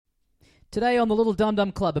Today on the Little Dum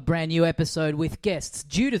Dum Club, a brand new episode with guests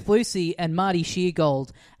Judith Lucy and Marty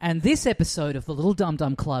Sheargold. And this episode of the Little Dum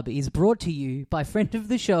Dum Club is brought to you by friend of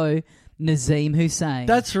the show, Nazeem Hussain.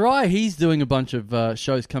 That's right. He's doing a bunch of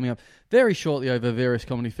shows coming up very shortly over various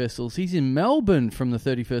comedy festivals. He's in Melbourne from the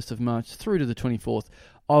 31st of March through to the 24th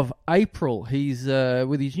of April. He's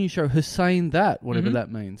with his new show, Hussain That, whatever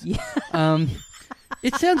that means. Yeah.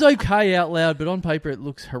 It sounds okay out loud, but on paper it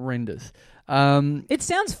looks horrendous. It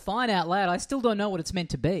sounds fine out loud. I still don't know what it's meant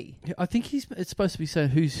to be. I think it's supposed to be saying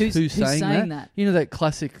who's saying that? You know that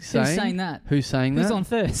classic saying? Who's saying that? Who's saying that? Who's on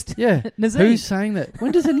first? Yeah. Nazeem. Who's saying that?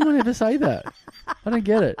 When does anyone ever say that? I don't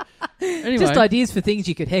get it. Anyway, just ideas for things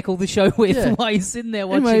you could heckle the show with while you're sitting there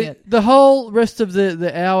watching it. The whole rest of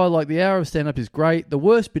the hour, like the hour of stand-up is great. The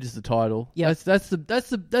worst bit is the title. Yeah, that's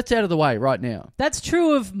out of the way right now. That's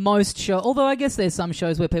true of most shows. Although I guess there's some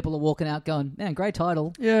shows where people are walking out going, man, great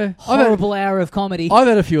title. Yeah. Horrible hour of comedy. I've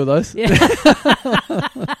had a few of those. Yeah.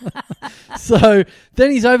 So then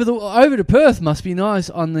he's over to Perth. Must be nice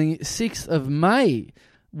on the 6th of May.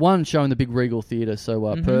 One show in the big Regal Theatre.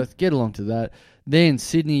 So Perth, get along to that. Then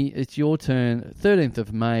Sydney, it's your turn. 13th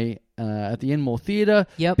of May at the Enmore Theatre.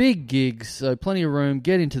 Yep. Big gigs, so plenty of room.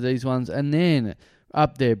 Get into these ones. And then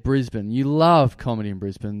up there, Brisbane. You love comedy in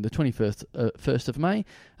Brisbane. The 1st of May.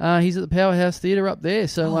 He's at the Powerhouse Theatre up there.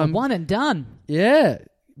 So one and done. Yeah.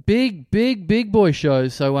 Big boy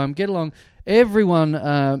shows. So get along. Everyone,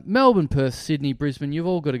 Melbourne, Perth, Sydney, Brisbane, you've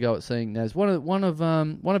all got to go at seeing Naz. One of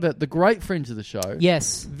the great friends of the show.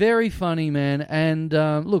 Yes. Very funny, man. And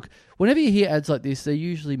look, whenever you hear ads like this, they're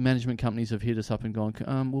usually management companies have hit us up and gone,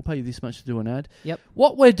 we'll pay you this much to do an ad. Yep.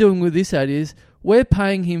 What we're doing with this ad is we're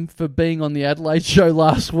paying him for being on the Adelaide show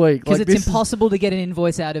last week. Because it's impossible to get an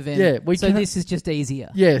invoice out of him. Yeah. This is just easier.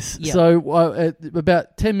 Yes. Yep. So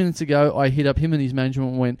about 10 minutes ago, I hit up him and his management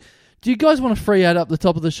and went, do you guys want a free ad up the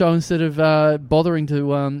top of the show instead of bothering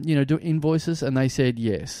to do invoices? And they said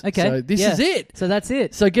yes. Okay. So this is it. So that's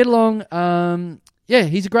it. So get along.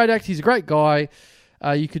 He's a great actor. He's a great guy.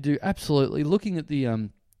 You could do absolutely. Looking at the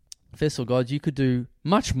festival guides, you could do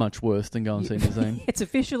much worse than go and see Nazeem. It's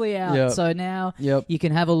officially out. So now you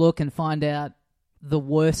can have a look and find out the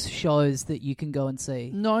worst shows that you can go and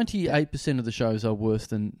see. 98% of the shows are worse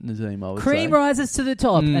than Nazeem, I would say. Cream rises to the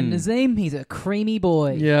top, and Nazeem, he's a creamy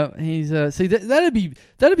boy. Yeah, he's see that'd be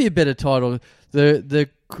a better title. The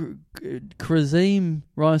Krazeem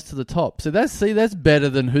rise to the top. So that's better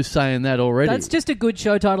than who's saying that already. That's just a good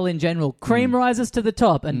show title in general. Cream rises to the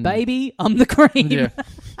top, and baby, I'm the cream. Yeah.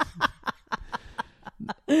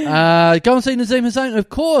 Go and see Nazeem Hussain, of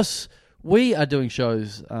course. We are doing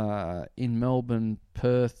shows in Melbourne,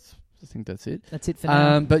 Perth. I think that's it. That's it for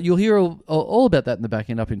now. But you'll hear all about that in the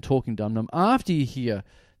back end up in Talking Dum Dum after you hear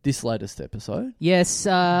this latest episode. Yes,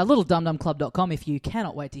 littledumdumclub.com if you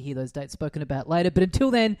cannot wait to hear those dates spoken about later. But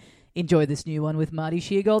until then, enjoy this new one with Marty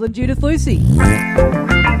Sheargold and Judith Lucy.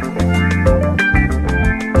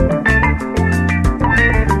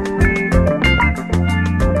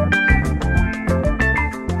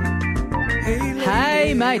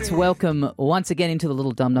 Mates, welcome once again into the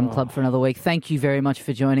Little Dum Dum Club for another week. Thank you very much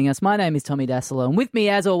for joining us. My name is Tommy Dassolo, and with me,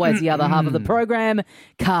 as always, the other half of the program,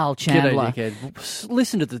 Carl Chandler. G'day, dickhead.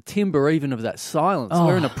 Listen to the timbre even of that silence.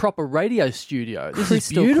 We're in a proper radio studio. This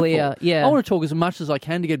crystal is beautiful. Clear. Yeah. I want to talk as much as I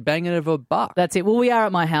can to get banging over a buck. That's it. Well, we are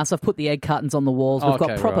at my house. I've put the egg cartons on the walls. We've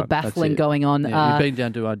got proper baffling going on. Yeah, you've been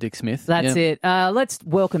down to Dick Smith. That's it. Let's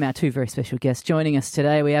welcome our two very special guests joining us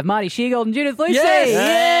today. We have Marty Sheargold and Judith Lucy.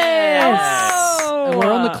 Yes! And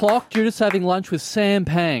we're on the clock. Judith's having lunch with Sam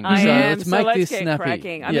Pang. Let's get snappy.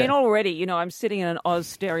 Cracking. I mean, already, I'm sitting in an Oz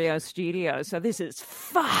stereo studio, so this is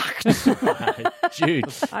fucked. Jude,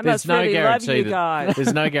 I must really love you guys.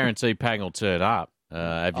 There's no guarantee Pang will turn up.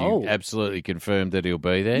 Have you absolutely confirmed that he'll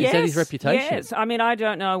be there? Yes, is that his reputation? Yes. I mean, I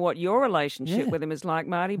don't know what your relationship with him is like,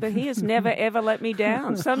 Marty, but he has never, ever let me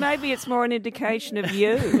down. So maybe it's more an indication of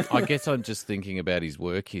you. I guess I'm just thinking about his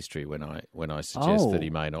work history when I suggest that he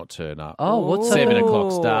may not turn up. What's 7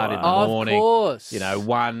 o'clock start in the morning. Of course.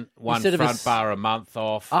 One front bar a month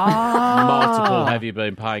off. Multiple have you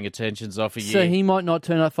been paying attentions off a year. So he might not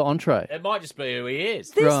turn up for entree. It might just be who he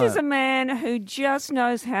is. This is a man who just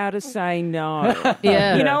knows how to say no.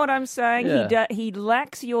 Yeah. You know what I'm saying? Yeah. He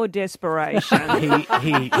lacks your desperation.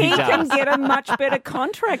 he can get a much better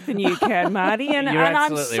contract than you can, Marty. And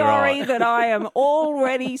I'm sorry that I am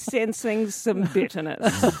already sensing some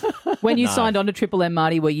bitterness. When you signed on to Triple M,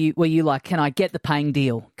 Marty, were you like, can I get the paying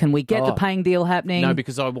deal? Can we get the paying deal happening? No,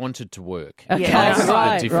 because I wanted to work. Okay, yeah,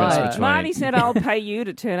 right, the difference between... Marty said, I'll pay you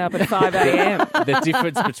to turn up at 5 a.m. The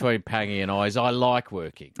difference between Pangy and I is I like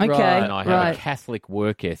working. Okay, And I have a Catholic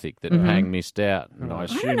work ethic that Pang missed out. And I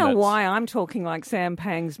don't know why I'm talking like Sam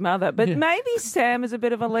Pang's mother, but maybe Sam is a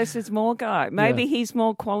bit of a less is more guy. Maybe he's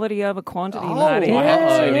more quality over quantity, Marty. I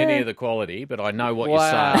haven't seen any of the quality, but I know what you're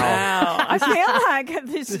saying. Wow. I feel like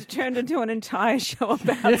this has turned into an entire show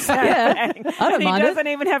about Sam Pang. I don't mind He doesn't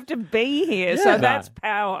even have to be here, so that's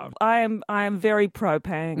power. I am very pro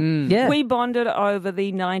Pang. Yeah. We bonded over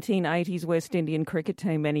the 1980s West Indian cricket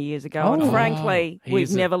team many years ago, and frankly,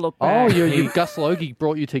 we've never looked back. Gus Logie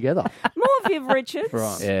brought you together. More Viv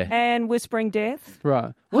Richards and Whispering Death.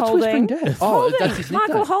 Right. What's Holding. Whispering Death? Holding. That's his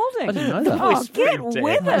Michael nickname. Holding. I didn't know that. Oh, get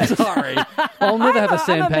with it. Sorry. I'll never have a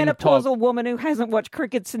Sam I'm a Pang menopausal talk. woman who hasn't watched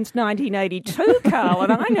cricket since 1982, Carl,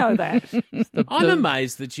 and I know that. I'm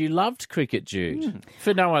amazed that you loved cricket, Jude,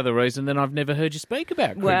 for no other reason than I've never heard you speak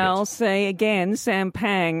about cricket. Well, see, again, Sam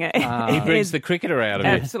Pang. He brings the cricketer out of it.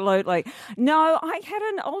 Absolutely. No, I had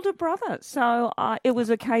an older brother, so it was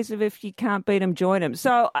a case of if you can't beat him, join him.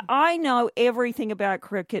 So I know everything about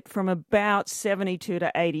cricket from about 72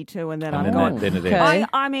 to 82, and then I'm gone. Then it Okay. ends.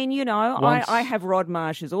 I mean, you know, I have Rod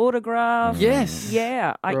Marsh's autograph. Yes.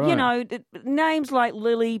 Yeah. Right. You know, names like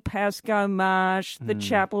Lily, Pascoe Marsh, the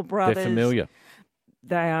Chappell brothers. They're familiar.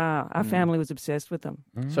 They are. Our family was obsessed with them.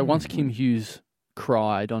 So once Kim Hughes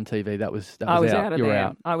cried on TV, that was I was out. out of You were there.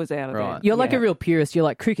 out. I was out of there. You're like Yeah. a real purist. You're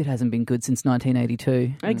like, cricket hasn't been good since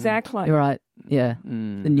 1982. Exactly. You're right. Yeah. The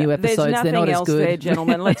new There's episodes, nothing they're not as else good. there,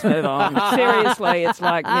 gentlemen. Let's move on. Seriously, it's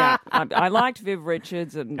like, I liked Viv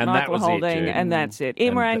Richards and that Michael was it, Holding, Jude. and that's it.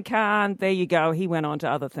 Imran Khan, there you go. He went on to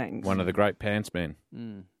other things. One of the great pants men.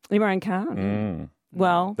 Imran Khan.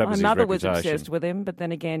 Well, That my was his mother was reputation. obsessed with him, but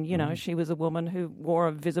then again, you know, she was a woman who wore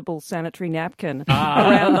a visible sanitary napkin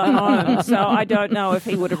around the home. So I don't know if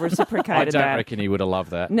he would have I reciprocated don't that. reckon he would have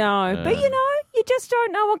loved that. No, but you know, you just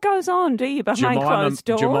don't know what goes on, do you, behind closed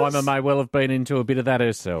doors? Jemima may well have been into a bit of that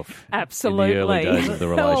herself. Absolutely. In the early days of the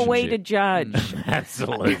Who relationship. are we to judge?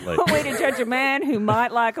 Absolutely. Who are we to judge a man who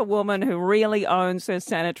might like a woman who really owns her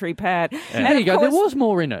sanitary pad? And There you of go. There course- was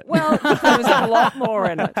more in it. Well, there was a lot more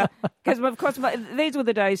in it. Because, of course, these were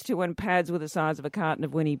the days, too, when pads were the size of a carton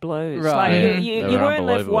of Winnie Blues. Right. Like, Yeah. you They were weren't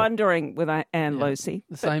left unbelievable. wondering with Anne Lucy.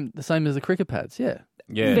 the same as the cricket pads. Yeah.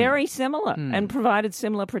 Yeah. Very similar and provided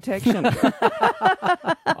similar protection.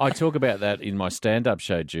 I talk about that in my stand-up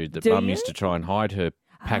show, Jude, that Do Mum you? used to try and hide her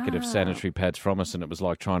packet of sanitary pads from us, and it was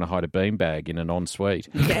like trying to hide a beanbag in an ensuite.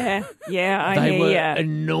 Yeah, I They hear were ya.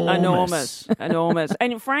 enormous. Enormous.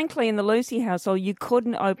 And frankly, in the Lucy household, you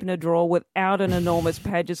couldn't open a drawer without an enormous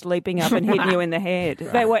pad just leaping up and hitting you in the head.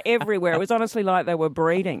 They were everywhere. It was honestly like they were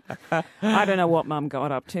breeding. I don't know what Mum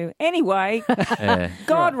got up to. Anyway,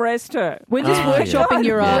 God rest her. We're just workshopping God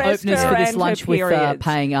your rest openers her for this and lunch her with periods.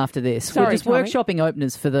 paying after this. Sorry, We're just Tommy. workshopping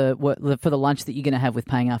openers for the lunch that you're going to have with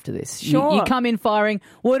paying after this. Sure. You come in firing.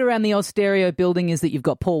 Word around the Austereo building is that you've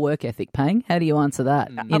got poor work ethic, Paying. How do you answer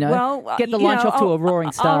that? You know, get the you lunch know, off to a roaring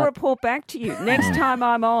I'll start. report back to you next time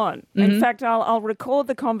I'm on. In fact, I'll record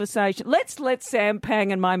the conversation. Let's let Sam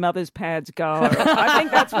Pang and my mother's pads go. I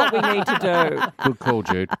think that's what we need to do. Good call,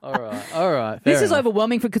 Jude. All right. This fair is enough.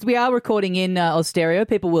 overwhelming because we are recording in Austereo.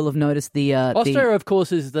 People will have noticed the Austereo, of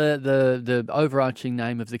course, is the overarching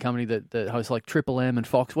name of the company that hosts like Triple M and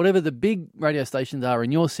Fox, whatever the big radio stations are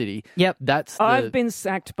in your city. Yep. That's I've been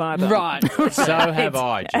sacked by them. right. So have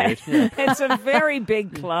I, Jude. It's a very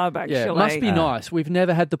big club, actually. Yeah, it must be nice. We've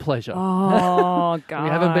never had the pleasure. Oh, God. We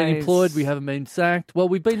haven't been employed. We haven't been sacked. Well,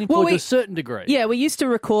 we've been employed to a certain degree. Yeah, we used to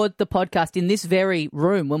record the podcast in this very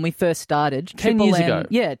room when we first started. 10 years ago.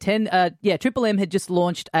 Yeah, Triple M had just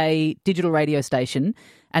launched a digital radio station,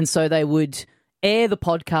 and so they would air the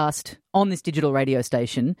podcast on this digital radio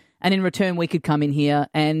station, and in return we could come in here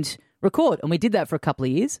and record. And we did that for a couple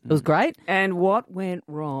of years. It was great. And what went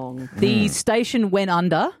wrong? The station went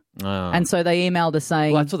under, and so they emailed us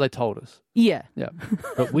saying, Well, that's what they told us. yeah. Yeah.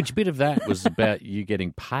 But which bit of that was about you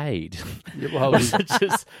getting paid? Well, Was it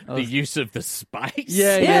just the use of the space?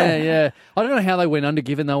 yeah. I don't know how they went under,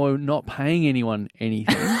 given they were not paying anyone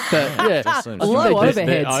anything. But yeah, Seems Low their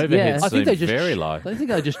overheads, overheads yeah. I think they seem just very low. I think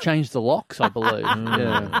they just changed the locks. I believe.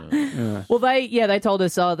 Yeah. Well, they told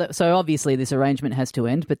us so obviously this arrangement has to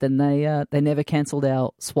end, but then they never cancelled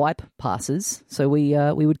our swipe passes, so we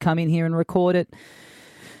would come in here and record it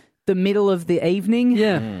the middle of the evening,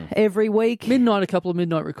 every week. Midnight, a couple of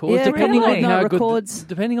midnight records, Yeah, depending really? on how Midnight good, records.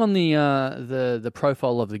 depending on the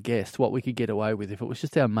profile of the guest, what we could get away with. If it was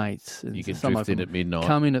just our mates, and You could some drift of in them at midnight.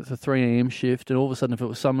 come in at the 3 a.m. shift, and all of a sudden, if it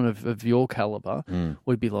was someone of your caliber,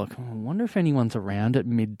 we'd be like, I wonder if anyone's around at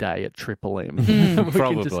midday at Triple M. We could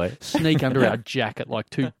Probably. just sneak under our jacket like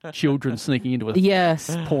two children sneaking into a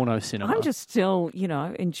Yes. porno cinema. I'm just still,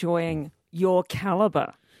 enjoying your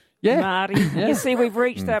caliber. Yeah. Marty. Yeah. You see, we've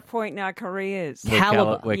reached that point in our careers.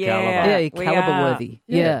 Caliber. We're Yeah. caliber. Yeah, we caliber are. worthy.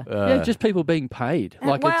 Yeah. Yeah, just people being paid.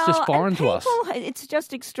 Like, it's just foreign to us. It's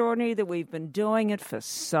just extraordinary that we've been doing it for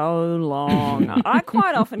so long. I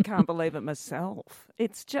quite often can't believe it myself.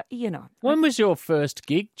 It's just, When was your first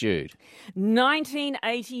gig, Jude?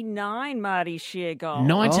 1989, Marty Sheargold.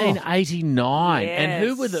 1989. Yes. And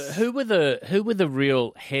who were the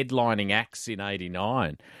real headlining acts in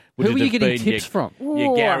 89? Who were you getting tips from?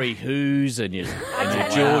 Your Gary Who's and your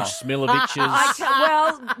George Smiloviches.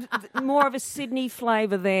 More of a Sydney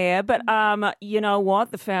flavour there, but you know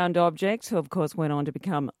what? The Found Objects, who of course went on to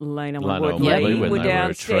become Lena and Lena and Woodley, Woodley when were they were a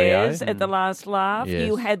downstairs trio. at the last laugh. Yes.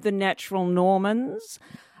 You had the Natural Normans.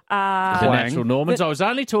 The Natural Normans. I was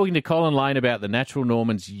only talking to Colin Lane about the Natural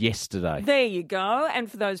Normans yesterday. There you go.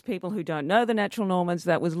 And for those people who don't know the Natural Normans,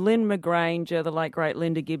 that was Lynn McGranger, the late great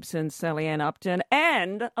Linda Gibson, Sally Ann Upton,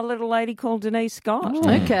 and a little lady called Denise Scott.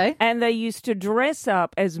 Okay. And they used to dress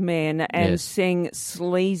up as men and Yes. sing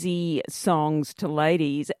sleazy songs to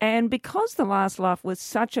ladies. And because the Last Laugh was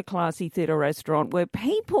such a classy theatre restaurant where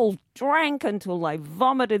people drank until they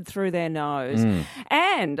vomited through their nose.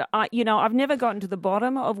 And, I've never gotten to the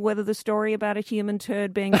bottom of whether the story about a human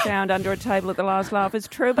turd being found under a table at the Last Laugh is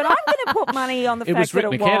true, but I'm going to put money on the It was fact that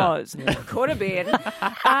Rick it McKenna. was. Could have been.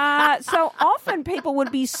 So often people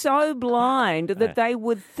would be so blind that they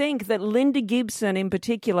would think that Linda Gibson in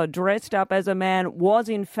particular, dressed up as a man, was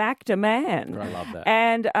in fact a man. I love that.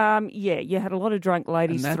 And, you had a lot of drunk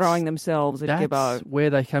ladies And throwing themselves at That's Gibbo. where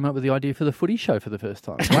they came up with the idea for the footy show for the first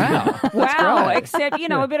time. Wow. Wow, great. except,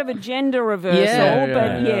 a bit of a gender reversal,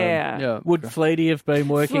 but Yeah. Would Fleety have been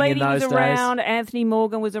working in Fleety those was days? around, Anthony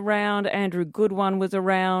Morgan was around, Andrew Goodwin was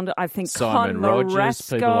around. I think Simon Con Rogers,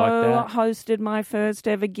 Marasco people like that. hosted my first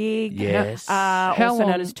ever gig. Yes. Also long-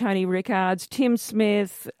 known as Tony Rickards, Tim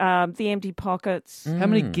Smith, The Empty Pockets. How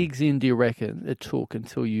many gigs in do you reckon it took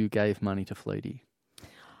until you gave money to Fleety?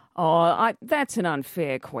 That's an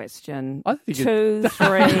unfair question. I think 2,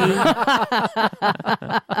 3.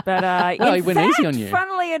 But No, he in went fact, easy on you.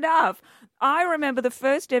 funnily enough, I remember the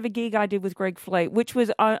first ever gig I did with Greg Fleet, which was,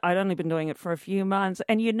 I'd only been doing it for a few months.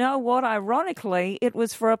 And you know what? Ironically, it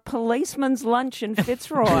was for a policeman's lunch in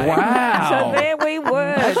Fitzroy. Wow. So there we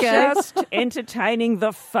were, just entertaining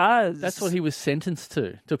the fuzz. That's what he was sentenced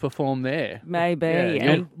to perform there. Maybe.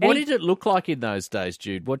 Yeah. And what did it look like in those days,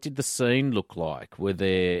 Jude? What did the scene look like?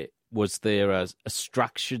 Was there a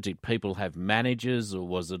structure? Did people have managers, or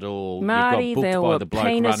was it all Marty, you got booked there by were the bloke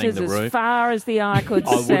running penises the room? as far as the eye could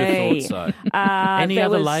I see. would have thought so. Any There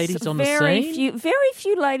other was ladies on the very scene? very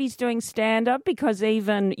few ladies doing stand-up because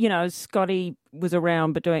even, Scotty was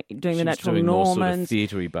around but doing She the was Natural doing more sort of Normans.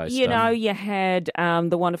 theatre-y based You stuff. know, you had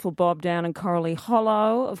the wonderful Bob Down and Coralie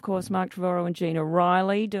Hollow, of course, Mark Trevorrow and Gina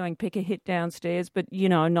Riley doing Pick a Hit downstairs, but,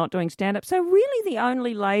 not doing stand-up. So really the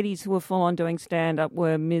only ladies who were full-on doing stand-up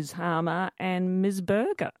were Ms. Harmer and Ms.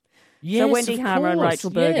 Berger. Yes, Wendy of Harmer and course. Rachel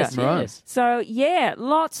Berger. Yes, Right. yes. So,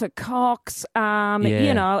 lots of cocks.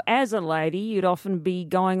 As a lady, you'd often be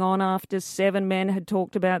going on after 7 men had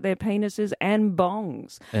talked about their penises and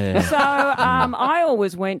bongs. Yeah. So, I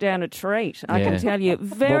always went down a treat, I can Yeah. tell you.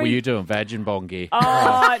 What were you doing? Vag and bong gear?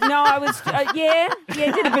 Oh, no, I was,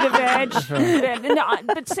 did a bit of edge.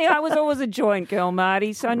 But see, I was always a joint girl,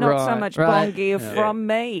 Marty, so not so Right, much right. bong gear from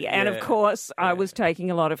me. And, of course, I was taking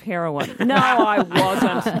a lot of heroin. No, I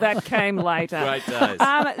wasn't. That came later. Great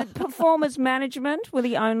days. Performers management were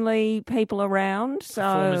the only people around. So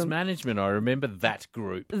Performance management, I remember that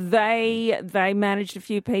group. they managed a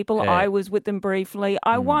few people. Yeah. I was with them briefly.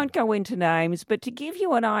 I won't go into names, but to give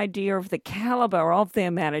you an idea of the caliber of their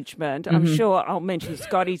management, I'm sure I'll mention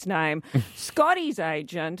Scotty's name. Scotty's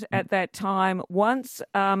agent at that time once,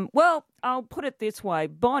 I'll put it this way,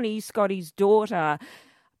 Bonnie, Scotty's daughter,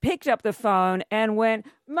 picked up the phone and went,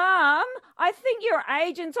 "Mum, I think your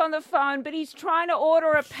agent's on the phone, but he's trying to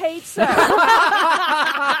order a pizza."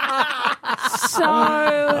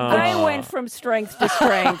 So they went from strength to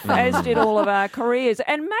strength, as did all of our careers.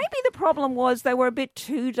 And maybe the problem was they were a bit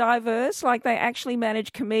too diverse, like they actually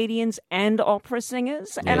managed comedians and opera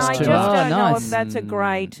singers. And Yes, I too just much. don't know Nice. if that's a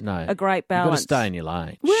great No. balance. You've got to stay in your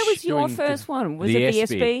lane. Where was your Doing first one? Was the it the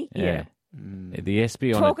SB? SB? Yeah. The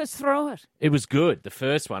SB on Talk us through it. It was good, the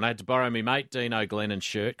first one. I had to borrow my mate Dino Glennon's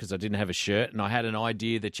shirt because I didn't have a shirt, and I had an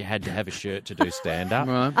idea that you had to have a shirt to do stand-up.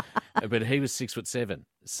 Right. but he was 6'7".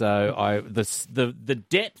 So the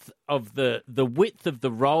depth of the width of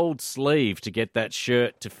the rolled sleeve to get that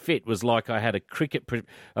shirt to fit was like I had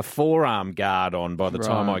a forearm guard on by the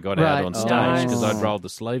time I got out on stage because I'd rolled the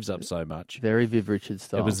sleeves up so much. Very Viv Richards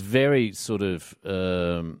style. It was very sort of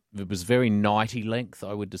it was very nighty length.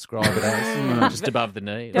 I would describe it as just above the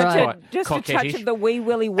knee. Just a touch of the wee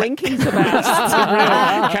willy winking,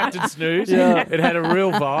 Sebastian. Captain Snooze. Yeah. It had a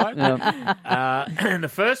real vibe. Yeah. And the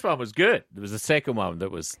first one was good. There was the second one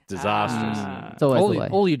that was disastrous. It's always the way.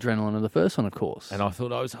 All the adrenaline of the first one, of course. And I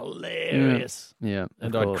thought I was hilarious. Yeah.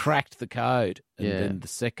 And I cracked the code. And Yeah. then the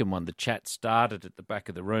second one, the chat started at the back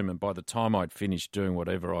of the room. And by the time I'd finished doing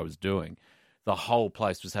whatever I was doing, the whole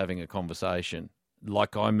place was having a conversation.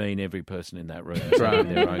 Like I mean every person in that room was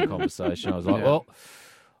having their own conversation. I was like, well,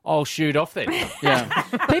 I'll shoot off then. Yeah.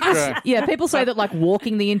 People say that like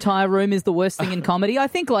walking the entire room is the worst thing in comedy. I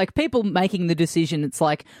think like people making the decision, it's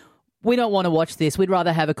like, we don't want to watch this, we'd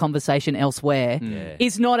rather have a conversation elsewhere,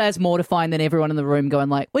 is not as mortifying than everyone in the room going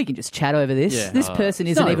like, we can just chat over this. Yeah. This person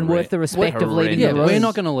isn't even worth the respect of leaving Yeah, the room. we're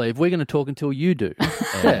not going to leave. We're going to talk until you do.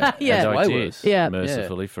 Yeah. And I did, Yeah.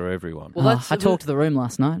 mercifully for everyone. Well, I talked to the room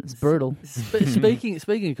last night. It's brutal. Speaking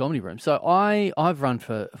of comedy rooms, so I've run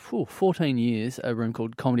for 14 years a room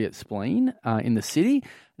called Comedy at Spleen in the city.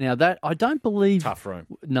 Now that I don't believe Tough room.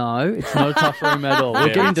 No, it's not a tough room at all. We'll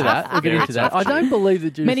get into that. I don't believe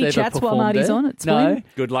that Judith Many ever chats while performed Marty's there. on it. No,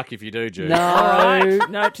 Good luck if you do, Jude. no,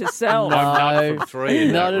 Note to self. I'm not from 3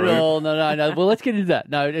 in not that at room. all. No. Well, let's get into that.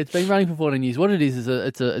 No, it's been running for 14 years. What it is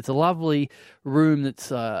it's a lovely room. That's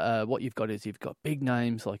what you've got is you've got big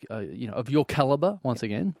names like of your caliber once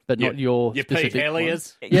again, but not your specific Pete one.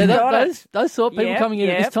 Helliers. Yeah, those sort of people coming in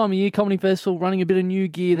at Yep. this time of year, comedy festival, running a bit of new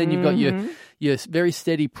gear. Then you've got your very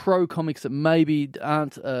steady pro comics that maybe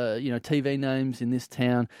aren't TV names in this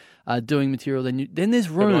town doing material. Then there's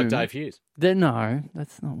room. Like Dave Hughes. No,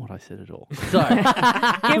 that's not what I said at all. So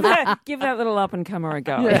give that little up and comer a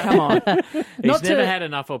go. Come on. He's never had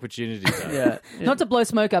enough opportunities, though. Not to blow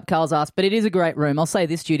smoke up Carl's ass, but it is a great room. I'll say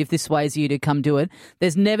this, Jude, if this sways you to come do it,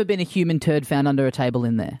 there's never been a human turd found under a table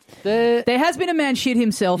in there. There has been a man shit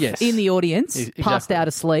himself in the audience, passed out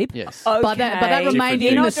asleep. Yes. Okay. But that remained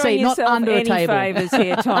You're in the not doing seat, not yourself under a any table. favours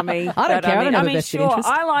here, Tommy. I don't care. I don't have a vested sure, interest.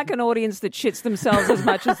 I like an audience that shits themselves as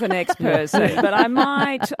much as the next person, but I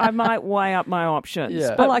might weigh up my options.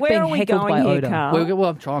 Yeah. But I like where being are we heckled going by here, Oda. Carl?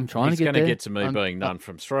 Well, I'm trying He's to going get to there. get to me being none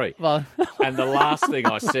from 3. Well, And the last thing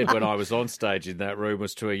I said when I was on stage in that room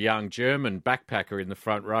was to a young German backpacker in the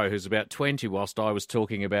front row who's about 20 whilst I was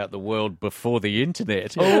talking about the world before the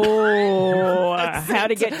internet. Oh, how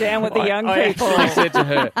to get down with the young I people. actually said to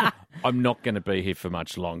her, I'm not going to be here for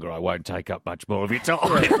much longer. I won't take up much more of your time.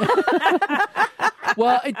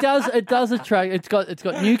 well, it does attract. It's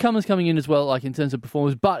got newcomers coming in as well, like in terms of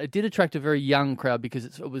performers. But it did attract a very young crowd because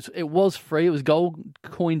it was free. It was gold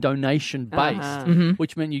coin donation based,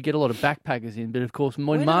 which meant you get a lot of backpackers in. But of course, when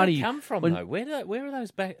Where Marty do they come from, though? Where are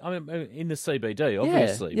those back? I mean, in the CBD,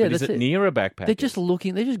 obviously. yeah, but is that's it it. near a backpacker? they're just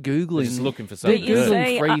looking. They're just googling. They're just looking for They're something. You to do. googling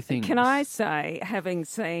see, free things. Can I say, having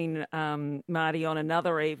seen Marty on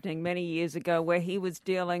another evening many years ago where he was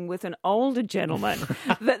dealing with an older gentleman,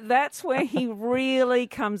 that's where he really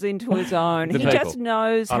comes into his own. The He people. just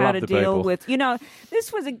knows I how love to the deal people. with,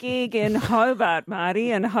 this was a gig in Hobart,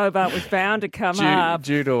 Marty, and Hobart was bound to come up.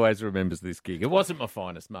 Jude always remembers this gig. It wasn't my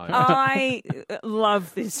finest moment. I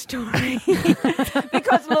love this story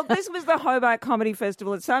because look, this was the Hobart Comedy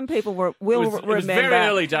Festival, and some people will remember. It was very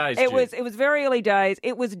early days. It Jude. was very early days.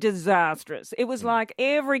 It was disastrous. It was like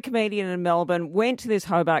every comedian in Melbourne went to this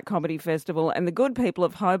Hobart Comedy Festival, and the good people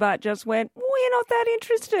of Hobart just went, "We're not that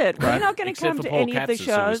interested. We're not going to Except come for to Paul any of the Katzis,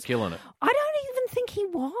 who was shows." killing it. I don't even think he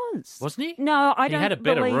was. Wasn't he? No, I He don't. had a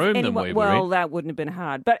better believe room than anyone, we were Well, in. that wouldn't have been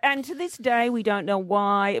hard. And to this day, we don't know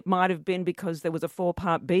why. It might have been because there was a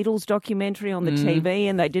 4-part Beatles documentary on the TV,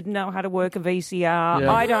 and they didn't know how to work a VCR.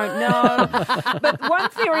 Yeah. I don't know. But one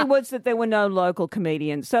theory was that there were no local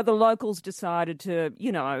comedians, so the locals decided to,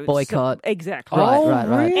 Boycott. Exactly. Right.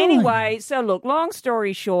 really? Anyway, so look, long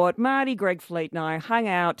story short, Marty, Greg Fleet and I hung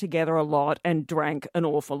out together a lot and drank an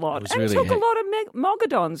awful lot. was And really took a lot of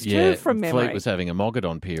mogadons too, from memory. Fleet was having a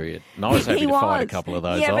Mogadon period. And I was happy to fight a couple of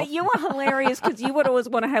those Yeah, off. but you were hilarious because you would always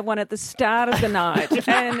want to have one at the start of the night.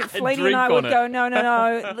 And Fleety and drink I on would it. go,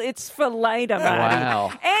 no, it's for later, Marty.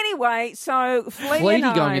 Wow. Anyway, so Fleety Fleety and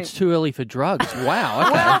I... going, it's too early for drugs. Wow.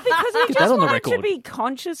 Okay. Well, because we Get that just on the wanted to record. be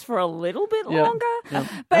conscious for a little bit Yeah. longer.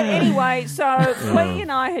 But anyway, so Fleety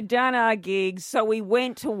and I had done our gigs, so we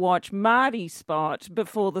went to watch Marty's spot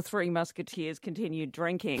before the Three Musketeers continued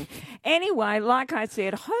drinking. Anyway, like I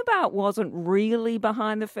said, Hobart wasn't really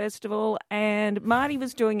behind the festival, and Marty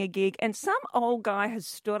was doing a gig, and some old guy has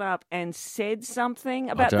stood up and said something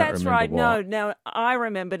about, don't that's remember right, what. no, I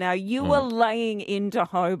remember now, you were laying into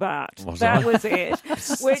Hobart. Was that I? was it.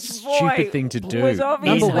 Which, Stupid boy, thing to do. was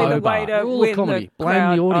obviously In the way Hobart. to Rule of win comedy. the Blame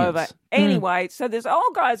crowd the audience. over. Anyway, so this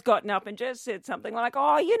old guy's gotten up and just said something like,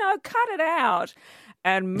 cut it out.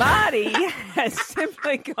 And Marty has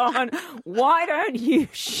simply gone, why don't you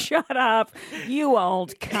shut up, you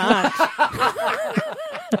old cunt?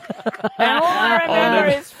 And all I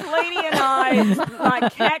remember is Fleety and I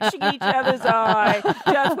like catching each other's eye.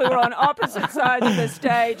 Just we were on opposite sides of the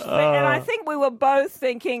stage. And I think we were both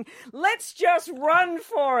thinking, let's just run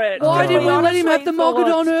for it. Why didn't we let him have the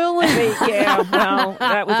Mogadon early? Yeah, well,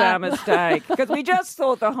 that was our mistake. Because we just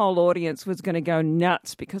thought the whole audience was going to go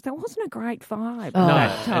nuts because there wasn't a great vibe No,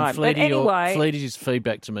 that time. and But anyway, Fleety's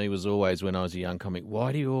feedback to me was always when I was a young comic,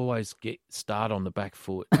 why do you always start on the back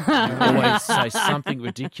foot? You always say something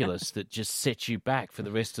ridiculous that just sets you back for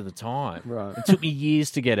the rest of the time. Right. It took me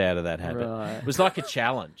years to get out of that habit. Right. It was like a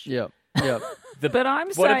challenge. Yep. but I'm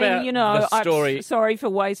What saying, about the story? I'm sorry for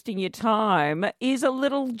wasting your time, is a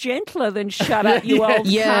little gentler than shut up, you old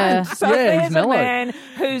Yeah. cunt. So Yeah, there's he's a mellowed. man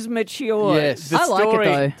who's matured. Yes. I like it,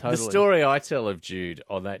 though. The Totally. story I tell of Jude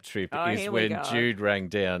on that trip Oh, is here we when go. Jude rang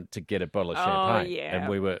down to get a bottle of Oh, champagne, yeah. and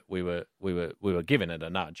we were giving it a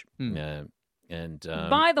nudge.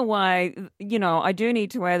 By the way, I do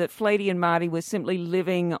need to add that Fleety and Marty were simply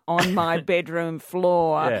living on my bedroom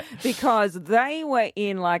floor Yeah. because they were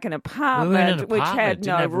in like an apartment, which had didn't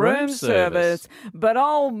no have room service. But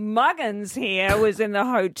old Muggins here was in the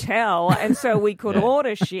hotel, and so we could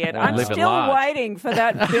order shit. I'm living still large. waiting for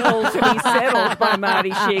that bill to be settled by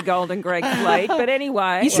Marty Sheargold and Greg Flate. But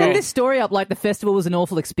anyway, You set this story up like the festival was an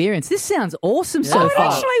awful experience. This sounds awesome so it far.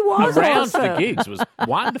 actually was Around awesome. the gigs was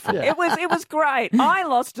wonderful. It was great. I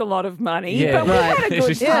lost a lot of money, Yeah. but we had a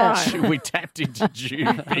good time. We tapped into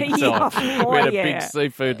Jude big Yeah, time. boy, We had a yeah. big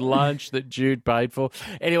seafood lunch that Jude paid for.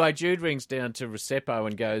 Anyway, Jude rings down to Receppo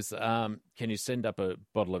and goes, can you send up a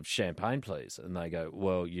bottle of champagne, please? And they go,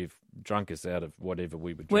 well, you've drunk us out of whatever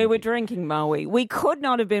we were drinking. We were drinking Moe. We could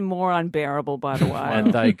not have been more unbearable, by the way.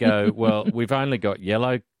 And they go, well, we've only got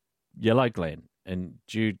Yellow Glen. And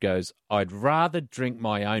Jude goes, I'd rather drink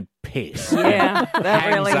my own piss. Yeah, that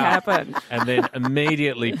Hangs really up. happened. And then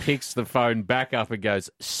immediately picks the phone back up and goes,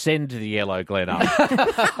 send the Yellow Glen up.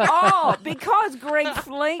 Oh, because Greg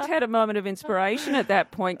Fleet had a moment of inspiration at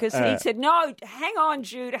that point because he said, no, hang on,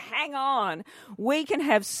 Jude, hang on. We can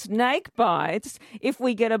have snake bites if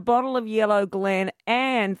we get a bottle of Yellow Glen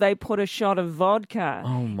and they put a shot of vodka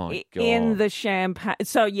Oh, my God. in the champagne.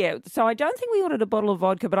 So I don't think we ordered a bottle of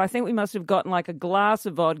vodka, but I think we must have gotten like a glass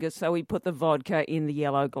of vodka, so we put the vodka in the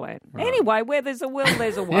Yellow Glen. Anyway, where there's a will,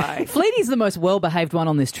 there's a way. Fleety's the most well-behaved one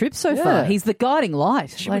on this trip so far. He's the guiding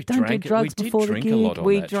light. Actually, Like, we don't do drank- drugs we did before the drink a gig. lot on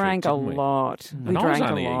We that trip, drank a didn't we? lot. We And I was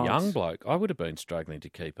drank only a a lot. young bloke. I would have been struggling to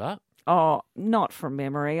keep up. Oh, not from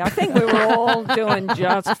memory. I think we were all doing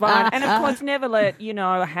just fine. And of course, never let,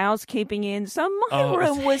 housekeeping in. So my Oh, it was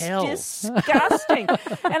room was hell. disgusting. And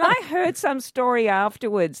I heard some story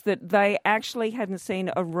afterwards that they actually hadn't seen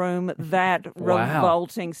a room that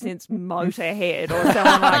revolting since Motorhead or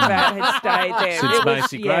someone like that had stayed there. Since It was-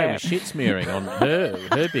 Macy Gray was shit smearing on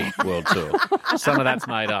her big world tour. Some of that's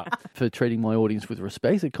made up. For treating my audience with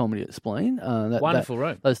respect at Comedy Explain. Wonderful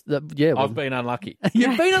room. Yeah, I've been unlucky.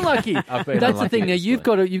 You've been unlucky. I've been That's the unlucky thing. Now this you've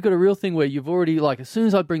week. got a real thing where you've already as soon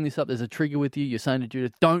as I bring this up, there's a trigger with you. You're saying to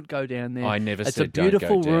Judith, "Don't go down there." I never it's said a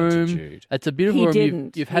beautiful don't go down to room. Jude. It's a beautiful He room.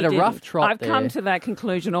 didn't. You've had He a rough didn't. trot I've there. come to that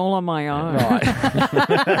conclusion all on my own. Right.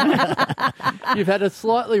 You've had a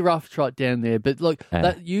slightly rough trot down there, but look,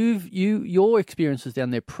 that your experience was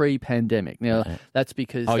down there pre-pandemic. Now that's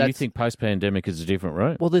because You think post-pandemic is a different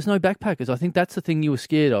room? well, there's no backpackers. I think that's the thing you were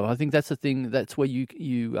scared of. I think that's the thing. That's where you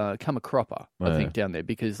come a cropper. I think down there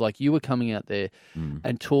because you were coming out there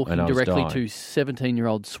and talking And I was directly dying. to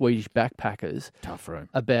 17-year-old Swedish backpackers Tough room.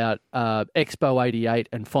 about Expo 88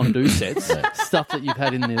 and fondue sets, stuff that you've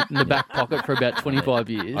had in the back pocket for about 25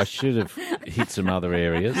 years. I should have hit some other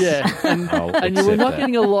areas. Yeah, and you were accept not that.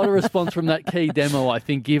 getting a lot of response from that key demo, I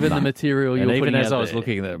think, given the material you And were even putting as out I was there.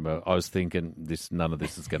 looking at them, I was thinking, none of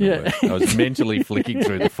this is going to work. I was mentally flicking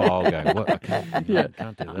through the file going, what? I can't do that.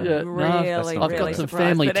 Yeah, Really, I've really got some surprised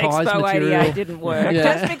family that ties Expo material. 88 didn't work. Yeah.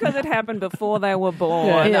 Just because it happened before they were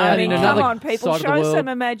born. Yeah. I mean, In come another on, people, side of the show world. some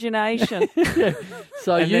imagination.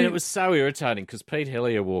 So And then it was so irritating because Pete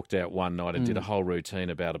Hellier walked out one night and did a whole routine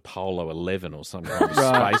about Apollo 11 or some kind of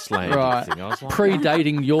space landing thing. I was like,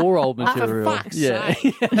 predating your old For material. girl. fuck's Yeah.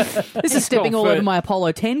 sake. This is stepping all over my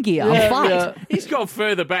Apollo 10 gear. I'm fucked. He's gone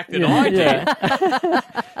further back than I did.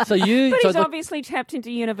 So you. But so he's look- obviously tapped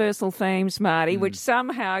into universal themes, Marty, which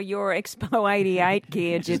somehow your Expo 88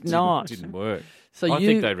 gear did not. Didn't work. So I you.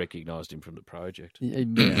 think they recognised him from the project.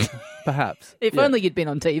 Yeah, perhaps. If Yeah. only you'd been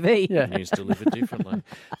on TV. Yeah. He used to live it differently.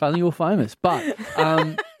 If only you were famous. But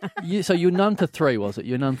so you're none for three, was it?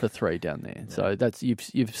 You're none for three down there. So that's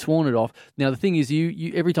you've sworn it off. Now the thing is,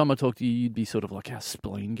 you every time I talk to you, you'd be sort of like our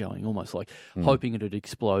spleen going, almost like hoping it had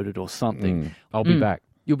exploded or something. I'll be back.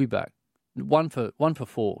 You'll be back. One for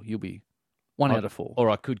 4. You'll be one out of 4. Or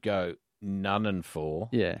I could go none and 4.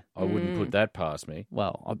 Yeah. I wouldn't put that past me.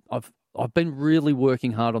 Well, I've been really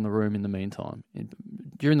working hard on the room in the meantime.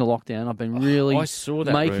 During the lockdown, I've been really I saw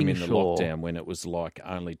that making room in the sure. lockdown when it was like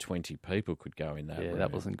only 20 people could go in that room. Yeah,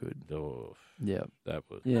 that wasn't good. Oh, Yeah. that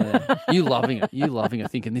was. Yeah. You loving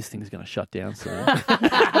it, thinking this thing's going to shut down soon.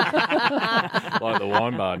 Like the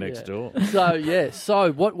wine bar next door.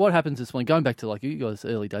 So what happens this one? Going back to like you guys'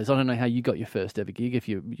 early days, I don't know how you got your first ever gig. If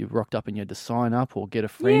you rocked up and you had to sign up or get a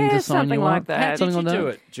friend Yeah, to sign something you like up. that. How did Something you like do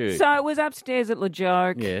that? it, Jude? So it was upstairs at La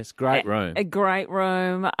Joke. Yes, great room. A great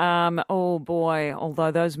room. Oh boy,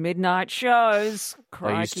 although those midnight shows,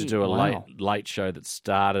 crikey. I used to do a Wow. late show that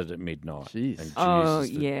started at midnight. Jeez. And Oh,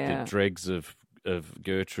 Jesus, yeah. The dregs of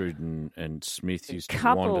Gertrude and Smith used to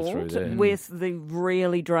wander through coupled there. with the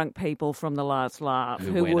really drunk people from the Last Laugh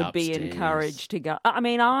Who who went would be upstairs. encouraged to go. I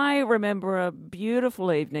mean, I remember a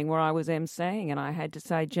beautiful evening where I was emceeing and I had to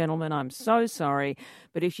say, gentlemen, I'm so sorry,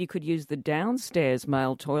 but if you could use the downstairs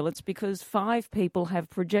male toilets because 5 people have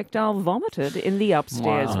projectile vomited in the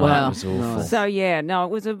upstairs Wow. one. Wow. That was awful. So yeah, no, it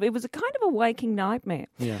was a kind of a waking nightmare.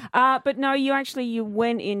 Yeah. But no, you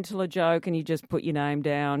went into La Joke and you just put your name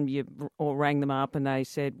down, or rang them up, and they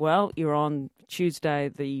said, "Well, you're on Tuesday,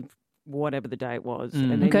 the whatever the date was," and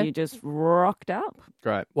then Okay. you just rocked up.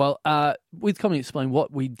 Great. Well, with Comedy Explain,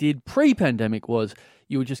 what we did pre-pandemic was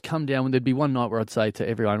you would just come down and there'd be one night where I'd say to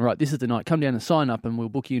everyone, right, this is the night, come down and sign up and we'll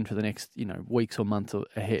book you in for the next, weeks or months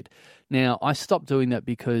ahead. Now, I stopped doing that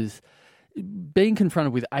because being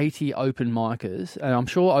confronted with 80 open micers, and I'm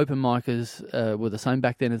sure open micers were the same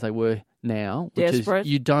back then as they were now, which Desperate. is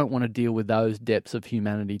you don't want to deal with those depths of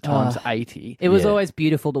humanity times 80. It was Yeah. always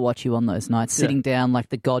beautiful to watch you on those nights, sitting down like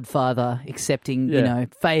the Godfather, accepting,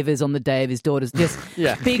 favours on the day of his daughter's. Just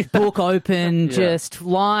Yeah. big book open, Yeah. just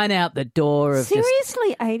line out the door of just...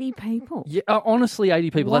 Seriously, 80 people. Yeah, honestly,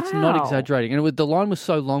 80 people. That's not Wow. exaggerating. And the line was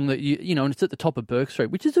so long that and it's at the top of Burke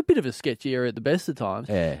Street, which is a bit of a sketchy area at the best of times.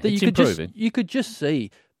 Yeah, that it's you improving. you could just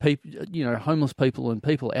see people, homeless people and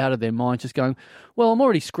people out of their minds, just going, "Well, I'm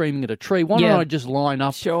already screaming at a tree. Why Yeah. don't I just line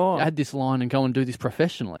up, Sure. add this line, and go and do this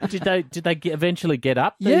professionally?" Did they eventually get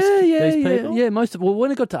up? These people? Yeah.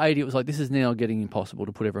 When it got to 80, it was like, this is now getting impossible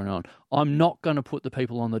to put everyone on. I'm not going to put the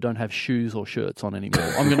people on that don't have shoes or shirts on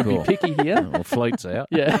anymore. I'm going to be picky here. Or fleets out.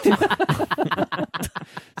 Yeah.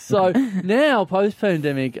 So now,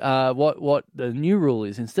 post-pandemic, what the new rule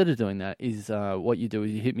is, instead of doing that, is what you do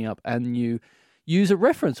is you hit me up and you use a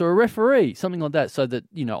reference or a referee, something like that, so that,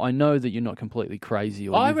 I know that you're not completely crazy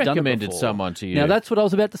or I you've done it recommended before. someone to you. Now, that's what I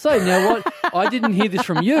was about to say. Now, what I didn't hear this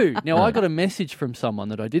from you. Now, I got a message from someone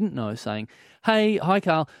that I didn't know saying, "Hey, hi,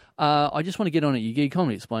 Carl. I just want to get on at your gig,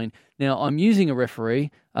 Comedy Explain. Now, I'm using a referee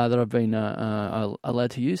that I've been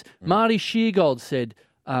allowed to use. Marty Sheargold said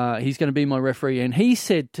he's going to be my referee, and he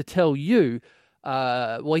said to tell you,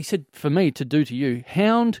 he said for me to do to you,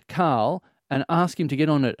 hound Carl and ask him to get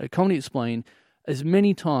on at Comedy Explain as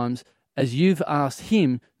many times as you've asked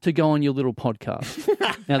him to go on your little podcast."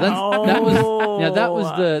 Now that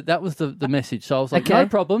was the message. So I was like, Okay. no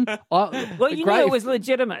problem. Well, you knew it was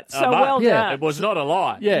legitimate, so but- well yeah, done. It was not a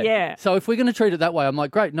lie. Yeah. Yeah. So if we're going to treat it that way, I'm like,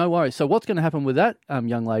 great, no worries. So what's going to happen with that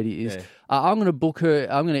young lady is I'm going to book her,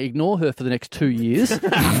 I'm going to ignore her for the next 2 years and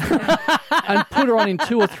put her on in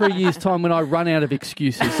 2 or 3 years' time when I run out of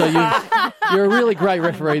excuses. So you're a really great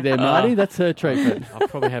referee there, Marty. That's her treatment. I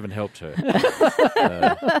probably haven't helped her.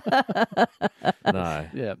 No.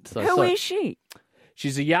 Yeah. Who is she?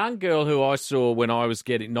 She's a young girl who I saw when I was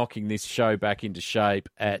knocking this show back into shape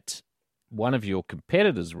at one of your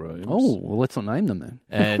competitors' rooms. Oh, well, let's not name them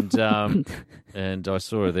then. And I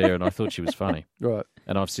saw her there and I thought she was funny. Right.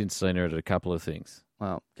 And I've since seen her at a couple of things.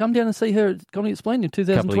 Well, come down and see her at Comedy Explained in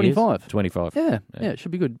Couple of years. 2025. 25. Yeah, it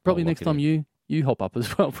should be good. Probably I'll next lock it time you you hop up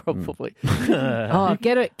as well, probably. Oh,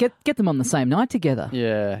 get them on the same night together.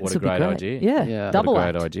 Yeah. What This a would be great idea. Yeah, double What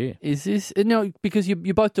a great act. idea. Is this no? Because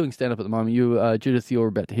you're both doing stand up at the moment. You, Judith, you're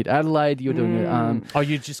about to hit Adelaide. You're doing it. Oh,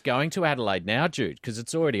 you're just going to Adelaide now, Jude, because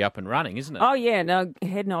it's already up and running, isn't it? Oh, yeah, no,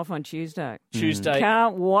 heading off on Tuesday. Tuesday.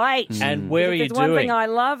 Can't wait. And where are you There's one doing? thing I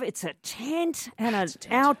love, it's a tent and an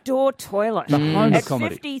outdoor toilet. The home At of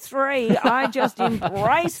comedy. 53, I just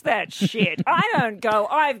embrace that shit. I don't go,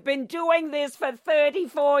 I've been doing this for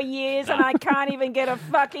 34 years and I can't even get a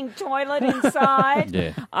fucking toilet inside.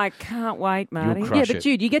 Yeah. I can't wait, Marty. crush Yeah, but it.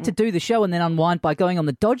 Jude, you get to do the show and then unwind by going on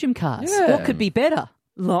the Dodgem cars. Yeah. What could be better?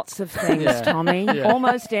 Lots of things, Tommy.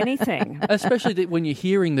 Almost anything. Especially when you're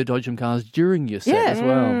hearing the Dodgem cars during your set Yeah. as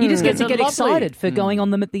well. You just get It's to a get lovely- excited for going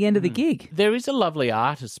on them at the end of the gig. There is a lovely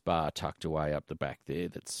artist bar tucked away up the back there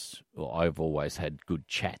I've always had good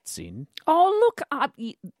chats in. Oh, look,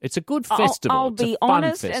 It's a good festival. I'll It's a be fun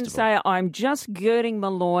honest festival. and say I'm just girding my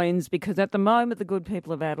loins because at the moment the good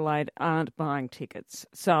people of Adelaide aren't buying tickets.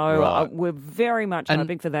 So Right. we're very much And-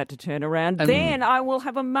 hoping for that to turn around. and- Then I will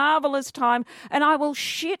have a marvellous time and I will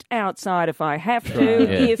shit outside if I have to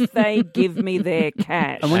Yeah. if they give me their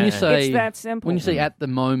cash. And when you say it's that simple. when you say at the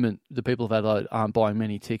moment the people of Adelaide aren't buying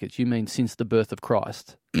many tickets, you mean since the birth of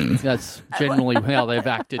Christ. That's generally how they've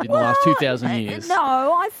acted in the last 2,000 years. No,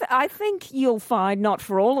 I think you'll find not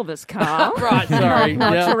for all of us, Carl. Right, sorry.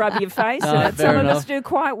 Not Yeah. to rub your face No, in it. fair Some of enough. us do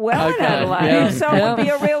quite well in Okay, Adelaide, yeah, so it would be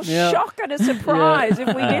a real yeah. shock and a surprise if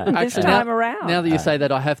we didn't this Actually, time now, around. Now that you say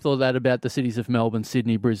that, I have thought that about the cities of Melbourne,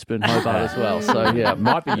 Sydney, Brisbane, Hobart as well. So yeah,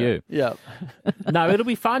 Might be you. yeah. No, it'll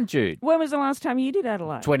be fun, Jude. When was the last time you did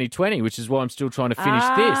Adelaide? 2020, which is why I'm still trying to finish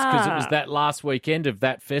this, because it was that last weekend of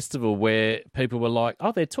that festival where people were like,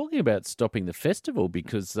 oh, they're talking about stopping the festival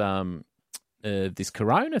because this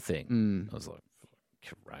corona thing. I was like,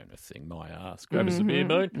 corona thing, my ass. Grab us a beer,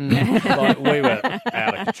 mate. Like, we were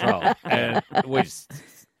out of control. And we just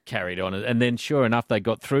carried on. And then sure enough, they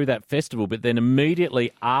got through that festival. But then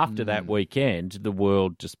immediately after that weekend, the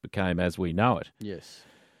world just became as we know it. Yes.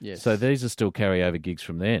 Yes. So these are still carryover gigs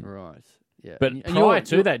from then. right. Yeah. But And prior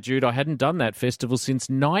to that, Jude, I hadn't done that festival since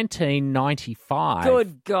 1995.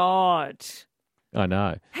 Good God. I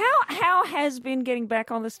know. How has been getting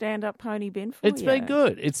back on the stand-up pony been for It's you? been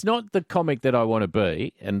good. It's not the comic that I want to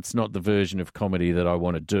be, and it's not the version of comedy that I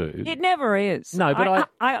want to do. It never is. No, but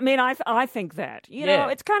I think that. You know, Yeah.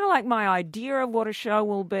 it's kind of like my idea of what a show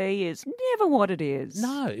will be is never what it is.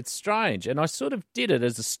 No, it's strange. And I sort of did it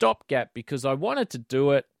as a stopgap because I wanted to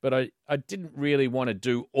do it, but I didn't really want to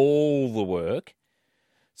do all the work.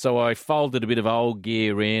 So I folded a bit of old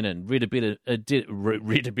gear in and rid a bit of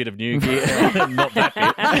new gear. Not that bit.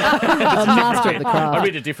 A master of the I craft.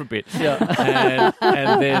 read a different bit. Yeah.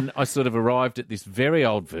 And then I sort of arrived at this very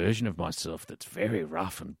old version of myself that's very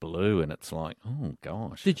rough and blue, and it's like, oh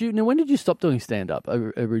gosh. When did you stop doing stand up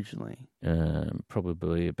originally?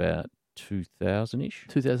 Probably about 2000-ish.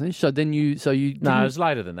 2000ish. So then you No, it didn't- was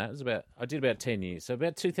later than that. I did about 10 years. So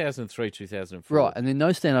about 2003, 2004. right, and then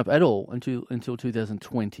no stand up at all until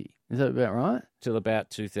 2020. Is that about right? Till about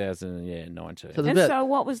 2019. So And about, so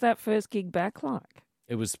what was that first gig back like?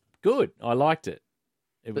 It was good. I liked it.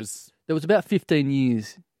 It was... there was about 15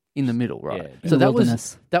 years in the middle, right? Yeah. So In the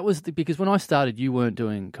wilderness. that was because when I started, you weren't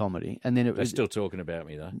doing comedy, and then it They're was still talking about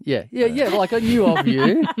me, though. yeah. Like I knew of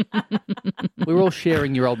you. We were all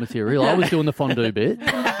sharing your old material. I was doing the fondue bit.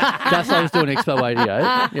 Gus, I was doing Expo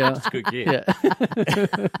 88. Yeah. It's a good gear.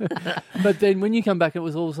 Yeah. But then when you come back, it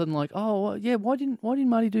was all of a sudden like, oh, well, yeah, why didn't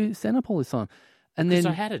Marty do stand up all this time? And Because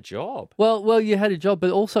then I had a job. well, you had a job, but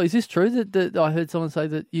also, is this true that I heard someone say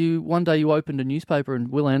that one day you opened a newspaper and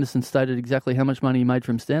Will Anderson stated exactly how much money he made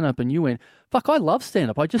from stand up, and you went, "Fuck, I love stand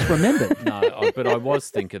up. I just remembered." But I was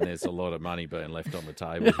thinking there's a lot of money being left on the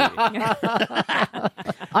table here.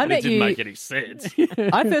 I It met didn't you. make any sense.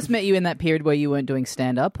 I first met you in that period where you weren't doing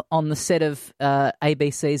stand up on the set of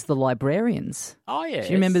ABC's The Librarians. Oh, yeah. Do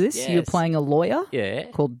you remember this? You were playing a lawyer Yeah.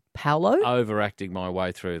 called Paolo. Overacting my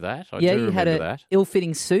way through that. I yeah, do you had remember a that.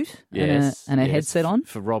 ill-fitting suit Yes, and a yes. headset on.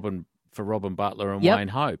 For Robin Butler and Yep. Wayne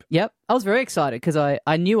Hope. Yep, I was very excited because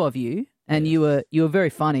I knew of you and you were very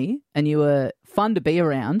funny and you were fun to be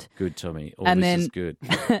around. Good, Tommy. All And this then- is good.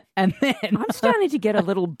 And then I'm starting to get a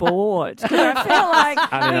little bored. 'Cause I feel like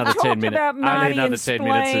Only we've another 10 talked minutes. about Only Marty another and 10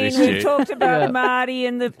 minutes of this Spleen. We've shit. talked about Yeah. Marty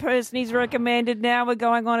and the person he's recommended. Now we're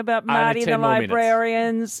going on about Only Marty and 10 the more minutes.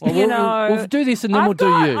 librarians. Well, you know, we'll do this and then we'll do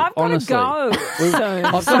you. I've honestly, got to go soon.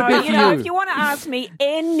 I've got So, a bit you for know, you. if you want to ask me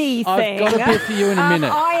anything, I've got a bit for you in a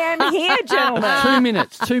minute. I am here, gentlemen. 2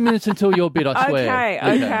 minutes. 2 minutes until your bit. I swear.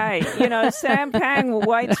 Okay. You know, Sam Pang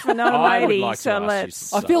waits for no I would ladies. like so ask you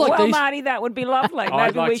let's. I feel like well, these- Marty, that would be lovely. Maybe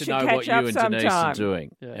I'd like we to should know catch what you up and Denise are sometime.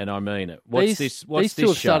 doing, Yeah. and I mean it. What's these this two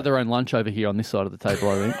have show? started their own lunch over here on this side of the table,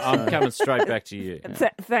 I think. I'm coming straight back to you.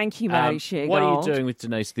 Thank you, Marty Sheargold. What are you doing with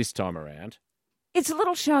Denise this time around? It's a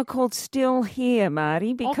little show called Still Here,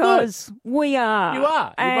 Marty, because we are. You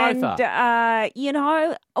are. You both are. You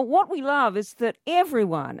know, what we love is that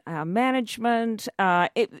everyone, our management,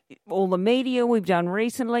 all the media we've done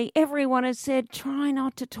recently, everyone has said, try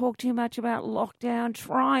not to talk too much about lockdown,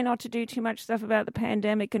 try not to do too much stuff about the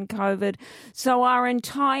pandemic and COVID. So our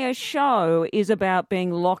entire show is about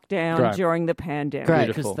being locked down Great. during the pandemic. Great.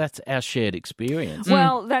 Because that's our shared experience.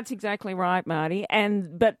 Well, that's exactly right, Marty.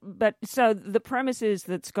 But so the premise is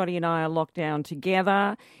that Scotty and I are locked down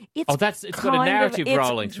together. It's it's got a narrative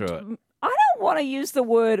rolling through it. I don't want to use the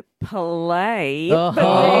word play, Oh. but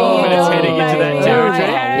Oh, there you it's go, heading into maybe that territory.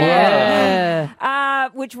 I have. Yeah.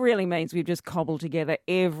 Which really means we've just cobbled together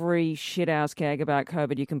every shit-house gag about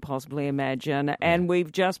COVID you can possibly imagine, and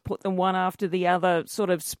we've just put them one after the other, sort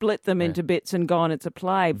of split them into bits and gone, it's a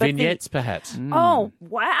play. But Vignettes, perhaps. Oh,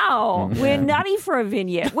 wow. We're nutty for a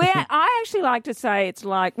vignette. I actually like to say it's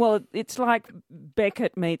like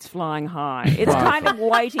Beckett meets Flying High. It's kind of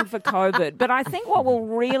waiting for COVID. But I think what will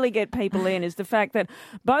really get people in is the fact that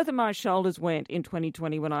both of my shoulders went in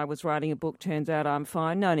 2020 when I was writing a book. Turns out I'm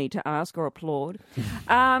fine. No need to ask or applaud.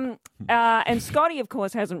 And Scotty, of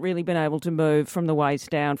course, hasn't really been able to move from the waist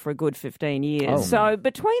down for a good 15 years. Oh. So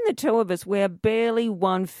between the two of us, we're barely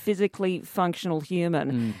one physically functional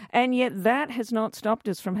human. And yet that has not stopped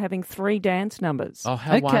us from having 3 dance numbers. Oh,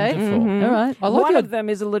 how Okay. wonderful. All right. I like One your- of them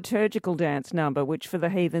is a liturgical dance number, which for the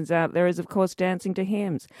heathens out there is, of course, dancing to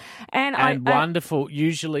hymns. And Wonderful.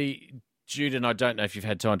 Usually, Jude, and I don't know if you've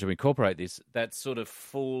had time to incorporate this, that sort of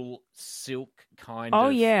full silk kind Oh,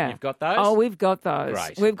 of... yeah. You've got those? Oh, we've got those.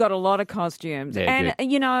 Great. We've got a lot of costumes. Yeah,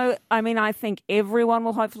 and, you know, I mean, I think everyone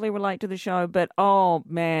will hopefully relate to the show, but, oh,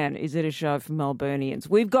 man, is it a show for Melburnians.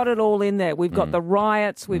 We've got it all in there. We've got the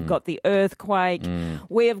riots. We've got the earthquake.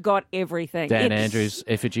 We've got everything. Dan It's Andrews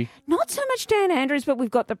effigy. Not so much Dan Andrews, but we've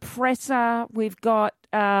got the presser. We've got,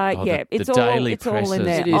 the it's daily all in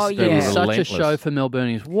there. It is, Oh, it yeah. is such a Relentless. show for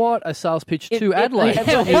Melburnians. What a sales pitch to Adelaide.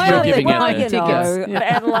 Well, You're giving well, out you there. know,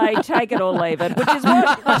 Adelaide, take it or leave it, which is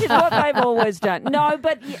what they've always done. No,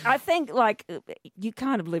 but I think, like, you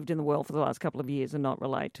kind of lived in the world for the last couple of years and not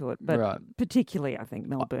relate to it, but Right. particularly, I think,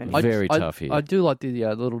 Melbourne. Very tough here. I do like the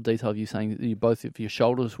little detail of you saying that you both of your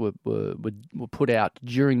shoulders were put out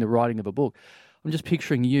during the writing of a book. I'm just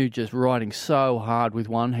picturing you just writing so hard with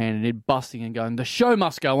one hand and it busting and going, the show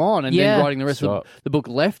must go on, and Yeah. then writing the rest of the book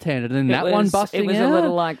left-handed, and then that one busting It was out. a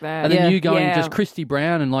little like that. And then Yeah. you going Yeah. just Christy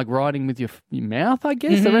Brown and like writing with your mouth, I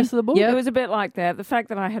guess, the rest of the book. It was a bit like that. The fact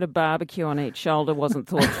that I had a barbecue on each shoulder wasn't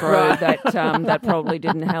thought through. That probably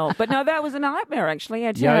didn't help. But no, that was a nightmare, actually. I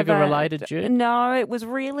had to have Yoga-related, Jude? No, it was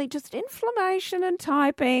really just inflammation and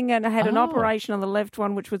typing, and I had an operation on the left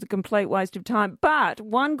one, which was a complete waste of time. But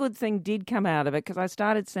one good thing did come out of it, because I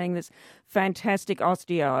started seeing this fantastic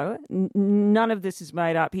osteo. None of this is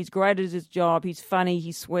made up. He's great at his job. He's funny.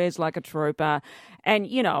 He swears like a trooper. And,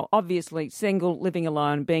 you know, obviously single, living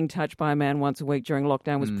alone, being touched by a man once a week during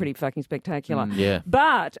lockdown was pretty fucking spectacular. Yeah.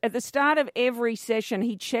 But at the start of every session,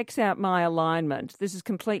 he checks out my alignment. This is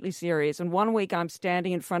completely serious. And one week I'm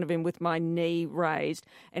standing in front of him with my knee raised,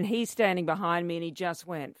 and he's standing behind me, and he just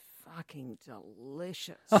went, fucking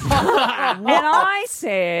delicious. And I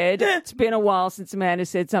said, it's been a while since a man has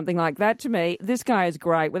said something like that to me. This guy is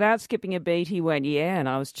great. Without skipping a beat, he went, yeah, and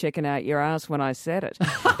I was checking out your ass when I said it.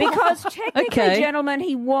 Because technically, Okay. gentlemen,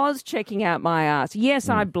 he was checking out my ass. Yes,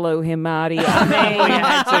 I blew him, Marty. I mean, Well, you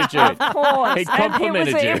had to, Jude. of course. He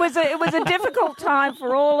complimented And you. it was a difficult time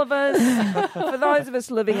for all of us. For those of us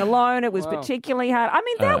living alone, it was particularly hard. I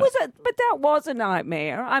mean, that was a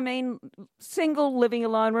nightmare. I mean, single, living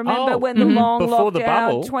alone. Remember when the long Before the lockdown,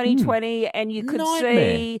 bubble. 2020, and you could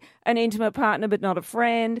Nightmare. see an intimate partner but not a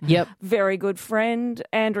friend. Yep. Very good friend.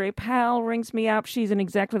 Andrea Powell rings me up. She's in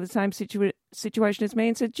exactly the same situation as me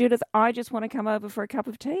and said, Judith, I just want to come over for a cup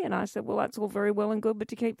of tea. And I said, well, that's all very well and good, but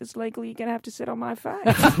to keep this legal, you're going to have to sit on my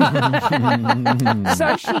face.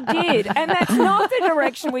 So she did. And that's not the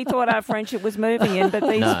direction we thought our friendship was moving in, but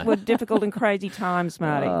these were difficult and crazy times,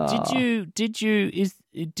 Marty.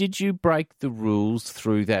 Did you break the rules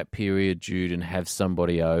through that period, Jude, and have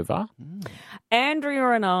somebody over? Andrea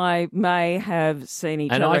and I may have seen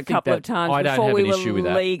each And other I a think couple of that times I don't before have we an were issue with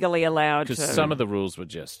that. legally allowed to. Because some of the rules were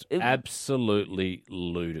just absolutely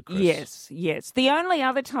ludicrous. Yes. The only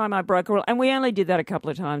other time I broke a rule, and we only did that a couple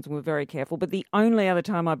of times and we're very careful, but the only other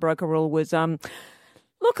time I broke a rule was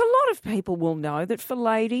Look, a lot of people will know that for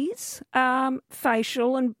ladies,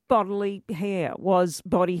 facial and body hair was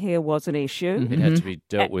an issue. It had to be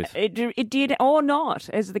dealt with. It did or not,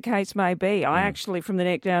 as the case may be. I actually, from the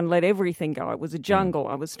neck down, let everything go. It was a jungle.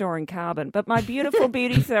 I was storing carbon. But my beautiful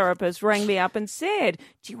beauty therapist rang me up and said,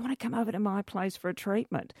 do you want to come over to my place for a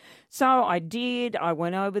treatment? So I did. I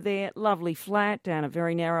went over there, lovely flat, down a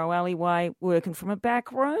very narrow alleyway, working from a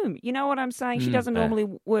back room. You know what I'm saying? She doesn't normally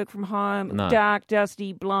work from home. No. Dark,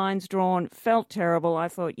 dusty, blinds drawn, felt terrible. I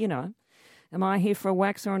thought, am I here for a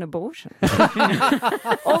wax or an abortion?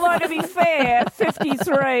 Although, to be fair,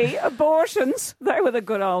 53, abortions, they were the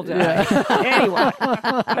good old days. Anyway,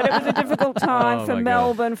 but it was a difficult time for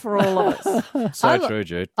Melbourne, for all of us. So true,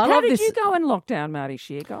 Jude. How did you go in lockdown, Marty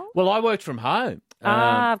Sheargold? Well, I worked from home.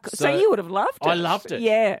 So you would have loved it. I loved it.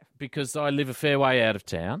 Yeah. Because I live a fair way out of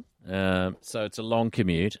town, so it's a long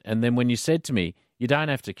commute. And then when you said to me, you don't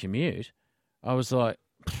have to commute, I was like,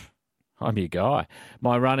 I'm your guy.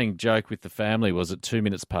 My running joke with the family was at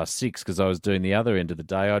 6:02 because I was doing the other end of the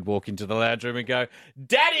day. I'd walk into the lounge room and go,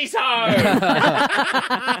 Daddy's home!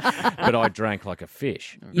 But I drank like a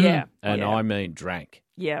fish. Yeah. And I mean drank.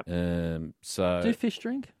 Yeah. So Do fish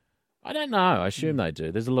drink? I don't know. I assume they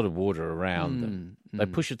do. There's a lot of water around them. They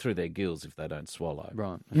push it through their gills if they don't swallow.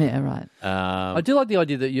 Right. Yeah, right. I do like the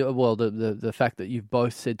idea that the fact that you've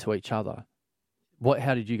both said to each other,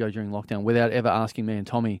 how did you go during lockdown, without ever asking me and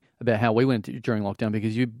Tommy about how we went during lockdown,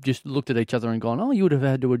 because you just looked at each other and gone, oh, you would have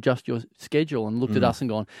had to adjust your schedule, and looked at us and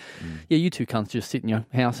gone, yeah, you two cunts just sit in your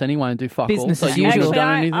house anyway and do fuck Business all. as So you wouldn't have usual. done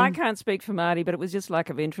Actually, anything. I can't speak for Marty, but it was just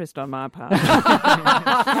lack of interest on my part.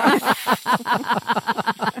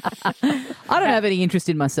 I don't have any interest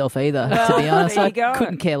in myself either, to be honest. there you I go.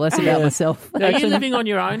 couldn't care less about myself. Are you living on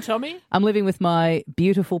your own, Tommy? I'm living with my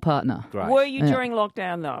beautiful partner. Great. Were you during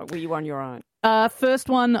lockdown, though? Were you on your own? First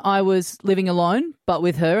one, I was living alone, but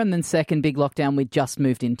with her, and then second big lockdown, we just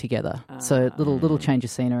moved in together. So little change of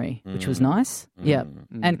scenery, which was nice. Yeah.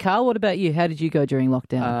 And Carl, what about you? How did you go during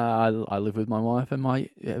lockdown? I live with my wife and my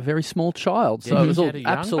very small child, so Yeah, it was you all had a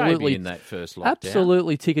young absolutely baby in that first lockdown.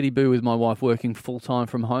 absolutely tickety-boo with my wife working full-time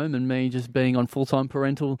from home and me just being on full-time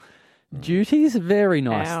parental duties. Very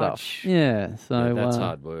nice Ouch. stuff. Yeah, so Yeah, that's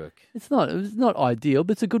hard work. It's not ideal,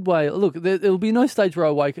 but it's a good way. Look, there'll be no stage where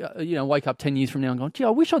I wake up 10 years from now and go, gee, I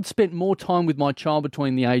wish I'd spent more time with my child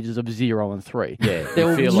between the ages of 0 and 3. Yeah, There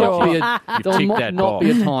will feel not, like be, you there'll ticked that not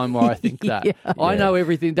be a box. time where I think that. Yeah. I know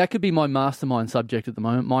everything. That could be my mastermind subject at the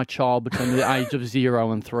moment, my child between the age of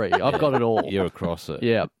 0 and 3. I've got it all. You're across it.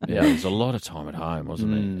 Yeah. Yeah, there was a lot of time at home,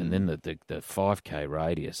 wasn't it? And then the 5K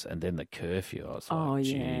radius, and then the curfew. I was like, Oh,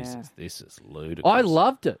 yeah. Jesus, this is ludicrous. I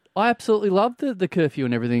loved it. I absolutely loved the curfew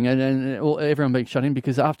and everything, and everyone being shut in,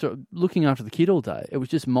 because after looking after the kid all day, it was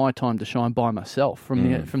just my time to shine by myself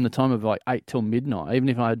from the time of like 8 till midnight, even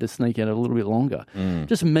if I had to sneak out a little bit longer.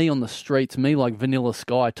 Just me on the streets, me like Vanilla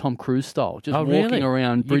Sky, Tom Cruise style, just walking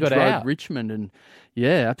around Bridge got Road, out? Richmond, and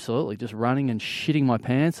yeah, absolutely, just running and shitting my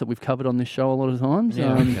pants that we've covered on this show a lot of times.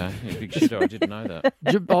 Yeah, okay. Yeah, big shitter. I didn't know that.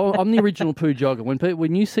 I'm the original poo jogger.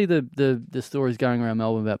 When you see the stories going around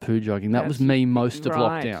Melbourne about poo jogging, that was me most of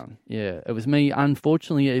right. lockdown. Yeah, it was me.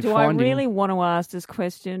 Unfortunately, Do I really want to ask this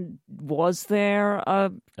question? Was there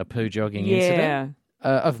a A poo jogging incident?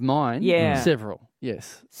 of mine? Yeah. Several.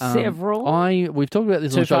 Yes, Several? We've talked about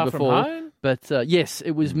this on Too the show far before. from home? But yes,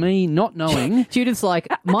 it was me not knowing. Judith's like,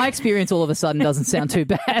 my experience all of a sudden doesn't sound too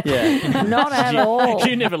bad. Yeah. Not at all.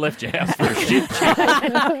 You never left your house for a shit.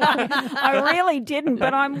 I really didn't,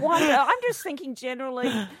 but I'm just thinking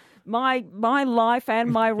generally. My life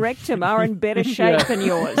and my rectum are in better shape than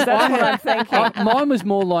yours. That's what I'm thinking. Mine was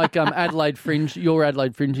more like Adelaide Fringe, your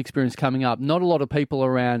Adelaide Fringe experience coming up. Not a lot of people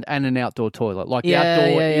around and an outdoor toilet. Like the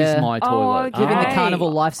outdoor is my toilet. okay. Living the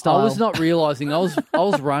carnival lifestyle. I was not realising I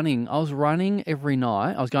was running. I was running every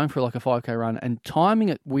night. I was going for like a 5K run and timing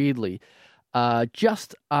it weirdly.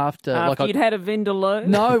 Just after You'd had a Vindaloo?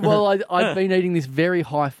 No, well, I'd been eating this very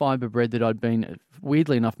high fibre bread that I'd been,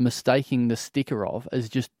 weirdly enough, mistaking the sticker of as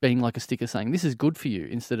just being like a sticker saying, this is good for you,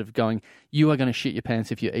 instead of going, you are going to shit your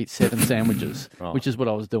pants if you eat 7 sandwiches, which is what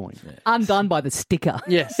I was doing. Yeah. Undone by the sticker.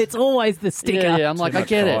 Yes. It's always the sticker. Yeah, I'm like, I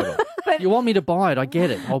get it. You want me to buy it, I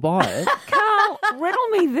get it. I'll buy it. Carl, riddle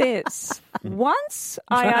me this. once,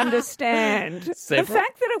 I understand. The Several?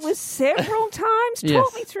 fact that it was several times, Yes.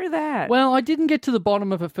 talk me through that. Well, I didn't get to the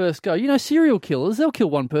bottom of it first go. You know, serial killers, they'll kill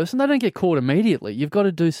one person. They don't get caught immediately. You've got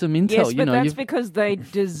to do some intel. yes, you but know, that's because they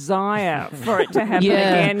desire for it to happen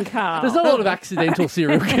again, Carl. There's not a lot of accidental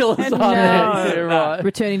serial killers, are No. there? Yeah, right.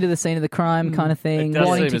 Returning to the scene of the crime kind of thing, It does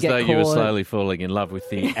wanting seem to as get though caught. you were slowly falling in love with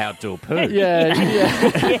the outdoor poo. Yeah.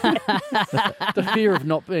 The fear of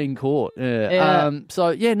not being caught. Yeah.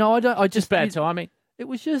 Yeah. No, I don't. I Just bad timing. It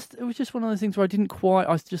was just one of those things where I didn't quite.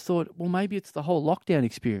 I just thought, well, maybe it's the whole lockdown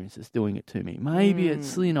experience that's doing it to me. Maybe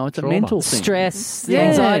it's it's Trauma. a mental thing. Stress, the Yeah.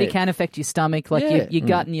 anxiety can affect your stomach. Like Yeah. your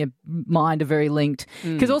gut and your mind are very linked.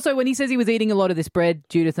 Because also when he says he was eating a lot of this bread,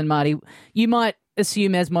 Judith and Marty, you might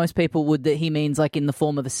assume, as most people would, that he means like in the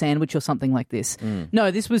form of a sandwich or something like this. No,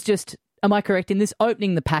 this was just, am I correct in this,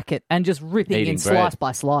 opening the packet and just ripping Eating in slice bread.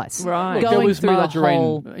 by slice. Right. Look, Going there was through the margarine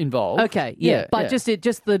whole... involved. Okay, yeah, but just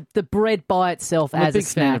the bread by itself I'm a as big a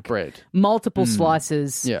fan of snack, bread. multiple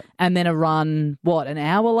slices, Yeah. and then a run. What, an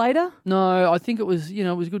hour later? No, I think it was, it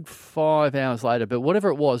was a good 5 hours later, but whatever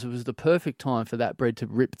it was the perfect time for that bread to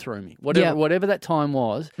rip through me. Whatever that time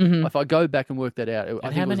was, if I go back and work that out, I And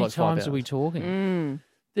think how it was many like 5 times are we hours. talking?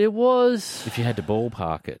 There was If you had to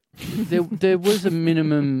ballpark it. there was a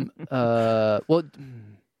minimum. I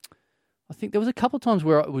think there was a couple of times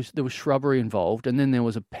where there was shrubbery involved, and then there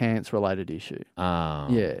was a pants-related issue.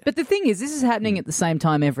 Yeah. But the thing is, this is happening at the same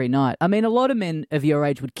time every night. I mean, a lot of men of your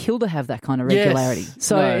age would kill to have that kind of regularity. Yes.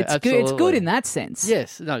 So No, it's good. It's good absolutely. in that sense.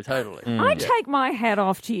 Yes. No. Totally. I take my hat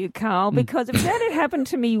off to you, Carl, because if that had happened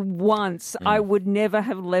to me once, I would never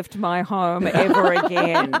have left my home ever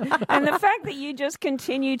again. And the fact that you just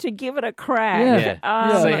continue to give it a crack.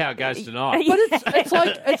 Yeah. See how it goes tonight. But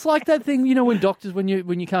it's like that thing, when doctors when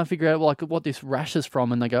you can't figure out like what this rash is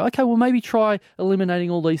from, and they go, okay, well maybe try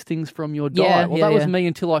eliminating all these things from your diet. Well, that was me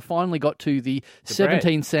until I finally got to the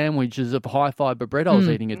 17 sandwiches of high fiber bread I was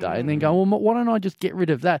eating a day, and then go, well, why don't I just get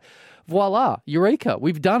rid of that? Voila, eureka,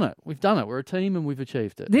 we've done it. We're a team and we've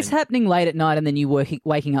achieved it. This happening late at night and then you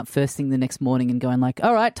waking up first thing the next morning and going like,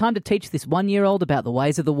 all right, time to teach this 1-year-old about the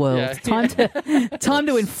ways of the world. Yeah. Time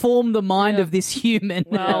to inform the mind of this human.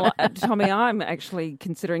 Well, Tommy, I'm actually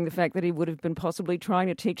considering the fact that he would have been possibly trying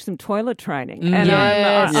to teach them toilet training. And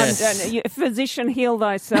physician, heal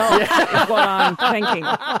thyself is what I'm thinking.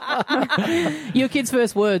 Your kid's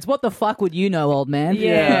first words, what the fuck would you know, old man?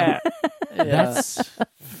 Yeah. That's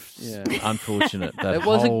unfortunate, that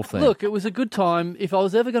whole thing. Look, it was a good time. If I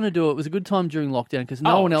was ever going to do it, it was a good time during lockdown because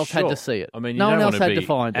no one else had to see it. I mean, no one else had to to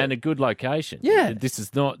find it. And a good location. Yeah. This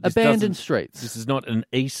is not... Abandoned streets. This is not an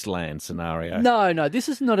Eastland scenario. No, this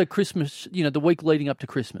is not a Christmas, the week leading up to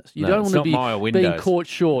Christmas. You don't it's want to not Maya be being Windows. caught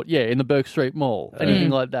short, in the Burke Street Mall, anything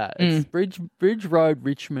like that. It's Bridge Road,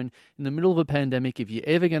 Richmond, in the middle of a pandemic. If you're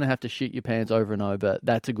ever going to have to shit your pants over and over,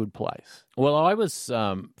 that's a good place. Well, I was,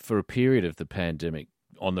 for a period of the pandemic,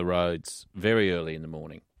 on the roads very early in the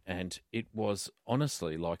morning, and it was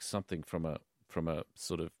honestly like something from a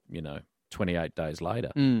sort of 28 days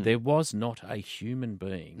later. There was not a human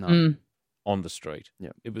being on the street.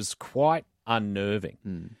 Yep. It was quite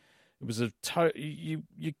unnerving. It was you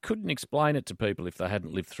couldn't explain it to people if they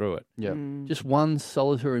hadn't lived through it. Yeah, just one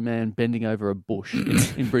solitary man bending over a bush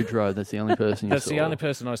in Bridge Road. That's the only person you saw. That's the only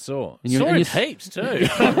person I saw. And you- saw and it you- heaps too.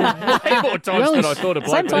 Way more times than I thought a bloke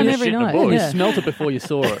Same time was every shit in a night, bush. You yeah. smelt it before you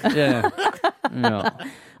saw it. Yeah.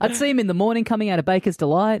 I'd see him in the morning coming out of Baker's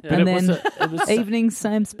Delight and it was then it was evening,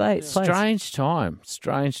 same place. Strange time.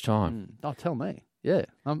 Oh, tell me. Yeah,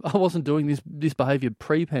 I wasn't doing this behaviour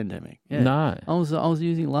pre-pandemic. Yeah. No. I was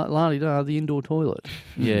using la-di-da, the indoor toilet.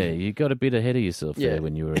 Yeah, you got a bit ahead of yourself Yeah. there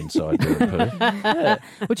when you were inside doing poo.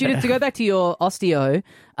 But Judith, to go back to your osteo,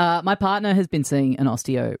 my partner has been seeing an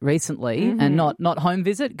osteo recently, and not home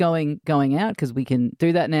visit, going out because we can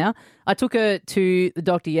do that now. I took her to the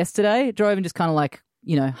doctor yesterday, drove and just kind of like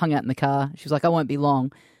hung out in the car. She was like, I won't be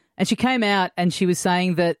long, and she came out and she was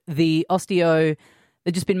saying that the osteo.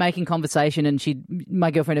 They'd just been making conversation, and my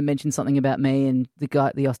girlfriend had mentioned something about me, and the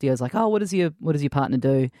osteo's like, "Oh, what does your partner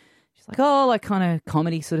do?" She's like, "Oh, like kind of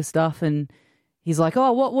comedy sort of stuff," and he's like,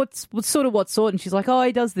 "Oh, what sort?" And she's like, "Oh,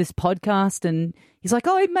 he does this podcast," and he's like,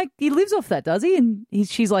 "Oh, he lives off that, does he?" And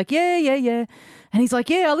she's like, "Yeah," and he's like,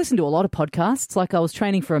 "Yeah, I listen to a lot of podcasts. Like I was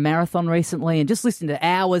training for a marathon recently, and just listening to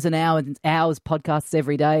hours and hours and hours podcasts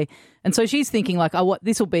every day." And so she's thinking like, "Oh,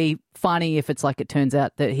 this will be funny if it's like it turns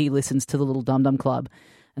out that he listens to the Little Dum Dum Club."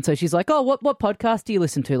 And so she's like, "Oh, what podcast do you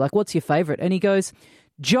listen to? Like, what's your favorite?" And he goes,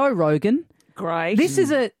 "Joe Rogan." Great. This is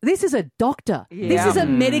a doctor. Yeah. This is a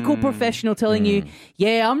medical professional telling you,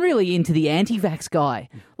 "Yeah, I'm really into the anti-vax guy."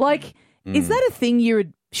 Like, is that a thing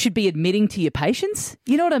you should be admitting to your patients?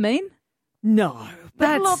 You know what I mean? No.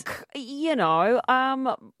 But That's- look,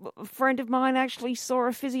 a friend of mine actually saw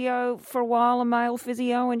a physio for a while, a male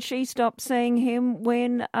physio, and she stopped seeing him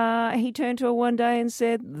when he turned to her one day and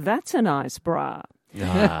said, "That's a nice bra."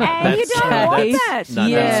 And you don't want that. No,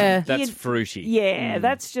 Yeah. that's fruity. Yeah,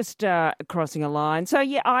 that's just crossing a line. So,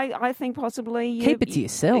 yeah, I think possibly... Keep it to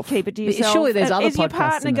yourself. Keep it to But yourself. surely there's other Is your podcasts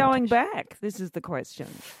partner in that. going back? This is the question.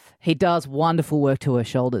 He does wonderful work to her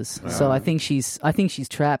shoulders, so I think she's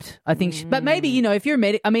trapped. I think, but maybe if you're a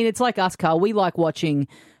medic, I mean, it's like us, Carl. We like watching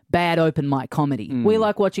bad open mic comedy. We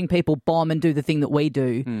like watching people bomb and do the thing that we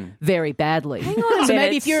do very badly. Hang on a so minute,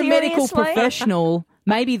 maybe if you're a medical seriously? professional,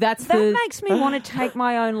 maybe that's That makes me want to take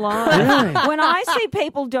my own life. When I see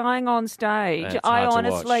people dying on stage, That's I hard to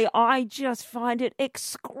honestly, watch. I just find it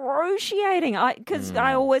excruciating. Because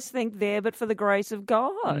I always think there, but for the grace of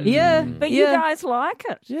God. Yeah, But you guys like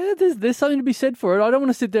it. Yeah, there's something to be said for it. I don't want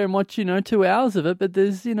to sit there and watch 2 hours of it, but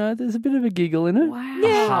there's a bit of a giggle in it. Wow.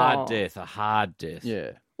 A hard death.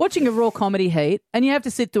 Yeah. watching a raw comedy heat, and you have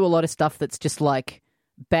to sit through a lot of stuff that's just like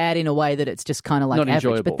bad in a way that it's just kind of like Not average.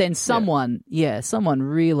 enjoyable. But then someone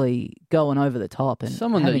really going over the top and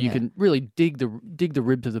Someone that having you a- can really dig the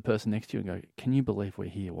ribs of the person next to you and go, can you believe we're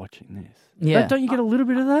here watching this? Yeah. Don't you get a little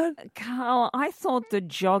bit of that? Carl, I thought the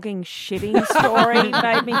jogging shitting story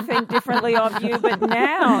made me think differently of you, but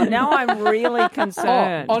now I'm really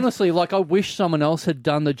concerned. Honestly, like I wish someone else had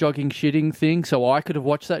done the jogging shitting thing so I could have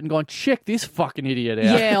watched that and gone, check this fucking idiot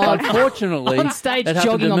out. Yeah, Unfortunately, on stage it happened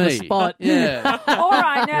jogging to on the me. spot. Yeah. All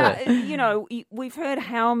right, now, we've heard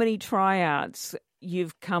how many tryouts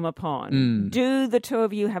you've come upon. Do the two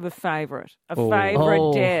of you have a favourite?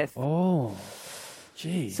 Oh. Death? Oh,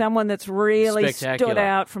 gee. Someone that's really stood Spectacular.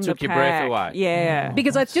 out from Took the your pack. breath away. Yeah.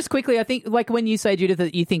 Because I just quickly, I think, like when you say, Judith,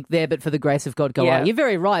 that you think there, but for the grace of God, go Yeah. I. You're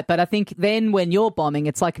very right. But I think then when you're bombing,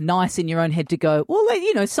 it's like nice in your own head to go, well,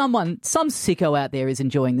 some sicko out there is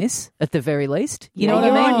enjoying this at the very least. You know what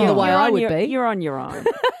You're I mean? on your- The way you're I on would your- be. You're on your own.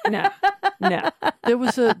 No. There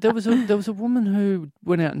was a woman who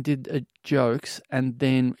went out and did jokes, and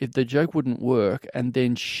then if the joke wouldn't work, and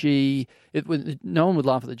then no one would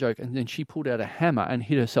laugh at the joke, and then she pulled out a hammer and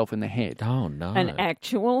hit herself in the head. Oh no! An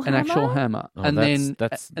actual hammer? An actual hammer. Oh, and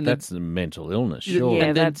that's then a mental illness. Yeah, Sure. Yeah,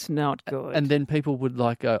 And then- that's not good. and then people would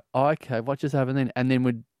like go, oh, okay, what just happened then? And then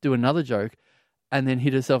would do another joke, and then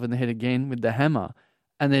hit herself in the head again with the hammer,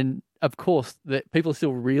 and then of course the people are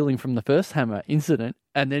still reeling from the first hammer incident,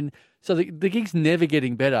 and then. So the gig's never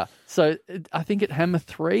getting better. So I think at Hammer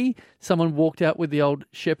 3, someone walked out with the old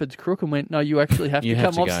shepherd's crook and went, no, you actually have You to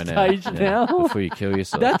have come to off go stage now now. before you kill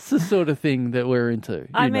yourself. That's the sort of thing that we're into.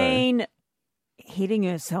 I you know. mean, hitting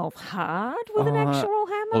herself hard with an actual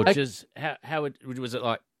hammer? or just how was it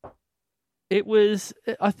like?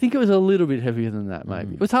 I think it was a little bit heavier than that,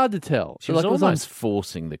 maybe. It was hard to tell. She was Like, it was almost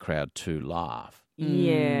forcing the crowd to laugh.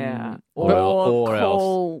 Yeah. Or Or else.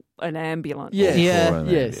 call an ambulance. Yes, Yeah. Or an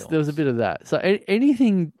yes, ambulance. there was a bit of that. So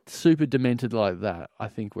anything super demented like that, I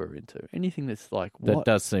think we're into. Anything that's like, That what?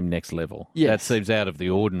 does seem next level. Yes. That seems out of the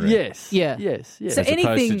ordinary. Yes. Yeah. Yes. Yes. So As opposed to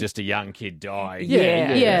anything- just a young kid dying. Yeah,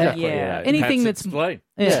 exactly. yeah. Anything Perhaps that's- explain.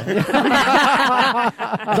 Yeah.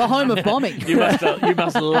 The home of bombing. You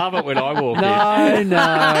must love it when I walk in.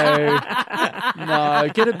 No.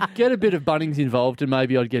 Get a bit of Bunnings involved, and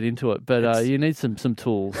maybe I'd get into it. But you need some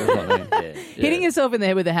tools or something. Hitting yourself in the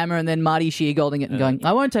head with a hammer and then Marty Sheargolding it and going,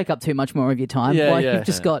 I won't take up too much more of your time. Yeah, like yeah. you've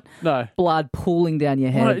just got No. blood pooling down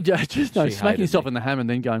your Why head. don't- just no, She smacking hated yourself me. in the hammer and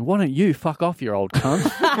then going, why don't you fuck off, you old cunt?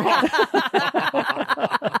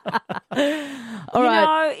 All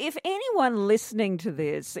right. If anyone listening to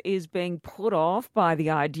this is being put off by the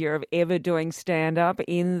idea of ever doing stand-up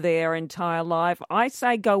in their entire life, I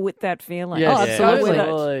say go with that feeling. Yes, Oh, absolutely.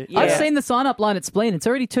 Go with it. I've Yeah. seen the sign-up line at Spleen. It's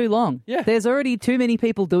already too long. Yeah. There's already too many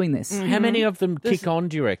people doing this. How many of them kick on,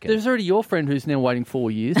 do you reckon? There's already your friend who's now waiting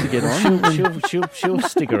 4 years to get on. she'll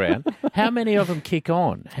stick around. How many of them kick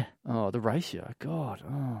on? Oh, the ratio. God. Oh,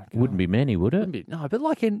 God. Wouldn't be many, would it? Wouldn't be- No, but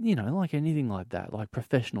like anything like that, like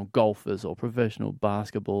professional golfers or professional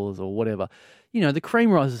basketballers or whatever, the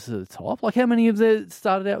cream rises to the top. Like how many of them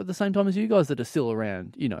started out at the same time as you guys that are still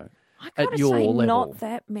around, I at gotta your say, level? not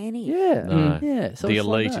that many. Yeah. No. Yeah. So The it's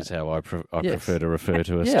like elite that. is how I Yes. prefer to refer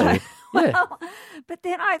to us Yeah. to. Yeah. But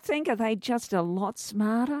then I think, are they just a lot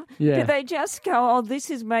smarter? Yeah. Do they just go, oh, this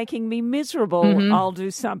is making me miserable, I'll do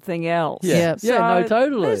something else? Yeah. Yeah. Yeah, no, So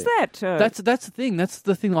totally. There's that too. That's the thing. That's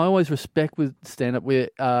the thing I always respect with stand-up, where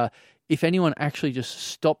if anyone actually just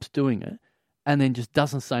stops doing it and then just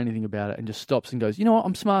doesn't say anything about it and just stops and goes, you know what,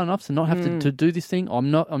 I'm smart enough to not have to do this thing.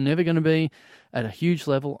 I'm never going to be at a huge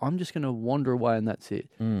level, I'm just going to wander away and that's it.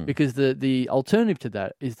 Because the alternative to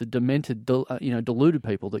that is the demented, deluded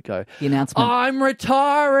people that go, The announcement. I'm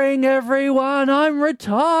retiring, everyone, I'm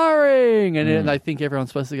retiring. And they think everyone's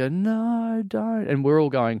supposed to go, no, don't. And we're all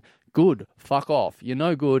going, good, fuck off. You're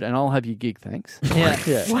no good, and I'll have your gig, thanks. Yeah.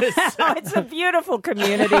 Wow, it's a beautiful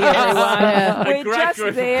community, everyone. We're great just group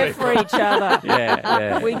of there for each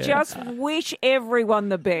other. We Yeah. just wish everyone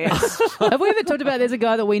the best. Have we ever talked about there's a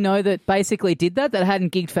guy that we know that basically did that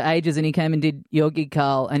hadn't gigged for ages, and he came and did your gig,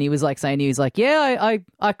 Carl, and he was like saying, he was like, yeah,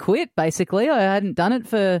 I quit, basically. I hadn't done it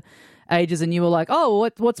for ages, and you were like, oh,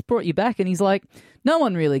 what's brought you back? And he's like, no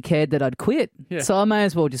one really cared that I'd quit, so I may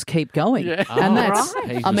as well just keep going. Yeah. And that's,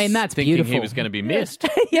 He I was mean, that's thinking beautiful. he was going to be missed.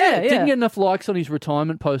 Didn't get enough likes on his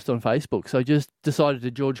retirement post on Facebook, so just decided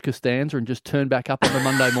to George Costanza and just turn back up on the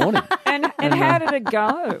Monday morning. And how did it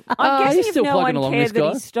go? I'm he's guessing if still no plugging one along, cared this that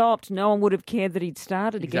guy. he stopped, no one would have cared that he'd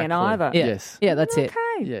started again Exactly. either. Yeah. Yes. Yeah, that's it.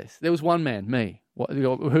 Okay. Yes. There was one man, me,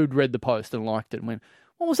 who'd read the post and liked it and went,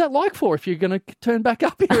 what was that like for if you're going to turn back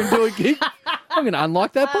up here and do a gig? I'm going to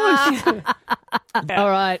unlike that post. All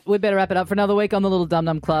right, we better wrap it up for another week on the Little Dum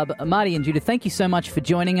Dum Club. Marty and Judith, thank you so much for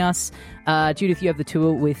joining us. Judith, you have the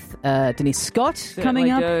tour with Denise Scott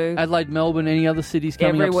coming up. Do. Adelaide, Melbourne, any other cities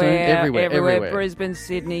coming Everywhere, up soon? Everywhere. Brisbane,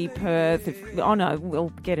 Sydney, Perth. We'll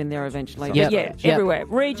get in there eventually. Yep. But yeah, Yep. everywhere.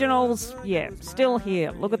 Regionals, still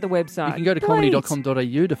here. Look at the website. You can go to Please.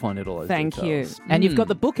 comedy.com.au to find it all those Thank details. you. And you've got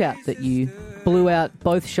the book out that you blew out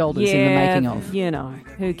both shoulders in the making of. You know,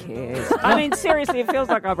 who cares? I mean, seriously, it feels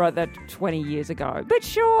like I wrote that 20 years ago. But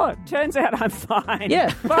sure, turns out I'm fine.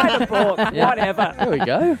 Yeah. Buy the book, whatever. There we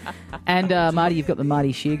go. And Marty, you've got the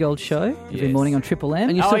Marty Sheargold show every Yes. morning on Triple M.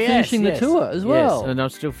 And you're still finishing the tour as well. Yes, and I'm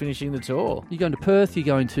still finishing the tour. You're going to Perth, you're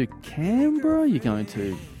going to Canberra, you're going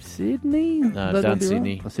to Sydney? No, Is that I've done gonna be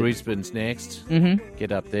Sydney. right? Oh, Sydney. Brisbane's next. Mm-hmm.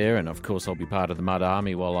 Get up there, and of course I'll be part of the Mud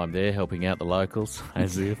Army while I'm there, helping out the locals,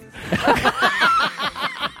 as if.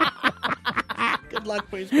 Good luck,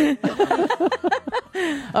 Brisbane.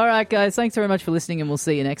 All right, guys, thanks very much for listening, and we'll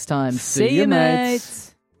see you next time. See you, you,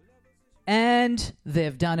 mates. And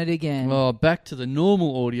they've done it again. Oh, back to the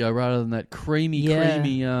normal audio rather than that creamy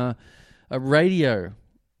radio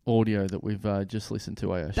audio that we've just listened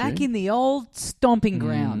to, I assume. Back in the old stomping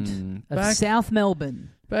ground of back- South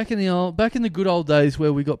Melbourne. Back in the good old days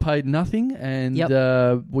where we got paid nothing and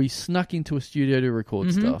we snuck into a studio to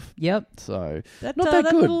record stuff. Yep. So That, not that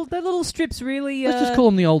good. That little strip's really... Let's just call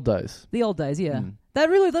them the old days. the old days, yeah. That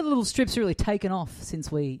little strip's really taken off since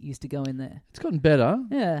we used to go in there. It's gotten better.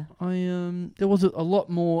 Yeah. There was a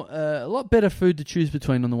lot better food to choose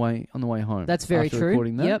between on the way home. That's very after true.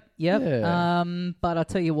 Recording that. Yep. Yeah. But I'll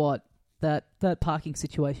tell you what, that parking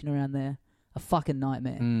situation around there, a fucking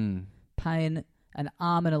nightmare. Paying an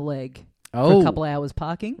arm and a leg for a couple of hours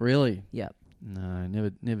parking. Really? Yep. No,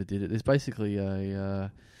 never did it. There's basically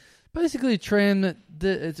a tram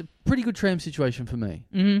it's a pretty good tram situation for me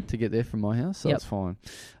to get there from my house, so it's fine.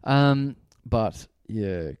 But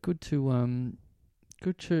yeah, good to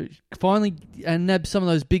finally nab some of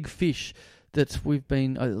those big fish that we've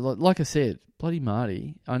been. Like I said, bloody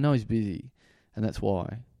Marty. I know he's busy, and that's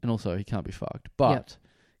why, and also he can't be fucked. But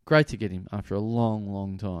great to get him after a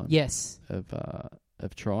long time. Yes.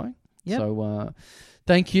 Of trying. Yep. So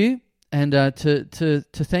thank you, and to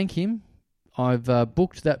thank him, I've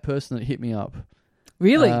booked that person that hit me up.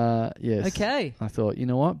 Really? Yes. Okay. I thought, you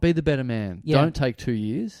know what? Be the better man. Yeah. Don't take 2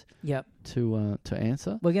 years. Yep. To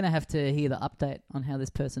answer. We're going to have to hear the update on how this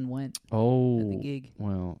person went at the gig.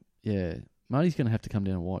 Well, yeah. Marty's going to have to come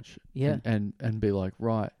down and watch. Yeah. And be like,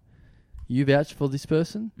 right, you vouch for this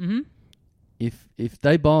person. Mm-hmm. If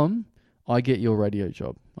they bomb, I get your radio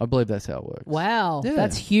job. I believe that's how it works. Wow, Yeah.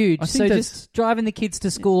 that's huge. I think So that's- just driving the kids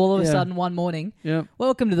to school all of a sudden one morning. Yep.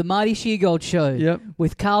 Welcome to the Marty Sheargold Show. Yep.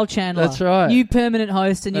 With Carl Chandler. That's right. New permanent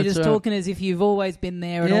host, and you're That's just right. talking as if you've always been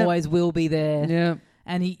there and Yep. always will be there. Yeah.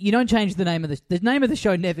 And you don't change the name of the name of the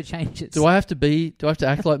show never changes. Do I have to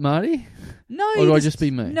act like Marty? No, Or you do I just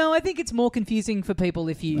be me? No, I think it's more confusing for people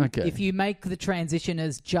if you Okay. make the transition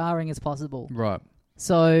as jarring as possible. Right.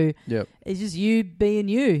 So Yep. it's just you being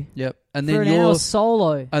you. Yep. And For then an hour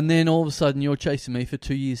solo. And then all of a sudden you're chasing me for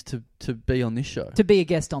 2 years to be on this show. To be a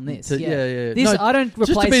guest on this. Yeah. This, No, I don't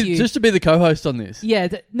replace you. Just to be the co-host on this. Yeah,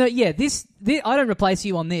 this I don't replace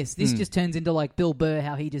you on this. This just turns into like Bill Burr,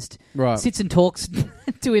 how he just sits and talks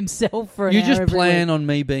to himself for an You hour just every plan week. on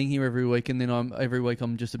me being here every week, and then every week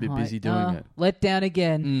I'm just a bit busy doing it. Let down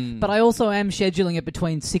again. But I also am scheduling it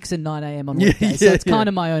between 6 and 9 a.m. on Yeah, weekdays, so yeah, it's yeah. kind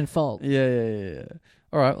of my own fault. Yeah.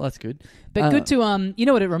 All right, well, that's good. But good to you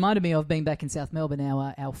know what it reminded me of being back in South Melbourne.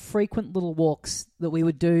 Our frequent little walks that we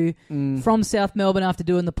would do from South Melbourne after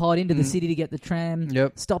doing the pod into the city to get the tram.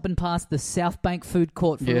 Yep. Stopping past the South Bank food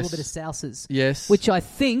court for a little bit of salsas. Yes. Which I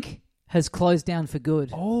think has closed down for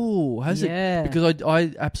good. Oh, has Yeah. it? Because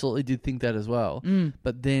I absolutely did think that as well.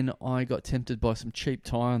 But then I got tempted by some cheap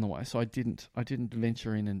Thai on the way, so I didn't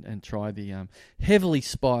venture in and try the heavily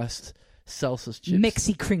spiced salsa chips.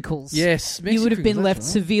 Mexi Crinkles. Yes. Mexi You would have been Crinkles, left that's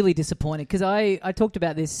right. severely disappointed because I talked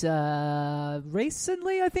about this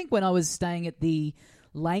recently, I think, when I was staying at the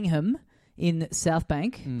Langham in South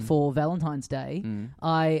Bank for Valentine's Day.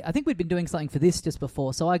 I think we'd been doing something for this just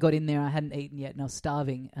before, so I got in there, I hadn't eaten yet, and I was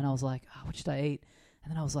starving, and I was like, what should I eat?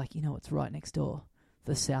 And then I was like, you know what's right next door?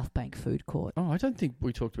 The South Bank food court. Oh, I don't think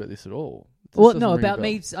we talked about this at all. This Well, doesn't no, ring a about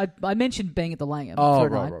bell. me. I mentioned being at the Langham Oh, for a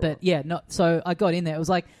right, night, right, but right. yeah, not. So I got in there. It was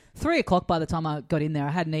like 3:00 by the time I got in there. I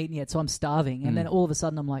hadn't eaten yet, so I'm starving. And then all of a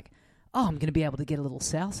sudden, I'm like, oh, I'm going to be able to get a little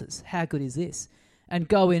salsas. How good is this? And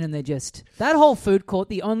go in, and they're just that whole food court.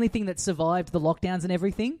 The only thing that survived the lockdowns and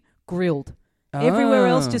everything, grilled. Everywhere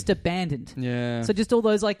else just abandoned. Yeah. So just all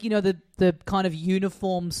those, like, you know, the kind of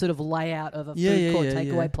uniform sort of layout of a food court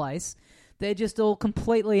takeaway place. They're just all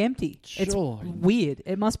completely empty. It's Sure. weird.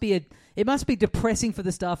 It must be depressing for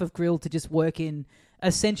the staff of Grill to just work in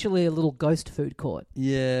essentially a little ghost food court.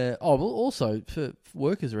 Yeah. Oh, well, also for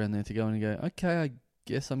workers around there to go in and go, okay, I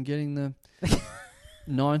guess I'm getting the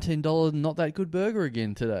 $19 not that good burger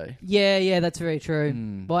again today. Yeah, that's very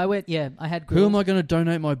true. Well, I had Grill. Who am I going to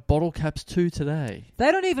donate my bottle caps to today?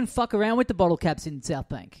 They don't even fuck around with the bottle caps in South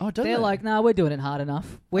Bank. Oh, don't They're they? like, nah, we're doing it hard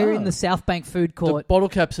enough. We're in the South Bank food The court. bottle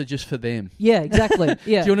caps are just for them. Yeah, exactly.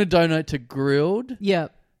 Yeah. Do you want to donate to Grilled? Yeah.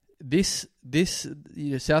 This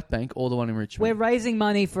South Bank or the one in Richmond? We're raising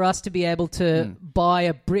money for us to be able to buy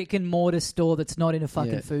a brick and mortar store that's not in a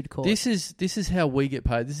fucking food court. This is how we get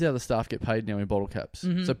paid. This is how the staff get paid now in bottle caps.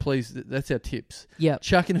 So please, that's our tips. Yep.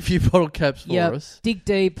 Chuck in a few bottle caps for us. Dig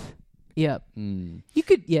deep. Yep. You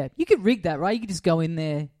could rig that, right? You could just go in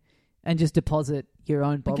there and just deposit your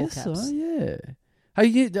own bottle I guess caps. so, yeah.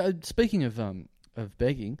 Hey, speaking of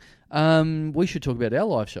begging, we should talk about our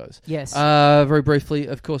live shows. Yes. Very briefly,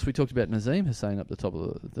 of course, we talked about Nazim Hussain up the top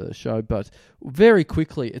of the show, but very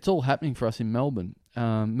quickly, it's all happening for us in Melbourne.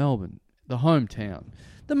 Melbourne, the hometown.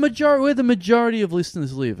 Where the majority of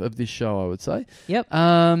listeners live of this show, I would say. Yep.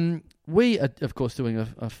 We are, of course, doing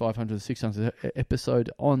a 500 600 episode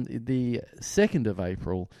on the 2nd of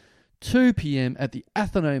April, 2 p.m. at the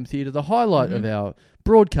Athenaeum Theatre, the highlight of our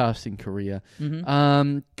broadcasting career.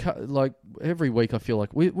 Like every week, I feel like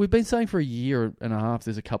we've been saying for a year and a half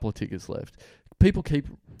there's a couple of tickets left. People keep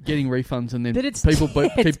getting refunds and then people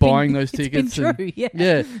keep buying those tickets. It's been true,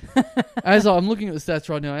 yeah. As I'm looking at the stats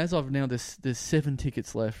right now, there's 7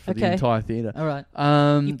 tickets left for the entire theatre. All right.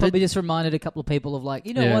 You That- probably just reminded a couple of people of like,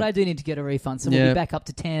 you know what, I do need to get a refund, so we'll be back up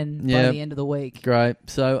to 10 by the end of the week. Great.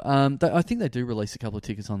 So I think they do release a couple of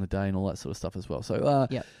tickets on the day and all that sort of stuff as well. So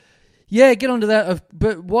get onto that.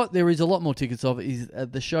 But what there is a lot more tickets of is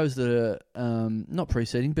the shows that are not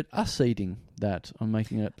preceding, but are seeding that. I'm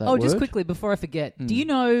making it that word. Just quickly before I forget, do you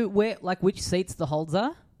know which seats the holds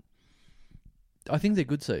are? I think they're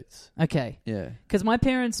good seats. Okay. Yeah. Because my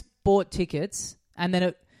parents bought tickets, and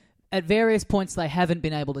then at various points they haven't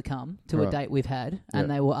been able to come to a date we've had, and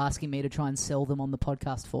they were asking me to try and sell them on the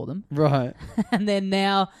podcast for them. Right. And then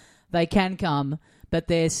now they can come, but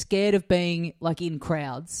they're scared of being like in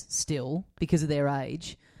crowds still because of their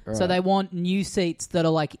age. Right. So they want new seats that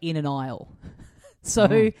are like in an aisle.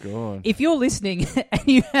 So God. if you're listening and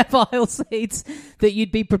you have aisle seats that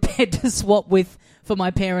you'd be prepared to swap with for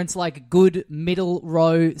my parents, like good middle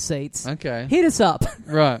row seats, Okay. hit us up.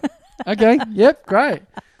 Right. Okay. Yep. Great.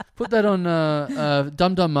 Put that on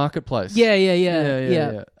Dum Dum Marketplace. Yeah.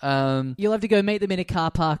 You'll have to go meet them in a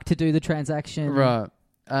car park to do the transaction. Right.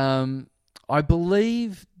 I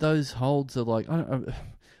believe those holds are like...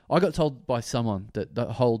 I got told by someone that the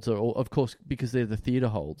holds are, all, of course, because they're the theatre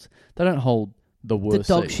holds, they don't hold the worst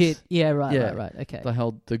The dog seats. shit. Yeah, right. Okay. They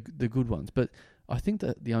hold the good ones. But I think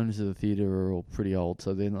that the owners of the theatre are all pretty old,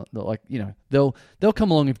 so they're not like, you know, they'll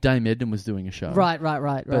come along if Dame Edna was doing a show. Right.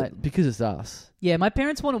 But because it's us. Yeah, my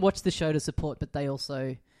parents want to watch the show to support, but they don't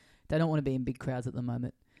want to be in big crowds at the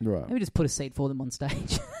moment. Right. Maybe just put a seat for them on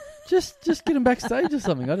stage. Just get them backstage or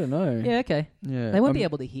something. I don't know. Yeah, okay. Yeah. They won't be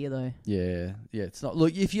able to hear, though. Yeah. It's not.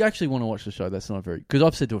 Look, if you actually want to watch the show, that's not very... Because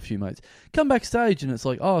I've said to a few mates, come backstage, and it's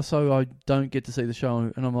like, oh, so I don't get to see the show.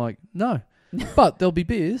 And I'm like, no. But there'll be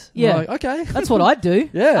beers. Yeah. I'm like, okay. That's what I'd do.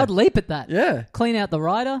 Yeah. I'd leap at that. Yeah. Clean out the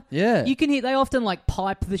rider. Yeah. You can hear... They often, like,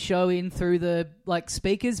 pipe the show in through the, like,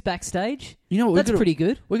 speakers backstage. You know what? That's pretty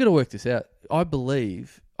good. We're going to work this out. I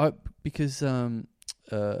believe because I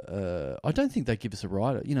don't think they give us a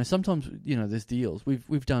rider. Sometimes there's deals.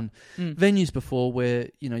 We've done venues before where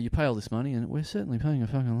you pay all this money, and we're certainly paying a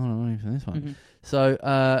fucking lot of money for this one. Mm-hmm. So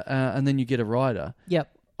and then you get a rider.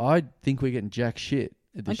 Yep. I think we're getting jack shit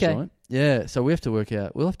at this Okay. joint. Yeah, so we have to work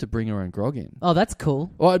out. We'll have to bring our own grog in. Oh, that's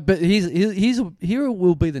cool. Well, but here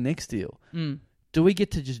will be the next deal. Mm. Do we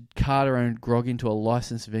get to just cart our own grog into a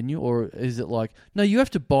licensed venue, or is it like, no, you have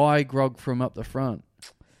to buy grog from up the front?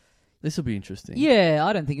 This will be interesting. Yeah,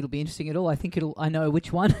 I don't think it'll be interesting at all. I think I know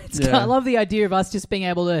which one. Yeah. I love the idea of us just being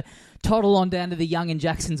able to toddle on down to the Young and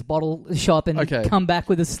Jackson's bottle shop and come back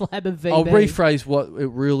with a slab of VB. I'll rephrase what it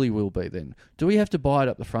really will be then. Do we have to buy it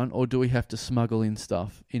up the front, or do we have to smuggle in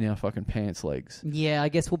stuff in our fucking pants legs? Yeah, I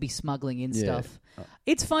guess we'll be smuggling in stuff.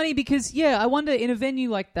 It's funny because, I wonder in a venue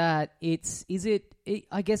like that,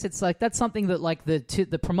 I guess it's like that's something that like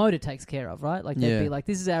the promoter takes care of, right? Like they'd be like,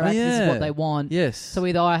 this is our act, this is what they want. Yes. So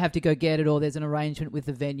either I have to go get it or there's an arrangement with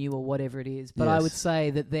the venue or whatever it is. But I would say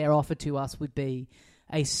that their offer to us would be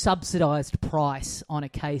a subsidised price on a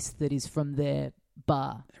case that is from their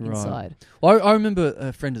bar inside. Well, I remember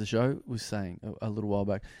a friend of the show was saying a little while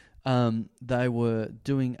back, they were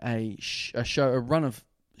doing a run of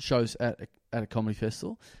shows at a comedy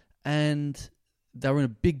festival, and they were in a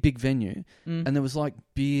big venue, and there was like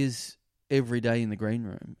beers every day in the green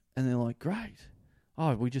room, and they're like, great,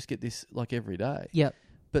 we just get this like every day. Yep.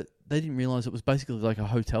 But they didn't realise it was basically like a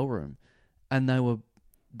hotel room, and they were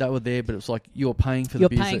there, but it was like you're paying for the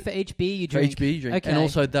beers. You're paying for each beer you drink. For each beer you drink. Okay. And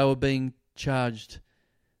also they were being charged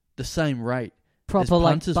the same rate. Proper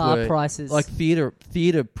like bar prices. Like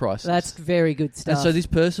theatre prices. That's very good stuff. And so this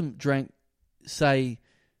person drank, say,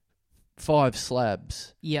 5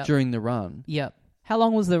 slabs during the run. Yep. How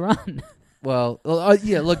long was the run? Well,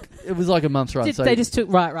 look, it was like a month's run. They just took...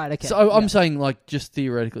 Right, okay. So I'm saying, like, just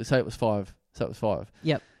theoretically, say it was 5.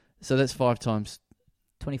 Yep. So that's 5 times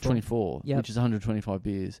 24, which is 125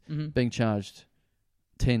 beers, being charged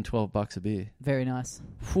 $10-12 a beer. Very nice.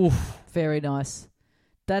 Oof. Very nice.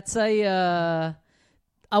 That's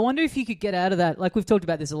I wonder if you could get out of that. Like, we've talked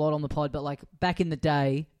about this a lot on the pod, but like back in the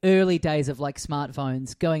day, early days of like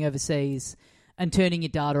smartphones, going overseas and turning your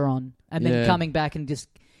data on and then coming back and just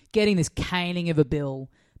getting this caning of a bill,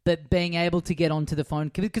 but being able to get onto the phone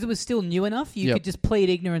because it was still new enough. You could just plead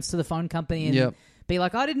ignorance to the phone company and be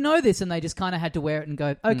like, I didn't know this, and they just kind of had to wear it and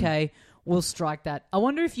go, okay, we'll strike that. I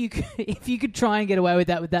wonder if you could try and get away with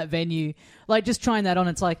that venue, like just trying that on.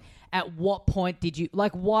 It's like, at what point did you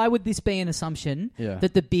why would this be an assumption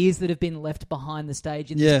that the beers that have been left behind the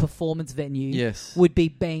stage in this performance venue would be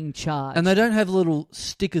being charged? And they don't have little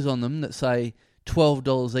stickers on them that say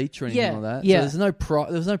 $12 each or anything like that. Yeah. So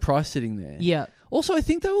there's no price sitting there. Yeah. Also, I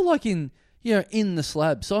think they were like in the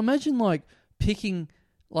slab. So imagine like picking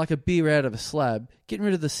like a beer out of a slab, getting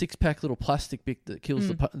rid of the 6-pack little plastic bit that kills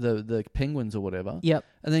the penguins or whatever. Yep.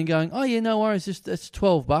 And then going, oh yeah, no worries, that's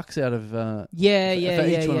 $12 out of for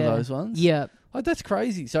each one of those ones. Yeah. Like, that's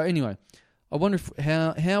crazy. So anyway, I wonder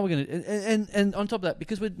how we're going to... And on top of that,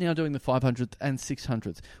 because we're now doing the 500th and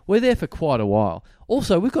 600th, we're there for quite a while.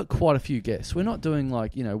 Also, we've got quite a few guests. We're not doing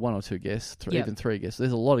like, 1 or 2 guests, even 3 guests.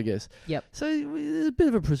 There's a lot of guests. Yep. So there's a bit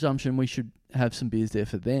of a presumption we should have some beers there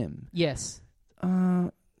for them. Yes.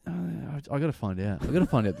 I got to find out. I got to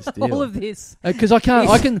find out this deal. All of this because I can't.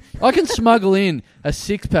 I can smuggle in a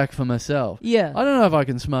 6-pack for myself. Yeah. I don't know if I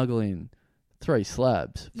can smuggle in 3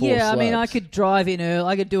 slabs. 4 slabs. I mean, I could drive in early.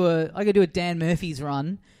 I could do a Dan Murphy's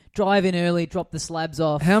run. Drive in early, drop the slabs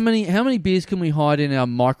off. How many beers can we hide in our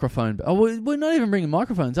microphone? Oh, we're not even bringing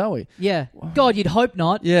microphones, are we? Yeah. God, you'd hope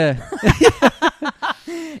not. Yeah.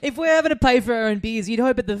 If we're having to pay for our own beers, you'd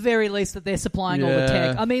hope at the very least that they're supplying all the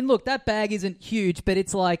tech. I mean, look, that bag isn't huge, but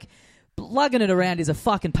it's like lugging it around is a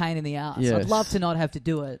fucking pain in the ass. Yes. I'd love to not have to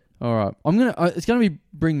do it. All right. It's going to be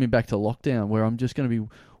bringing me back to lockdown, where I'm just going to be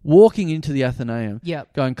walking into the Athenaeum,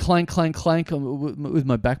 going clank, clank, clank with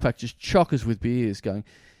my backpack, just chockers with beers, going...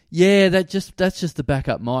 Yeah, that's just the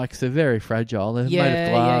backup mics. They're very fragile. They're made of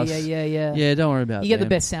glass. Yeah. Yeah, don't worry about it. You get the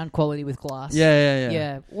best sound quality with glass.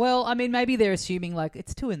 Yeah. Well, I mean, maybe they're assuming like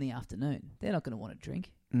it's 2 PM. They're not going to want to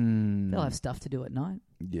drink. They'll have stuff to do at night.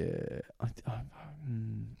 Yeah, I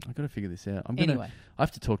got to figure this out. Anyway, I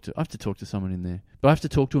have to talk to someone in there, but I have to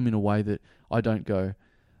talk to them in a way that I don't go,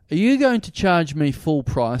 are you going to charge me full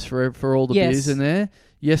price for all the beers in there?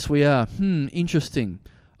 Yes, we are. Interesting.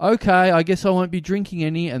 Okay, I guess I won't be drinking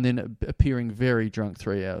any, and then appearing very drunk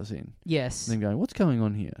 3 hours in. Yes. And then going, what's going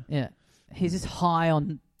on here? Yeah. He's just high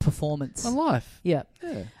on performance. On life. Yeah.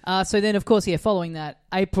 Yeah. So then, of course, following that,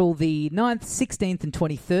 April the 9th, 16th and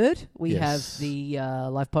 23rd, we have the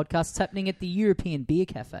live podcasts happening at the European Beer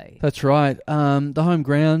Cafe. That's right. The home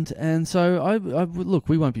ground. And so, I look,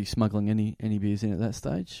 we won't be smuggling any beers in at that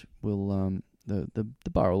stage. We'll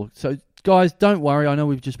the bar will look. So, guys, don't worry. I know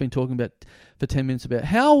we've just been talking about for 10 minutes about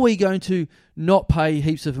how are we going to not pay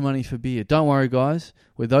heaps of money for beer. Don't worry, guys.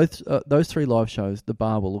 With those 3 live shows, the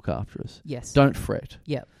bar will look after us. Yes. Don't fret.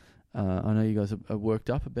 Yep. I know you guys are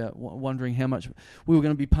worked up about wondering how much we were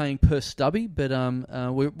going to be paying per stubby, but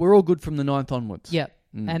we're all good from the 9th onwards. Yep.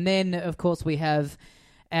 And then, of course, we have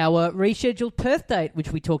our rescheduled Perth date,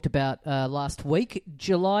 which we talked about last week,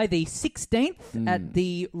 July the 16th at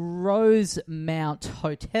the Rosemount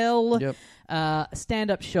Hotel. Yep.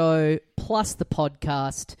 Stand-up show plus the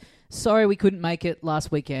podcast. Sorry we couldn't make it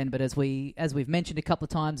last weekend, but as we've mentioned a couple of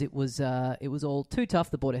times, it was all too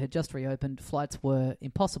tough. The border had just reopened, flights were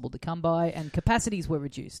impossible to come by, and capacities were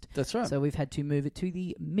reduced. That's right. So we've had to move it to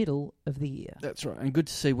the middle of the year. That's right. And good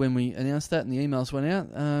to see when we announced that and the emails went out,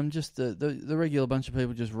 just the regular bunch of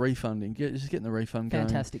people just refunding, just getting the refund going.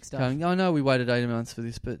 Fantastic stuff. I know we waited 18 months for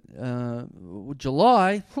this, but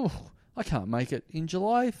July... I can't make it in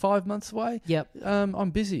July. 5 months away. Yep.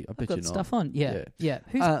 I'm busy. I bet I've you're got not. stuff on. Yeah.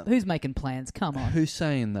 Who's making plans? Come on. Who's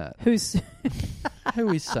saying that? Who is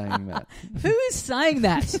saying that? Who is saying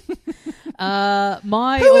that?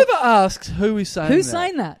 Whoever asks who is saying Who's that?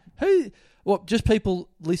 saying that? Who? Well, just people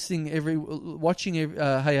watching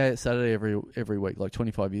Hey It's Saturday every week, like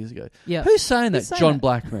 25 years ago. Yeah. Who's saying that? Who's saying John that?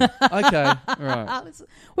 Blackman. Okay, right.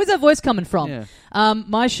 Where's that voice coming from? Yeah.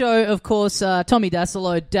 My show, of course, Tommy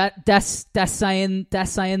Dassolo, Das saying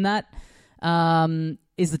that,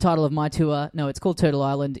 is the title of my tour. No, it's called Turtle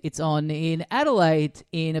Island. It's on in Adelaide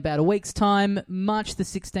in about a week's time, March the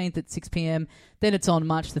 16th at 6 p.m. Then it's on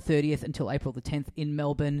March the 30th until April the 10th in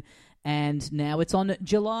Melbourne. And now it's on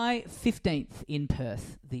July 15th in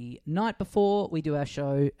Perth. The night before we do our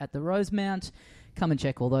show at the Rosemount. Come and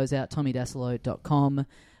check all those out, tommydassolo.com.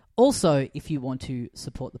 Also, if you want to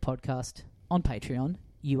support the podcast on Patreon,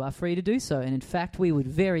 you are free to do so. And in fact, we would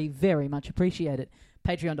very, very much appreciate it.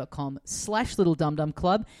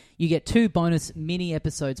 Patreon.com/LittleDumDumClub. You get 2 bonus mini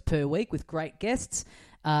episodes per week with great guests.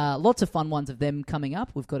 Lots of fun ones of them coming up.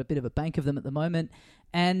 We've got a bit of a bank of them at the moment.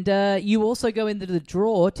 And you also go into the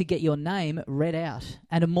draw to get your name read out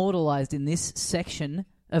and immortalised in this section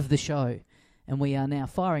of the show. And we are now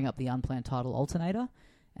firing up the unplanned title alternator,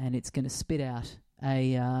 and it's going to spit out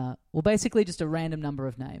basically just a random number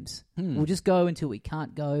of names. We'll just go until we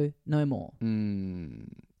can't go no more.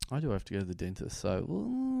 I do have to go to the dentist,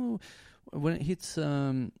 so when it hits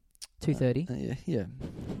 2:30. Yeah.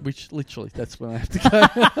 Which literally, that's when I have to go.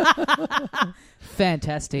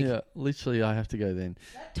 Fantastic. Yeah, literally, I have to go then.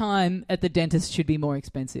 That time at the dentist should be more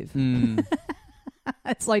expensive.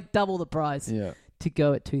 It's like double the price. Yeah. To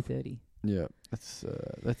go at 2:30. Yeah, that's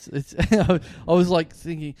it's. I was like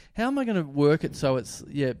thinking, how am I going to work it so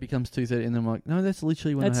it becomes 2:30, and then I'm like, no, that's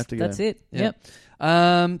literally when I have to go. That's it. Yeah.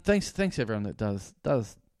 Yep. Thanks everyone that does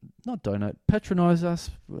not donate, patronise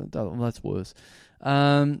us. Well, that's worse.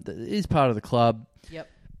 Is part of the club. Yep.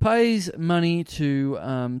 Pays money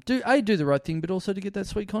to do the right thing, but also to get that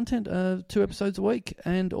sweet content, 2 episodes a week,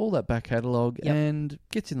 and all that back catalogue, and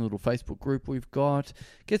gets in the little Facebook group we've got,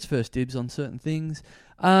 gets first dibs on certain things.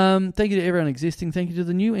 Thank you to everyone existing. Thank you to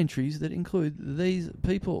the new entries that include these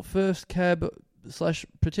people. First cab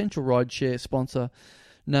 / potential rideshare sponsor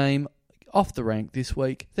name off the rank this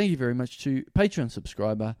week. Thank you very much to Patreon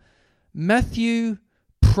subscriber Matthew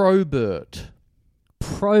Probert.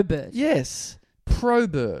 Probert. Yes.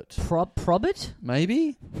 Probert. Probert?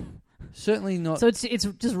 Maybe. Certainly not. So it's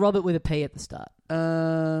just Robert with a P at the start.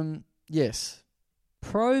 Yes.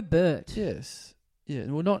 Probert. Yes. Yeah.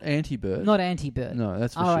 Well, not anti-Bert. Not anti-Bert. No,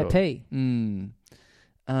 that's for R.I.P. sure.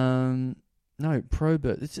 No,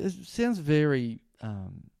 Probert. It sounds very.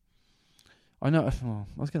 I know. I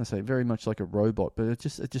was going to say very much like a robot, but it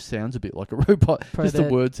just sounds a bit like a robot. Probert. Just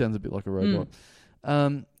the word sounds a bit like a robot.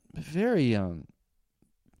 Very.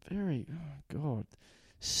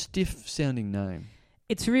 Stiff sounding name.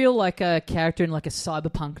 It's real like a character in like a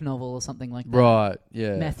cyberpunk novel or something like that. Right,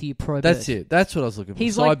 yeah. Matthew Probert. That's it. That's what I was looking for.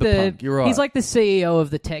 He's Cyberpunk, you're right. He's like the CEO of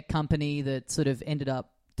the tech company that sort of ended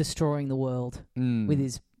up destroying the world with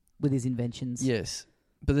his inventions. Yes.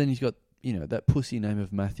 But then he's got, that pussy name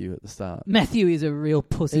of Matthew at the start. Matthew is a real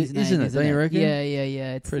pussy's name, isn't it? Don't you reckon?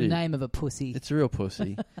 Yeah. It's the name of a pussy. It's a real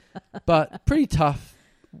pussy. But pretty tough,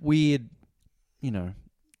 weird,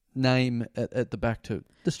 name at the back to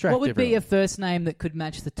distract What would everyone. be a first name that could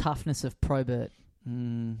match the toughness of Probert?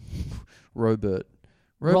 Robert.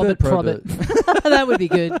 Robert Probert. That would be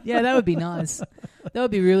good. Yeah, that would be nice. That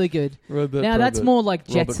would be really good. Robert now, Probert. that's more like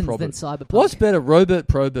Robert Jetsons Probert. than Cyberpunk. What's better, Robert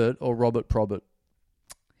Probert or Robert Probert?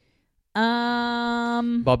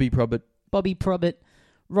 Bobby Probert. Bobby Probert.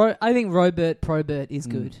 I think Robert Probert is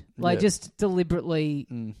good. Just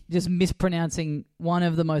deliberately just mispronouncing one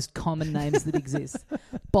of the most common names that exist.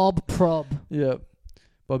 Bob Prob. Yeah.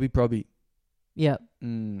 Bobby Probby. Yeah.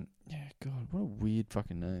 Yeah, God, what a weird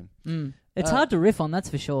fucking name. It's hard to riff on, that's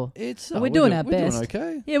for sure. We're doing our best. We're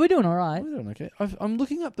doing okay. Yeah, we're doing all right. We're doing okay. I'm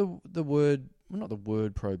looking up the word, well, not the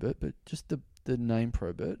word Probert, but just the name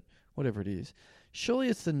Probert, whatever it is. Surely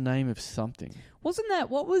it's the name of something. Wasn't that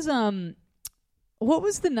what was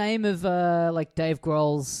the name of like Dave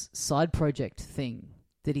Grohl's side project thing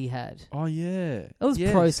that he had? Oh yeah, it was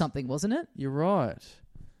Pro something, wasn't it? You're right.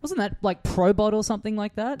 Wasn't that like Probot or something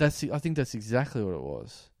like that? I think that's exactly what it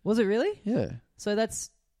was. Was it really? Yeah. So that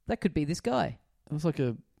could be this guy. It was like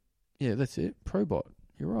that's it. Probot.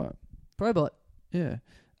 You're right. Probot. Yeah.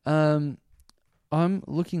 I'm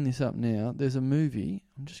looking this up now. There's a movie.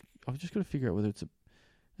 I've just got to figure out whether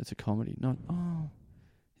it's a comedy. No. Oh,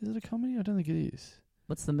 is it a comedy? I don't think it is.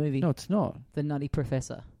 What's the movie? No, it's not. The Nutty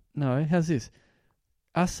Professor. No. How's this?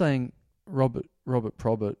 Us saying Robert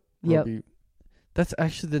Probert. Yep. That's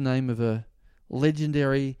actually the name of a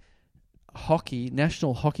legendary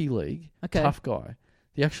National Hockey League tough guy.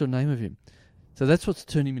 The actual name of him. So that's what's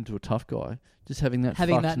turned him into a tough guy. Just having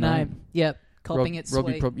that name. Yep. Copying it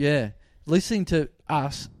sweet. Yeah. Listening to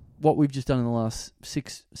us, what we've just done in the last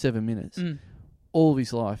 6-7 minutes, all of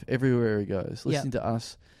his life, everywhere he goes, listening to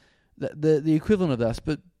us, the equivalent of us,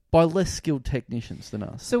 but by less skilled technicians than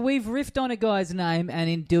us. So we've riffed on a guy's name, and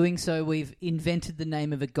in doing so, we've invented the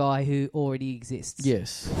name of a guy who already exists.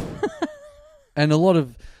 Yes. And a lot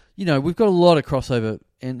of, we've got a lot of crossover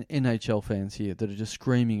NHL fans here that are just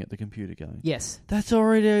screaming at the computer going, yes, that's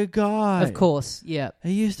already a guy. Of course, yeah.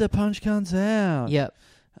 He used to punch cunts out. Yep.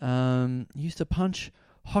 He used to punch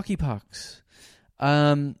hockey pucks.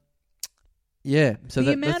 Yeah. So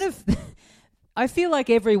the amount of... I feel like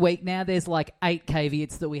every week now there's like 8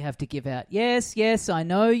 caveats that we have to give out. Yes, I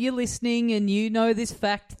know you're listening and you know this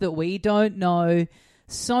fact that we don't know.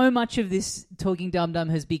 So much of this Talking Dum Dum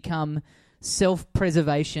has become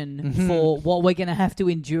self-preservation for what we're going to have to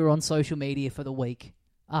endure on social media for the week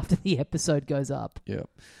after the episode goes up. Yeah.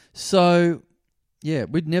 So, yeah,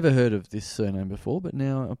 we'd never heard of this surname before, but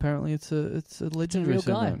now apparently it's a legendary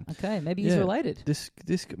surname. Guy. Okay, maybe he's related.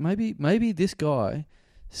 Maybe this guy...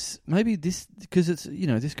 Maybe this, because it's,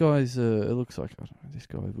 this guy's, it looks like, I don't know, this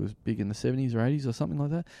guy was big in the 70s or 80s or something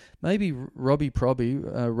like that. Maybe Robert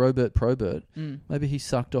Probert, maybe he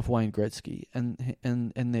sucked off Wayne Gretzky and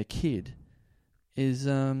their kid is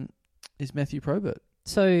Matthew Probert.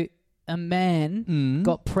 So a man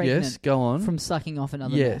got pregnant from sucking off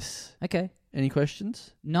another man. Yes. Okay. Any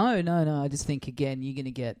questions? No. I just think, again, you're going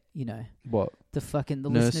to get, what? The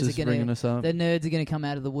nurses listeners are going to... The nerds are going to come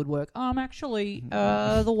out of the woodwork. Actually,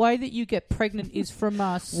 the way that you get pregnant is from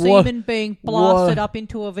semen being blasted up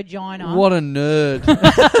into a vagina. What a nerd.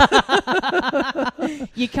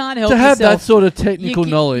 You can't help yourself. To have yourself. that sort of technical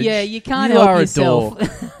knowledge. Yeah, you can't help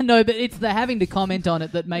yourself. No, but it's the having to comment on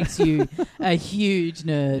it that makes you a huge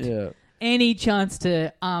nerd. Yeah. Any chance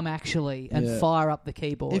to actually and fire up the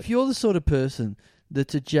keyboard. If you're the sort of person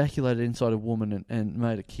that's ejaculated inside a woman and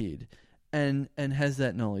made a kid and has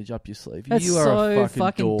that knowledge up your sleeve, that's you are so a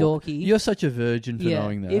fucking dorky. You're such a virgin for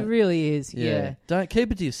knowing that. It really is, yeah. Don't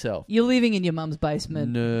keep it to yourself. You're living in your mum's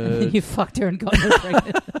basement. Nerd. And you fucked her and got her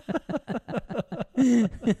pregnant.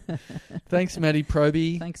 Thanks, Matty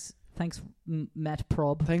Proby. Thanks, Matt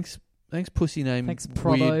Prob. Thanks, pussy name. Thanks,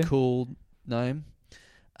 Probo. Weird, cool name.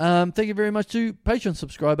 Thank you very much to Patreon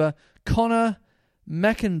subscriber Connor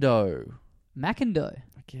McIndoe. McIndoe?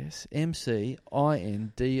 I guess. McIndoe.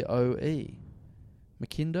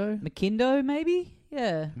 McIndoe, maybe?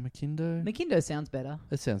 Yeah. McIndoe? McIndoe sounds better.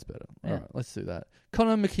 It sounds better. Yeah. All right, let's do that.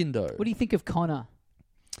 Connor McIndoe. What do you think of Connor?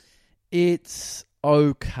 It's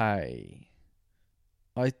okay.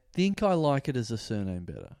 I think I like it as a surname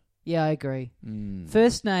better. Yeah, I agree.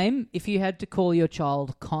 First name, if you had to call your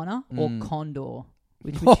child Connor or Condor,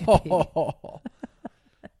 which would you pick?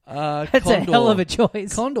 That's Condor. a hell of a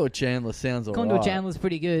choice. Condor Chandler sounds alright. Condor Chandler's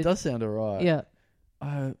pretty good. It does sound alright. Yeah.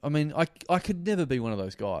 I mean, I could never be one of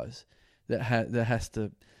those guys that has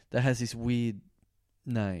this weird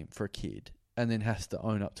name for a kid and then has to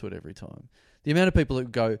own up to it every time. The amount of people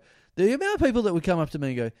that would come up to me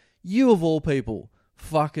and go, "You of all people,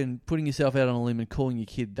 fucking putting yourself out on a limb and calling your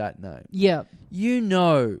kid that name." Yeah. You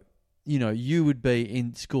would be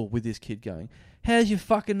in school with this kid going, "How's your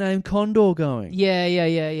fucking name Condor going?"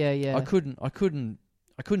 Yeah. I couldn't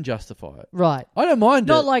I couldn't justify it. Right. I don't mind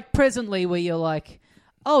it. Not like presently where you're like,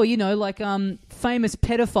 oh, like famous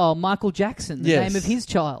pedophile Michael Jackson, the name of his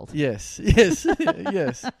child. Yes.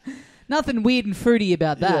 Yes. Nothing weird and fruity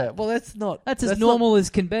about that. Yeah, well, that's as normal as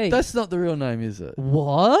can be. That's not the real name, is it?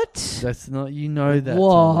 What? That's not. You know that.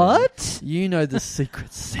 What? Tommy. You know the secret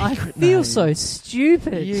I feel name. so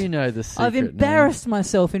stupid. You know the secret I've embarrassed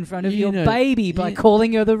myself in front of your know- baby by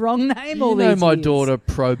calling her the wrong name all You know these my years. daughter,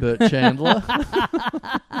 Probert Chandler.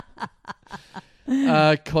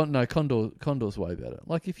 Condor's way better.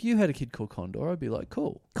 Like, if you had a kid called Condor, I'd be like,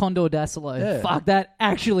 cool. Condor Dassilo. Yeah. Fuck, that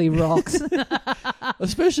actually rocks.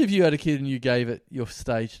 Especially if you had a kid and you gave it your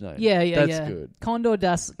stage name. Yeah. That's good.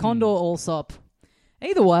 Condor Allsop.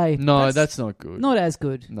 Either way. No, that's not good. Not as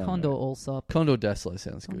good. No, Condor no. Allsop. Condor Dassilo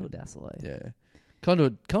sounds Condor good. Dassilo. Yeah.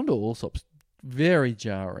 Condor Allsop's very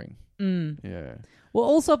jarring. Yeah. Well,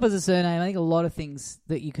 Allsop as a surname, I think a lot of things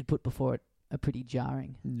that you could put before it are pretty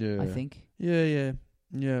jarring. Yeah. I think. Yeah.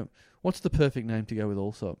 What's the perfect name to go with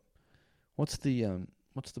Allsop? What's the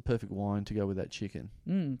perfect wine to go with that chicken?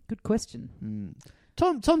 Good question.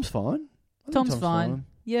 Tom's fine. I think Tom's fine.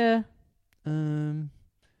 Yeah.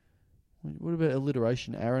 What about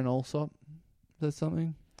alliteration? Aaron Allsop? Is that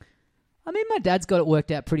something? I mean, my dad's got it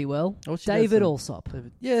worked out pretty well. What's your dad's David name? Allsop.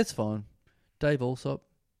 David. Yeah, it's fine. Dave Allsop.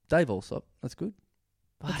 That's good.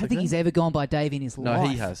 I don't think he's ever gone by Dave in his life. No,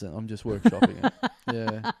 he hasn't. I'm just workshopping it.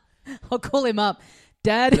 Yeah. I'll call him up.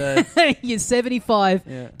 Dad. You're 75.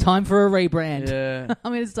 Yeah. Time for a rebrand. Yeah.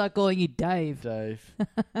 I'm going to start calling you Dave.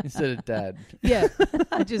 Instead of Dad. Yeah.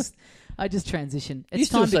 I just transition. It's you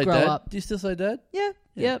still time say to grow Dad? up. Do you still say Dad?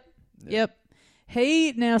 Yeah. Yep.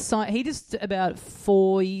 He now he just about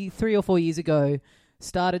 3 or 4 years ago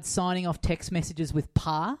started signing off text messages with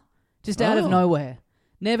Pa, just out of nowhere.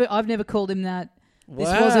 I've never called him that.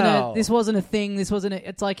 Wow. This wasn't a thing.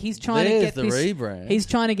 It's like he's trying to get this rebrand. He's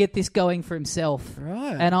trying to get this going for himself.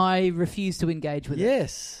 Right. And I refuse to engage with it.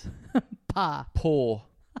 Yes. Pa. Poor.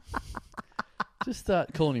 Just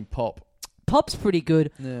start calling him Pop. Pop's pretty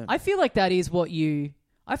good. Yeah. I feel like that is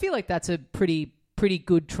I feel like that's a pretty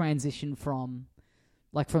good transition from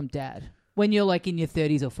Dad. When you're like in your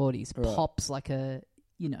 30s or 40s, right. Pop's like a,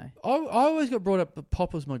 I always got brought up that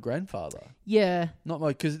Pop was my grandfather. Yeah.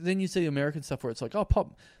 Because then you see American stuff where it's like, oh, Pop.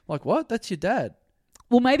 I'm like, what? That's your dad.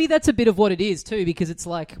 Well, maybe that's a bit of what it is too, because it's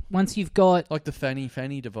like once you've got like the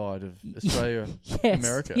Fanny divide of Australia, yes,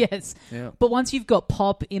 America. Yes. Yeah. But once you've got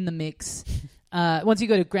Pop in the mix, once you've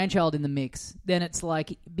got a grandchild in the mix, then it's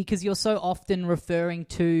like, because you're so often referring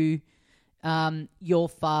to your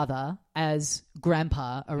father as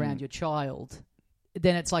grandpa around your child,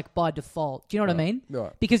 then it's like by default. Do you know what I mean?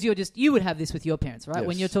 Right. Because you would have this with your parents, right? Yes.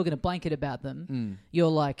 When you're talking a blanket about them, you're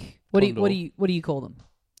like, what do you call them?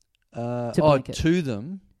 Blanket. To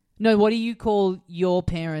them. No, what do you call your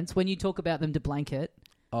parents when you talk about them to blanket?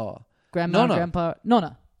 Oh, grandma, Nonna. grandpa,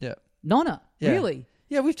 Nonna. Yeah. Nonna. Yeah. Really?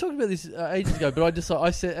 Yeah, we've talked about this ages ago, but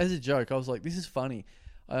I said as a joke, I was like, "This is funny."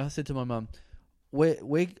 I said to my mum,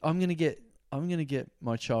 I'm gonna get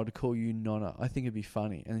my child to call you Nonna. I think it'd be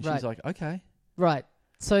funny," and she's like, "Okay." Right.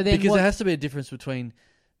 So then, because there has to be a difference between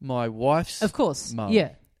my wife's, of course, mum,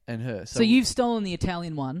 and her. So you've stolen the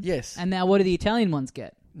Italian one, yes, and now what do the Italian ones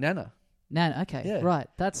get? Nana. Okay, yeah. Right.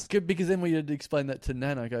 That's good, because then we had to explain that to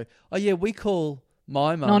Nana. Go, oh yeah, we call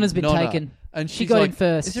my mum Nana's been Nonna. taken, and she she's got like, in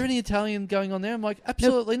first. Is there any Italian going on there? I'm like,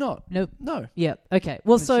 absolutely not. Nope. No. Yeah. Okay.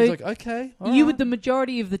 Well, and so she's like, okay, all you right. would, the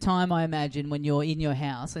majority of the time, I imagine, when you're in your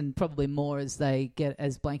house, and probably more as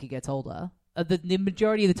Blanca gets older. The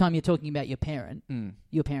majority of the time you're talking about your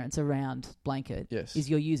parents around Blanket, yes, is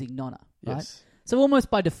you're using Nonna, right? Yes. So almost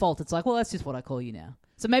by default, it's like, well, that's just what I call you now.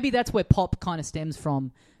 So maybe that's where Pop kind of stems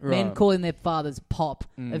from. Right. Men calling their fathers Pop.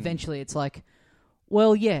 Eventually, it's like,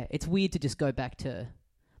 well, yeah, it's weird to just go back to,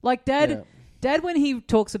 like, Dad. Yeah. Dad, when he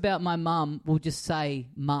talks about my mum, will just say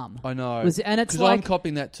mum. I know, and it's because like, I'm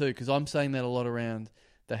copying that too, because I'm saying that a lot around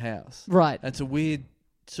the house. Right. And it's a weird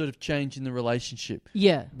sort of change in the relationship.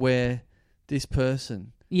 Yeah. Where this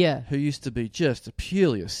person, yeah, who used to be just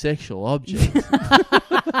purely a sexual object,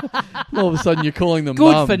 all of a sudden you're calling them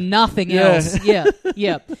good mum. for nothing else.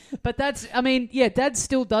 Yeah. But that's, I mean, yeah, Dad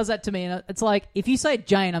still does that to me, and it's like, if you say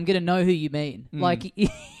Jane, I'm going to know who you mean. Like,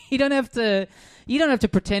 you don't have to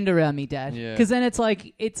pretend around me, Dad. Because then it's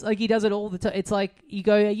like he does it all the time. It's like you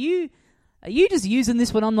go, are you just using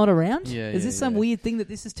this when I'm not around? Is this some weird thing that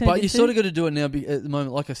this has turned into? But you sort of got to do it now at the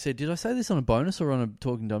moment. Like I said, did I say this on a bonus or on a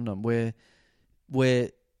Talking Dum Dum? Where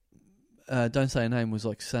Don't Say a Name was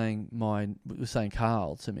like saying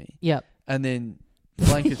Carl to me. Yep. And then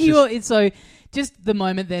Blanket so Just the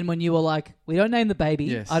moment then when you were like, we don't name the baby.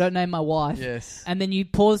 Yes. I don't name my wife. Yes. And then you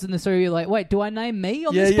paused in the story. You're like, wait, do I name me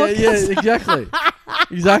on Yeah, this yeah, podcast? yeah, exactly.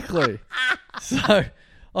 Exactly. So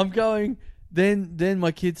I'm going, then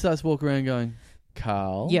my kid starts walking around going,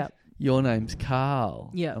 Carl, Yep. your name's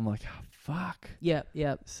Carl. Yeah. I'm like, oh, fuck. Yep,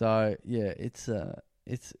 yep. So, yeah, it's a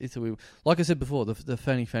weird, like I said before, the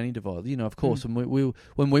fanny divide. You know, of course, when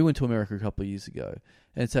we went to America a couple of years ago,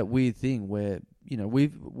 and it's that weird thing where, you know,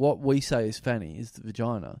 what we say is fanny is the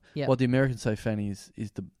vagina. Yep. What the Americans say fanny is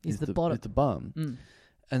the bottom. is the bum. Mm.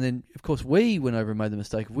 And then, of course, we went over and made the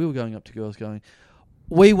mistake. We were going up to girls going,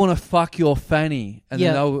 we want to fuck your fanny. And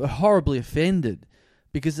then they were horribly offended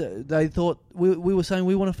because they thought we were saying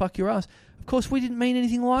we want to fuck your ass. Of course, we didn't mean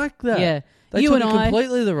anything like that. Yeah. They You took and it I,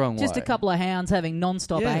 completely the wrong way. just a couple of hounds having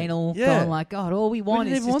non-stop anal, Yeah. going like, God, all we want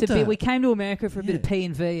didn't is even just want a bit. that. We came to America for a bit of Yeah.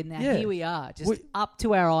 P&V, and now Yeah. here we are, just up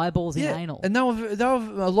to our eyeballs in anal. And they were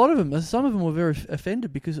a lot of them. Some of them were very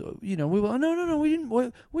offended because, you know, we were no, we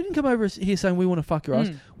didn't come over here saying we want to fuck your ass.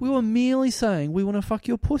 We were merely saying we want to fuck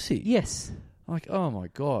your pussy. Yes. Like, oh my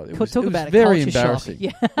God, it Talk was about a very culture embarrassing.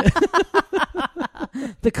 shock. Yeah.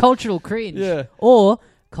 The cultural cringe. Yeah. Or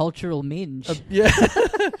cultural minge. Yeah.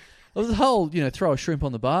 It was the whole, you know, throw a shrimp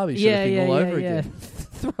on the barbie sort of thing all over again.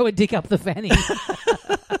 Throw a dick up the fanny.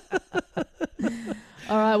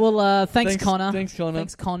 All right, well, thanks, Connor. Thanks, Connor.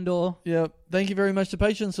 Thanks, Condor. Yeah. Thank you very much to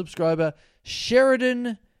Patreon subscriber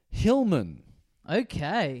Sheridan Hillman.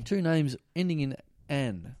 Okay. 2 names ending in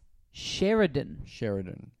Ann. Sheridan.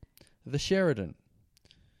 The Sheridan.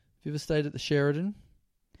 Have you ever stayed at the Sheridan?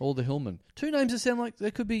 Or the Hillman? 2 names that sound like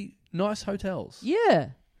they could be nice hotels. Yeah.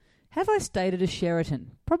 Have I stayed at a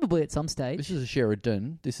Sheraton? Probably at some stage. This is a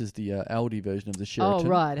Sheridan. This is the Aldi version of the Sheraton. Oh,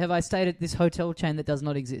 right. Have I stayed at this hotel chain that does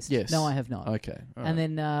not exist? Yes. No, I have not. Okay. All And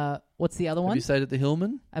right. then what's the other Have one? you stayed at the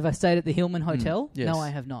Hillman? Have I stayed at the Hillman Hotel? yes. No, I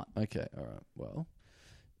have not. Okay. All right. Well,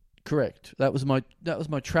 correct. That was my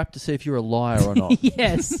trap to see if you're a liar or not.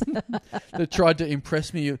 Yes. That tried to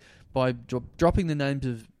impress me by dropping the names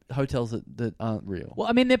of hotels that aren't real. Well,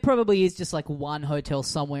 I mean, there probably is just like one hotel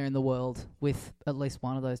somewhere in the world with at least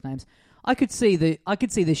one of those names. I could see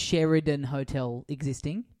the Sheridan Hotel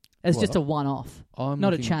existing as just a one-off,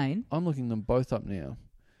 not a chain. I'm looking them both up now.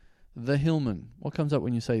 The Hillman. What comes up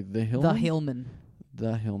when you say the Hillman? The Hillman.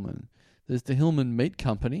 The Hillman. There's the Hillman Meat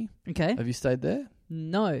Company. Okay. Have you stayed there?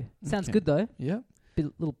 No. Sounds Okay. good though. Yeah.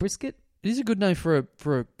 Little brisket. It is a good name for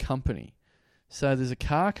a company. So there's a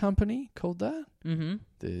car company called that. Mm-hmm.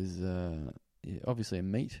 There's obviously a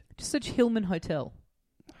meat. Just search Hillman Hotel.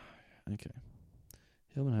 Okay.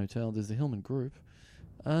 Hillman Hotel. There's the Hillman Group.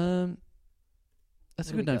 That's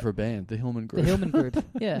a good name for a band. The Hillman Group. The Hillman Group.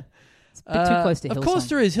 Yeah. It's a bit too close to Hillsong. Of course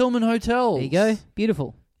there is Hillman Hotels. There you go.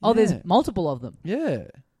 Beautiful. Oh, Yeah. there's multiple of them. Yeah.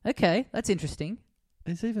 Okay, that's interesting.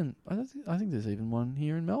 There's even I think there's even one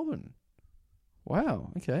here in Melbourne.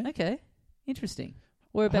 Wow. Okay. Okay, interesting.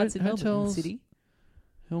 Whereabouts in Melbourne? In the hotels- city?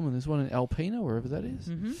 Hillman. There's one in Alpena, wherever that is.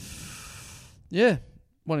 Mm-hmm. Yeah.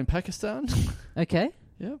 One in Pakistan. Okay,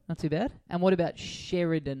 Yep. not too bad. And what about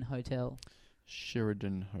Sheridan Hotel?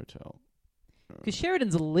 Sheridan Hotel. Because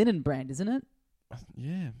Sheridan's a linen brand, isn't it?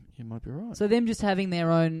 Yeah, you might be right. So them just having their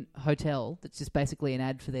own hotel that's just basically an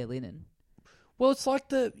ad for their linen. Well, it's like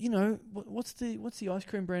the, you know, what's the ice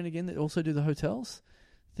cream brand again that also do the hotels?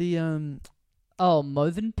 The Oh,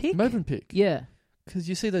 Movenpick? Movenpick. Yeah. Because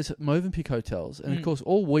you see those Movenpick hotels, and of Mm. course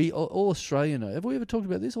all Australia know. Have we ever talked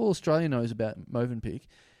about this? All Australia knows about Movenpick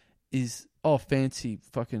is fancy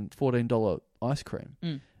fucking $14 ice cream,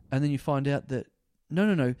 Mm. and then you find out that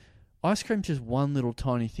no, ice cream's just one little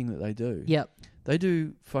tiny thing that they do. Yep. They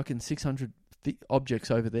do fucking 600 objects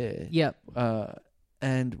over there. Yep.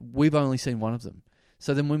 And we've only seen one of them.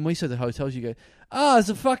 So then when we see the hotels, you go, is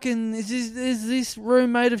this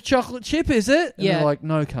room made of chocolate chip, is it? And Yeah. they're like,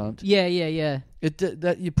 no, cunt. Yeah.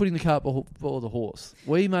 That you're putting the cart before the horse.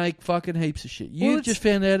 We make fucking heaps of shit. You Well, just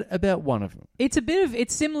found out about one of them.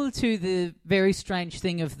 It's similar to the very strange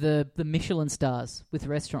thing of the Michelin stars with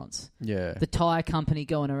restaurants. Yeah. The Thai company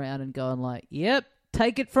going around and going like, yep,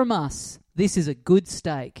 take it from us. This is a good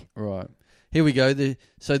steak. Right. Here we go.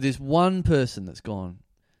 So there's one person that's gone.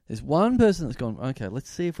 Okay, let's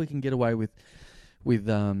see if we can get away with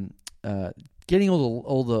getting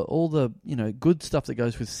all the good stuff that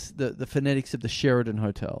goes with the phonetics of the Sheridan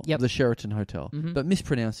Hotel, Yep. the Sheraton Hotel, Mhm. but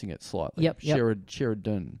mispronouncing it slightly. Yep.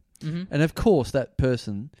 Sheridan. Mm-hmm. And of course, that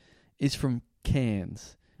person is from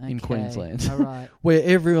Cairns in Queensland, All right. where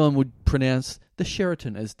everyone would pronounce the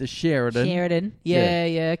Sheraton as the Sheridan. Sheridan. Yeah.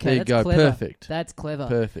 Okay. There you That's go. Clever. Perfect. That's clever.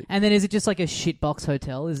 Perfect. And then is it just like a shitbox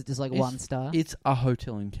hotel? Is it just like It's- one star? It's a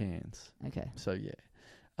hotel in Cairns. Okay. So yeah.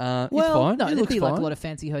 It's fine. No, it there'd looks be fine. like a lot of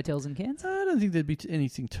fancy hotels in Cairns. I don't think there'd be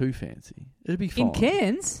anything too fancy. It'd be fine. In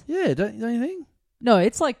Cairns? Yeah, don't you think? No,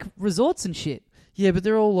 it's like resorts and shit. Yeah, but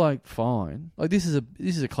they're all like fine. Like this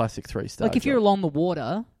is a classic 3-star. Like if you're along the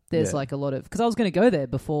water, there's Yeah. like a lot of... Because I was going to go there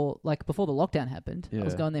before the lockdown happened. I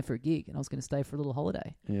was Yeah. going there for a gig and I was going to stay for a little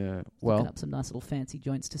holiday. Yeah. Looking up some nice little fancy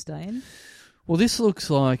joints to stay in. Well, this looks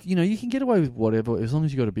like you can get away with whatever as long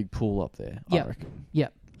as you got a big pool up there. Yeah. I reckon. Yeah.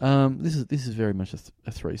 This is very much a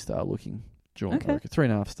 3-star looking joint. Okay. I reckon.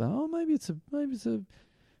 3.5 star. Oh, maybe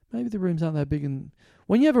the rooms aren't that big, and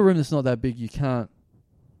when you have a room that's not that big, you can't.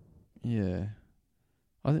 Yeah.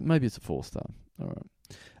 I think maybe it's a 4-star. All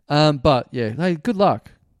right. But yeah, hey, good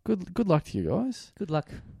luck. Good luck to you guys. Good luck.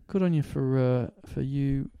 Good on you for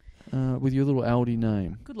you with your little Aldi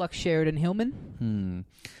name. Good luck, Sheridan Hillman.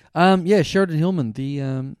 Yeah, Sheridan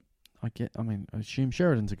Hillman. I assume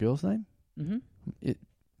Sheridan's a girl's name. Mm-hmm.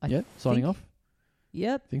 Signing off.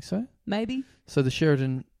 Yep. Think so? Maybe. So the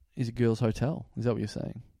Sheridan is a girl's hotel. Is that what you're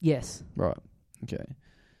saying? Yes. Right. Okay.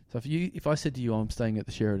 So if I said to you I'm staying at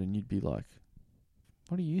the Sheridan, you'd be like,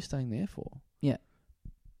 "What are you staying there for?" Yeah.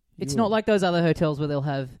 It's not like those other hotels where they'll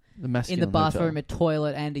have the masculine in the bathroom hotel. a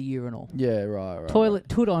toilet and a urinal. Yeah, right. Toilet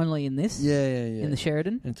toot only in this. Yeah. In the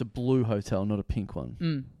Sheridan. And it's a blue hotel, not a pink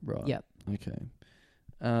one. Right. Yep. Okay.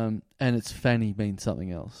 And it's Fanny means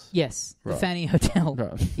something else. Yes. Right. The Fanny Hotel.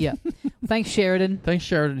 Right. Yeah. Thanks, Sheridan. Thanks,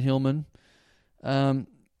 Sheridan Hillman.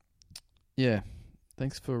 Yeah.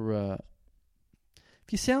 Thanks for.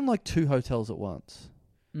 If you sound like two hotels at once.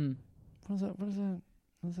 What is that?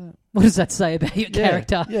 What does that say about your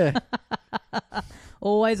character? Yeah.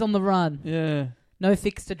 Always on the run. Yeah. No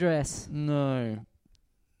fixed address. No.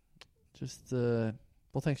 Just well,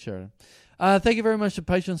 thanks, Sheridan. Thank you very much to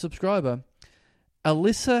Patreon subscriber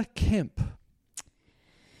Alyssa Kemp.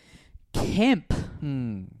 Kemp.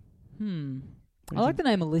 I I like the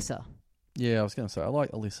name Alyssa. Yeah, I was going to say I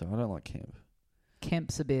like Alyssa. I don't like Kemp.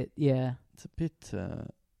 Kemp's a bit, yeah. It's a bit.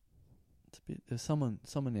 There's someone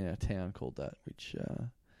in our town called that, which.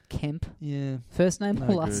 Kemp. Yeah. First name No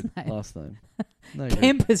or last good. name? Last name. No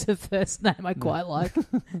Kemp is a first name I quite like.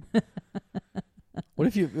 What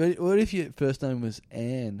if your first name was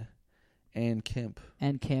Anne? Anne Kemp.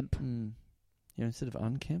 And Kemp. Yeah, instead of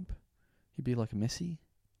unkempt, you'd be like a Messi.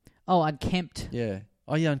 Oh, unkempt. Yeah.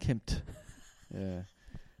 Oh, yeah, unkempt. Yeah. It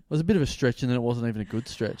was a bit of a stretch, and then it wasn't even a good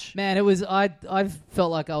stretch. Man, it was. I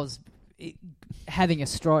felt like I was having a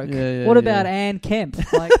stroke. Yeah, what about Anne Kemp?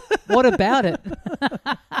 Like, what about it?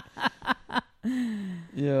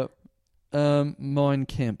 Yeah. Mine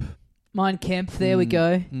Kemp. Mine Kemp. There we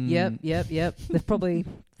go. Mm. Yep.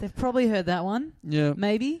 They've probably heard that one. Yeah.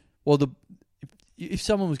 Maybe. Well, if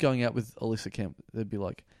someone was going out with Alyssa Kemp, they'd be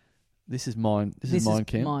like, "This is mine. This is mine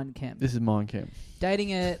Kemp. Mine Kemp. This is mine Kemp."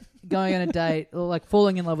 Dating it, going on a date, or like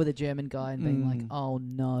falling in love with a German guy and being like, "Oh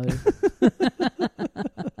no."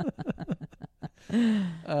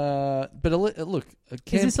 But look,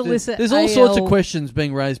 Kemp, Is this Alyssa? there's all sorts of questions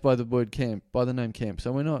being raised by the word Kemp, by the name Kemp.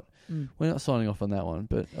 So we're not signing off on that one.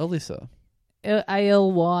 But Alyssa,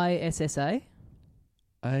 ALYSSA.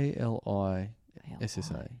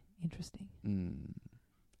 ALISSA. Interesting.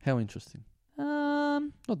 How interesting?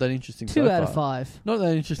 Not that interesting. 2 so out far. of 5. Not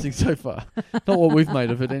that interesting so far. Not what we've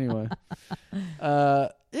made of it anyway.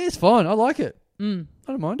 It's fine. I like it. I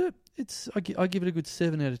don't mind it. I give it a good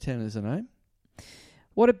 7 out of 10 as a name.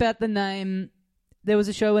 What about the name? There was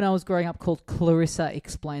a show when I was growing up called Clarissa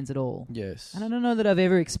Explains It All. Yes. And I don't know that I've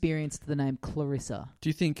ever experienced the name Clarissa. Do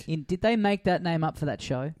you think... Did they make that name up for that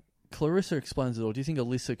show? Clarissa Explains It All. Do you think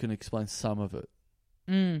Alyssa can explain some of it?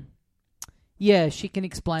 Yeah, she can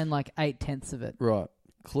explain like 8/10 of it. Right.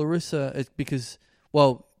 Clarissa, because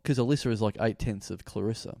Alyssa is like 8/10 of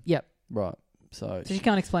Clarissa. Yep. Right. So she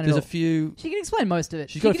can't explain it all. There's a few... She can explain most of it.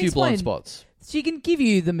 She's got a few blind spots. She can give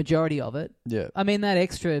you the majority of it. Yeah. I mean, that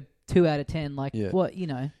extra 2 out of 10, like, what,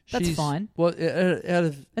 that's fine. Well, out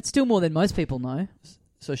of... That's still more than most people know.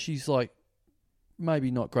 So she's like,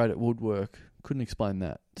 maybe not great at woodwork. Couldn't explain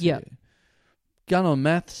that. Yeah. Gun on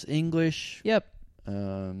maths, English. Yep.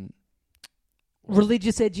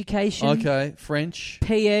 Religious education. Okay. French.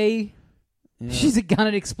 PE. Yeah. She's a gun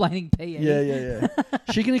at explaining PE. Yeah.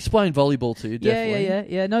 She can explain volleyball to you,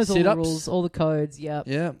 definitely. Yeah. Knows all the Sit-ups. rules, all the codes. Yep.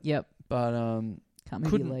 Yeah. But can't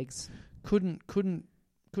move your legs. Couldn't doesn't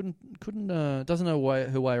know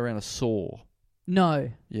her way around a saw.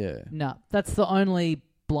 No. Yeah. No. That's the only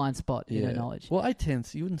blind spot in her knowledge. Well,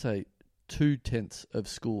 8/10, you wouldn't say 2/10 of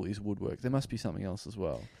school is woodwork. There must be something else as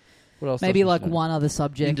well. What else? Maybe like one other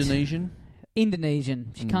subject.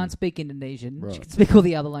 Indonesian. She can't speak Indonesian. Right. She can speak all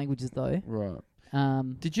the other languages though. Right.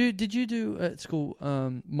 Did you do at school?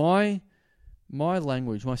 My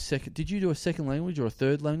language, my second... Did you do a second language or a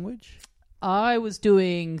third language? I was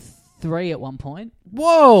doing 3 at one point.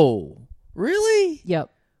 Whoa! Really? Yep.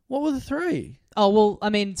 What were the 3? Oh, well, I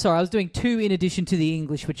mean, sorry, I was doing 2 in addition to the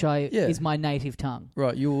English, which is my native tongue.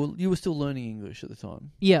 Right, you were still learning English at the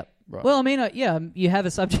time. Yep. Right. Well, I mean, you have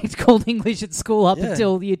a subject called English at school up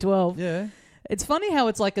until year 12. Yeah. It's funny how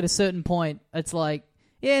it's like at a certain point, it's like,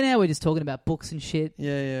 now we're just talking about books and shit.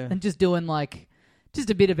 Yeah. And just doing like, just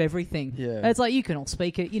a bit of everything. Yeah. And it's like, you can all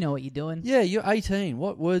speak it, you know what you're doing. Yeah, you're 18.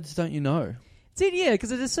 What words don't you know? It's it,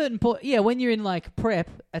 because at a certain point, when you're in like prep,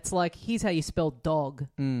 it's like, here's how you spell dog.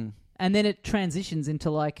 Mm. And then it transitions into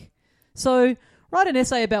like, so write an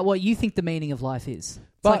essay about what you think the meaning of life is.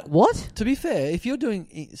 It's like, what? To be fair, if you're doing,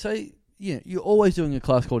 you're always doing a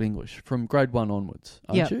class called English from grade 1 onwards,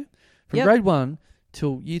 aren't you? From grade 1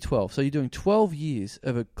 till year 12. So you're doing 12 years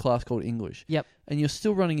of a class called English. Yep. And you're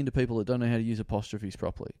still running into people that don't know how to use apostrophes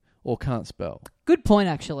properly or can't spell. Good point,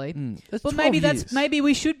 actually. That's but 12 years. maybe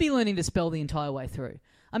we should be learning to spell the entire way through.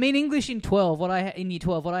 I mean, English in year 12, what I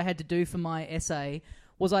had to do for my essay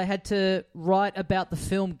was I had to write about the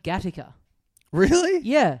film Gattaca. Really?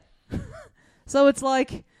 Yeah. So it's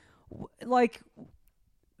like,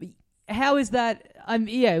 how is that?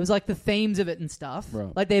 It was like the themes of it and stuff.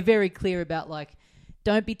 Right. Like they're very clear about like,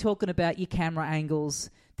 don't be talking about your camera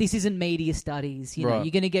angles. This isn't media studies. You know,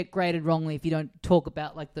 you're going to get graded wrongly if you don't talk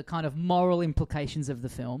about like the kind of moral implications of the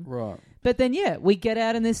film. Right. But then, we get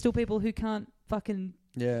out and there's still people who can't fucking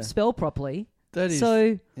spell properly. That is.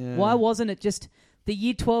 So why wasn't it just... The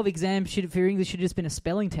year 12 exam for English should have just been a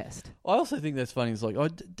spelling test. I also think that's funny. It's like,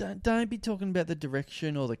 don't be talking about the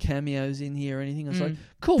direction or the cameos in here or anything. It's like,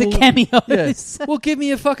 cool. The cameos. Yeah. Well, give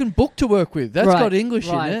me a fucking book to work with. That's got English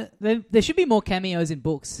in it. There should be more cameos in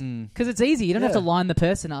books. Because it's easy. You don't have to line the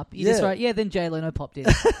person up. You just write, then Jay Leno popped in.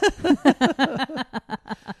 That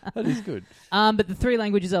is good. But the 3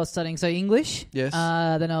 languages I was studying, so English. Yes.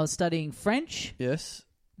 Then I was studying French. Yes.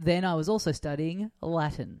 Then I was also studying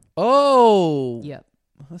Latin. Oh! Yep.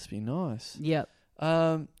 Must be nice. Yep.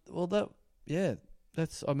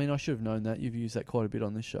 That's, I mean, I should have known that. You've used that quite a bit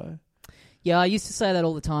on this show. Yeah, I used to say that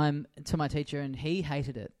all the time to my teacher, and he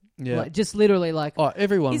hated it. Yeah. Like, just literally like... Oh,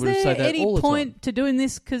 everyone would have said that all the time. Is there any point to doing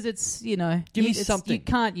this? Because it's, Give me something. You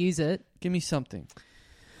can't use it. Give me something.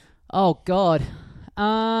 Oh, God.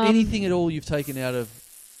 Anything at all you've taken out of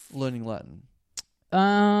learning Latin?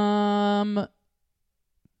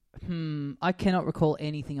 I cannot recall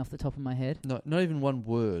anything off the top of my head. No, not even one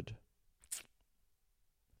word.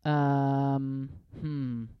 Canis?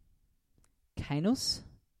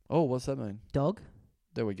 Oh, what's that mean? Dog.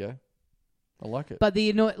 There we go. I like it. But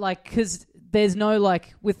because there's no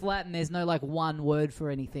with Latin, there's no one word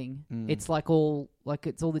for anything. It's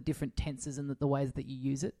it's all the different tenses and the ways that you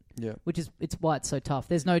use it. Yeah. It's why it's so tough.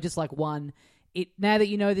 There's no just one. Now that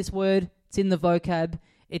you know this word, it's in the vocab.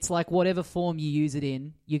 It's like whatever form you use it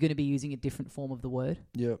in, you're going to be using a different form of the word.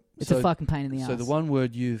 Yeah. It's a fucking pain in the ass. So the one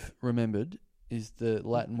word you've remembered is the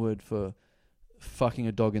Latin word for fucking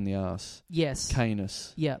a dog in the ass. Yes.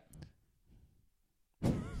 Canis. Yep.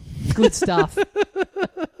 Good stuff.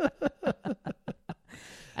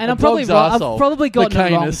 And I've probably gotten it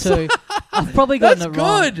wrong too. I've probably gotten it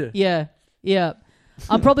wrong. That's good. Yeah. Yeah.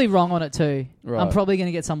 I'm probably wrong on it too. Right. I'm probably going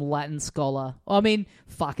to get some Latin scholar. I mean,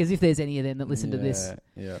 fuck, as if there's any of them that listen to this.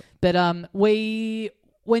 Yeah. But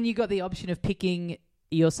when you got the option of picking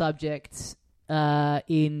your subjects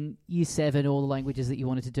in year 7, all the languages that you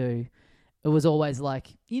wanted to do, it was always like,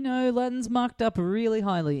 Latin's marked up really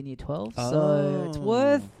highly in year 12, so it's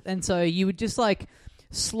worth. And so you would just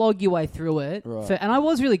slog your way through it. Right. And I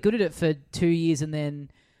was really good at it for 2 years, and then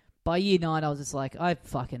by year 9, I was just like, I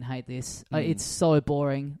fucking hate this. It's so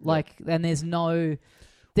boring. And there's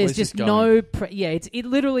just no... it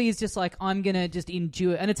literally is just I'm going to just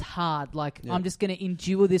endure... And it's hard. I'm just going to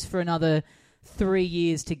endure this for another 3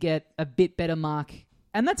 years to get a bit better mark.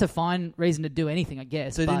 And that's a fine reason to do anything, I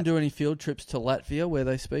guess. So they didn't do any field trips to Latvia where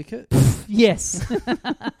they speak it? Yes.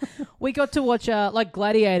 We got to watch...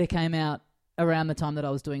 Gladiator came out around the time that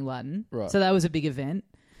I was doing Latin. Right. So that was a big event.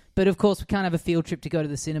 But of course, we can't have a field trip to go to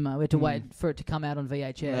the cinema. We had to wait for it to come out on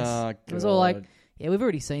VHS. Oh, it was all like, we've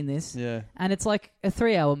already seen this. Yeah. And it's like a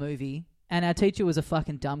 3-hour movie. And our teacher was a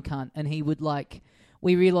fucking dumb cunt. And he would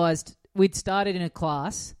we realised we'd started in a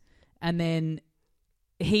class, and then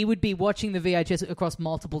he would be watching the VHS across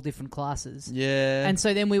multiple different classes. Yeah. And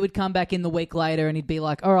so then we would come back in the week later, and he'd be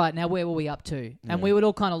like, all right, now where were we up to? And we would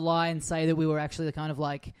all kind of lie and say that we were actually kind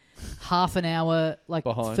of half an hour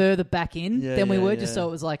behind, further back in than we were, just so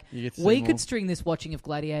it was we could string this watching of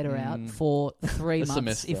Gladiator out for 3 months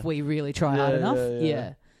semester. if we really try hard enough.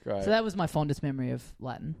 Yeah. Great. So that was my fondest memory of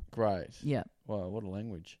Latin. Great. Yeah. Wow, what a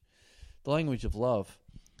language. The language of love.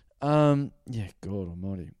 Yeah, God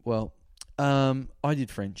almighty. Well, I did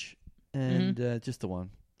French, and just the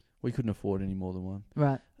one. We couldn't afford any more than one.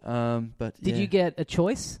 Right. But did you get a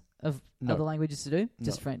choice of No. other languages to do?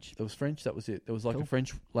 Just No. French. There was French. That was it. There was like Cool. a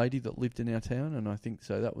French lady that lived in our town, and I think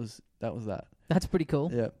so. That was that. That's pretty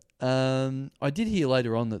cool. Yeah. I did hear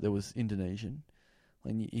later on that there was Indonesian,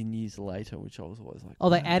 in years later, which I was always like, Oh,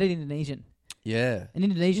 they wow. added Indonesian. Yeah. An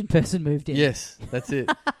Indonesian person moved in. Yes, that's it.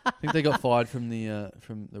 I think they got fired from the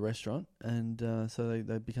restaurant, and so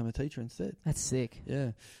they become a teacher instead. That's sick.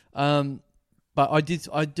 Yeah. But I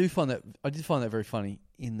did find that very funny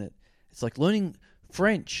in that it's like learning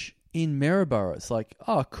French in Maryborough. It's like,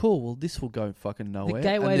 oh, cool. Well, this will go fucking nowhere. The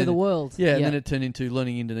gateway to the world. Yeah, and then it turned into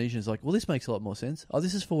learning Indonesian. It's like, well, this makes a lot more sense. Oh,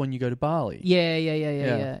 this is for when you go to Bali.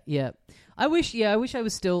 Yeah. I wish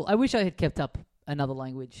I had kept up another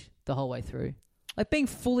language the whole way through. Like being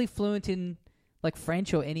fully fluent in like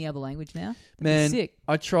French or any other language now. Man, sick.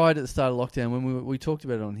 I tried at the start of lockdown when we talked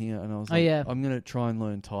about it on here, and I was like, yeah. I'm going to try and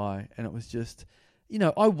learn Thai, and it was just,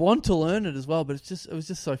 I want to learn it as well, but it was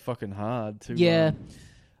just so fucking hard to. Yeah.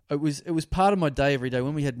 It was part of my day every day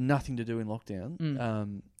when we had nothing to do in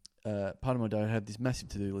lockdown. Part of my day I'd have this massive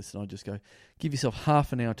to-do list, and I'd just go, give yourself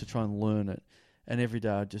half an hour to try and learn it, and every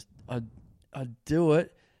day I'd do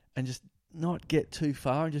it and just not get too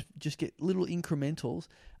far and just get little incrementals,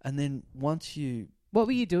 and then once you... What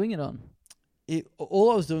were you doing it on?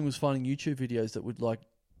 All I was doing was finding YouTube videos that would like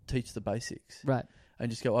teach the basics. Right. And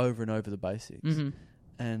just go over and over the basics. Mm-hmm.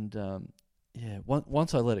 And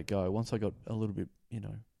once I let it go, once I got a little bit,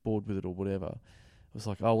 bored with it or whatever, it was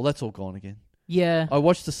like, oh, well, that's all gone again. Yeah. I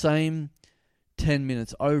watched the same 10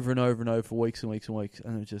 minutes over and over and over for weeks and weeks and weeks,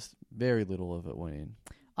 and it was just very little of it went in.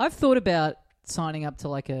 I've thought about signing up to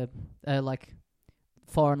like a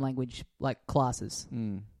foreign language like classes.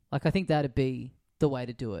 Like I think that'd be the way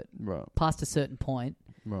to do it. Right. Past a certain point.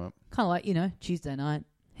 Right. Kind of like, Tuesday night,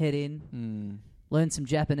 head in, learn some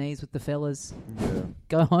Japanese with the fellas,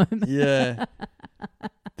 go home. Yeah.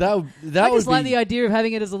 I just like the idea of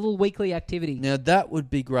having it as a little weekly activity. Now, that would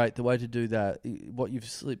be great, the way to do that, what you've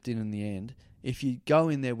slipped in the end, if you go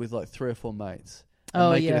in there with like 3 or 4 mates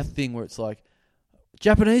and make it a thing where it's like,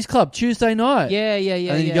 Japanese club, Tuesday night. Yeah.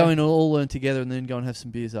 And then you go in and all learn together and then go and have some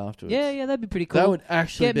beers afterwards. Yeah, that'd be pretty cool. That would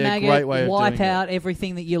actually be maggot, a great way of doing it. wipe out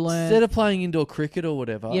everything that you learn. Instead of playing indoor cricket or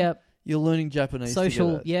whatever, you're learning Japanese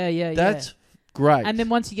social, together. That's great. And then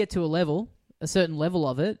once you get to a certain level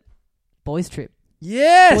of it, boys trip.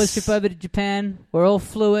 Yes! Boys trip over to Japan. We're all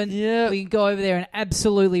fluent. Yeah. We can go over there and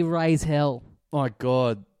absolutely raise hell. My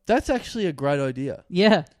God. That's actually a great idea.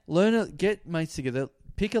 Yeah. Learn it, get mates together,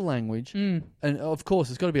 pick a language, and of course,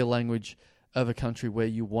 it's got to be a language of a country where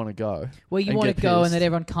you want to go. Where you want to go and that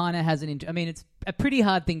everyone kind of has an I mean, it's a pretty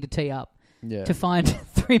hard thing to tee up. Yeah. To find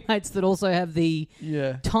 3 mates that also have the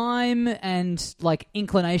time and like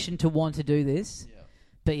inclination to want to do this. Yeah.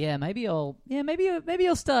 But maybe I'll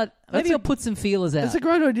start. Maybe I'll put some feelers out. That's a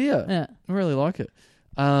great idea. Yeah. I really like it.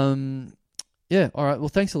 Yeah. All right. Well,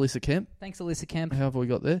 thanks, Alyssa Kemp. Thanks, Alyssa Kemp. How have we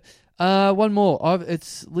got there? One more.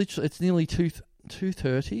 It's nearly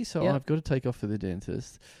 2:30, so I've got to take off for the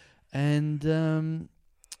dentist. And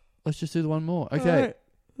let's just do the one more. Okay.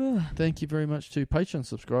 Thank you very much to Patreon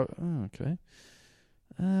subscriber. Oh, okay.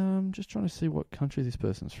 Just trying to see what country this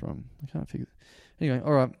person's from. I can't figure. Anyway,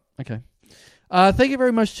 all right. Okay. Thank you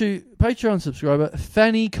very much to Patreon subscriber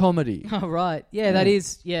Fanny Comedy. Oh, right. Yeah, that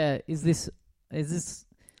is. Yeah, is this?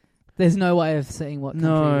 There's no way of seeing what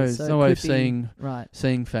country it is. There's no way of seeing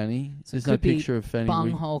Fanny. So there's no picture of Fanny.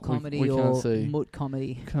 Bunghole comedy we or can't see. Mutt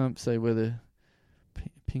comedy. Can't say whether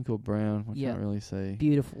pink or brown. I can't really see.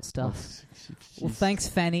 Beautiful stuff. Well, thanks,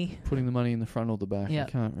 Fanny. Putting the money in the front or the back. I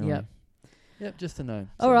can't really. Yep, just a name.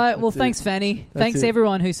 All right. Well, thanks, Fanny. Thanks,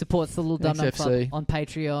 everyone who supports the Little Dum Dum Club on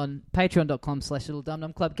Patreon. Patreon.com/Little Dum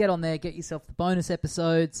Dum Club. Get on there. Get yourself the bonus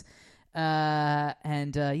episodes. Get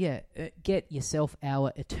yourself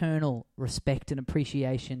our eternal respect and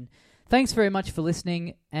appreciation. Thanks very much for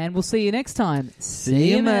listening, and we'll see you next time.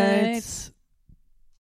 See you, mates.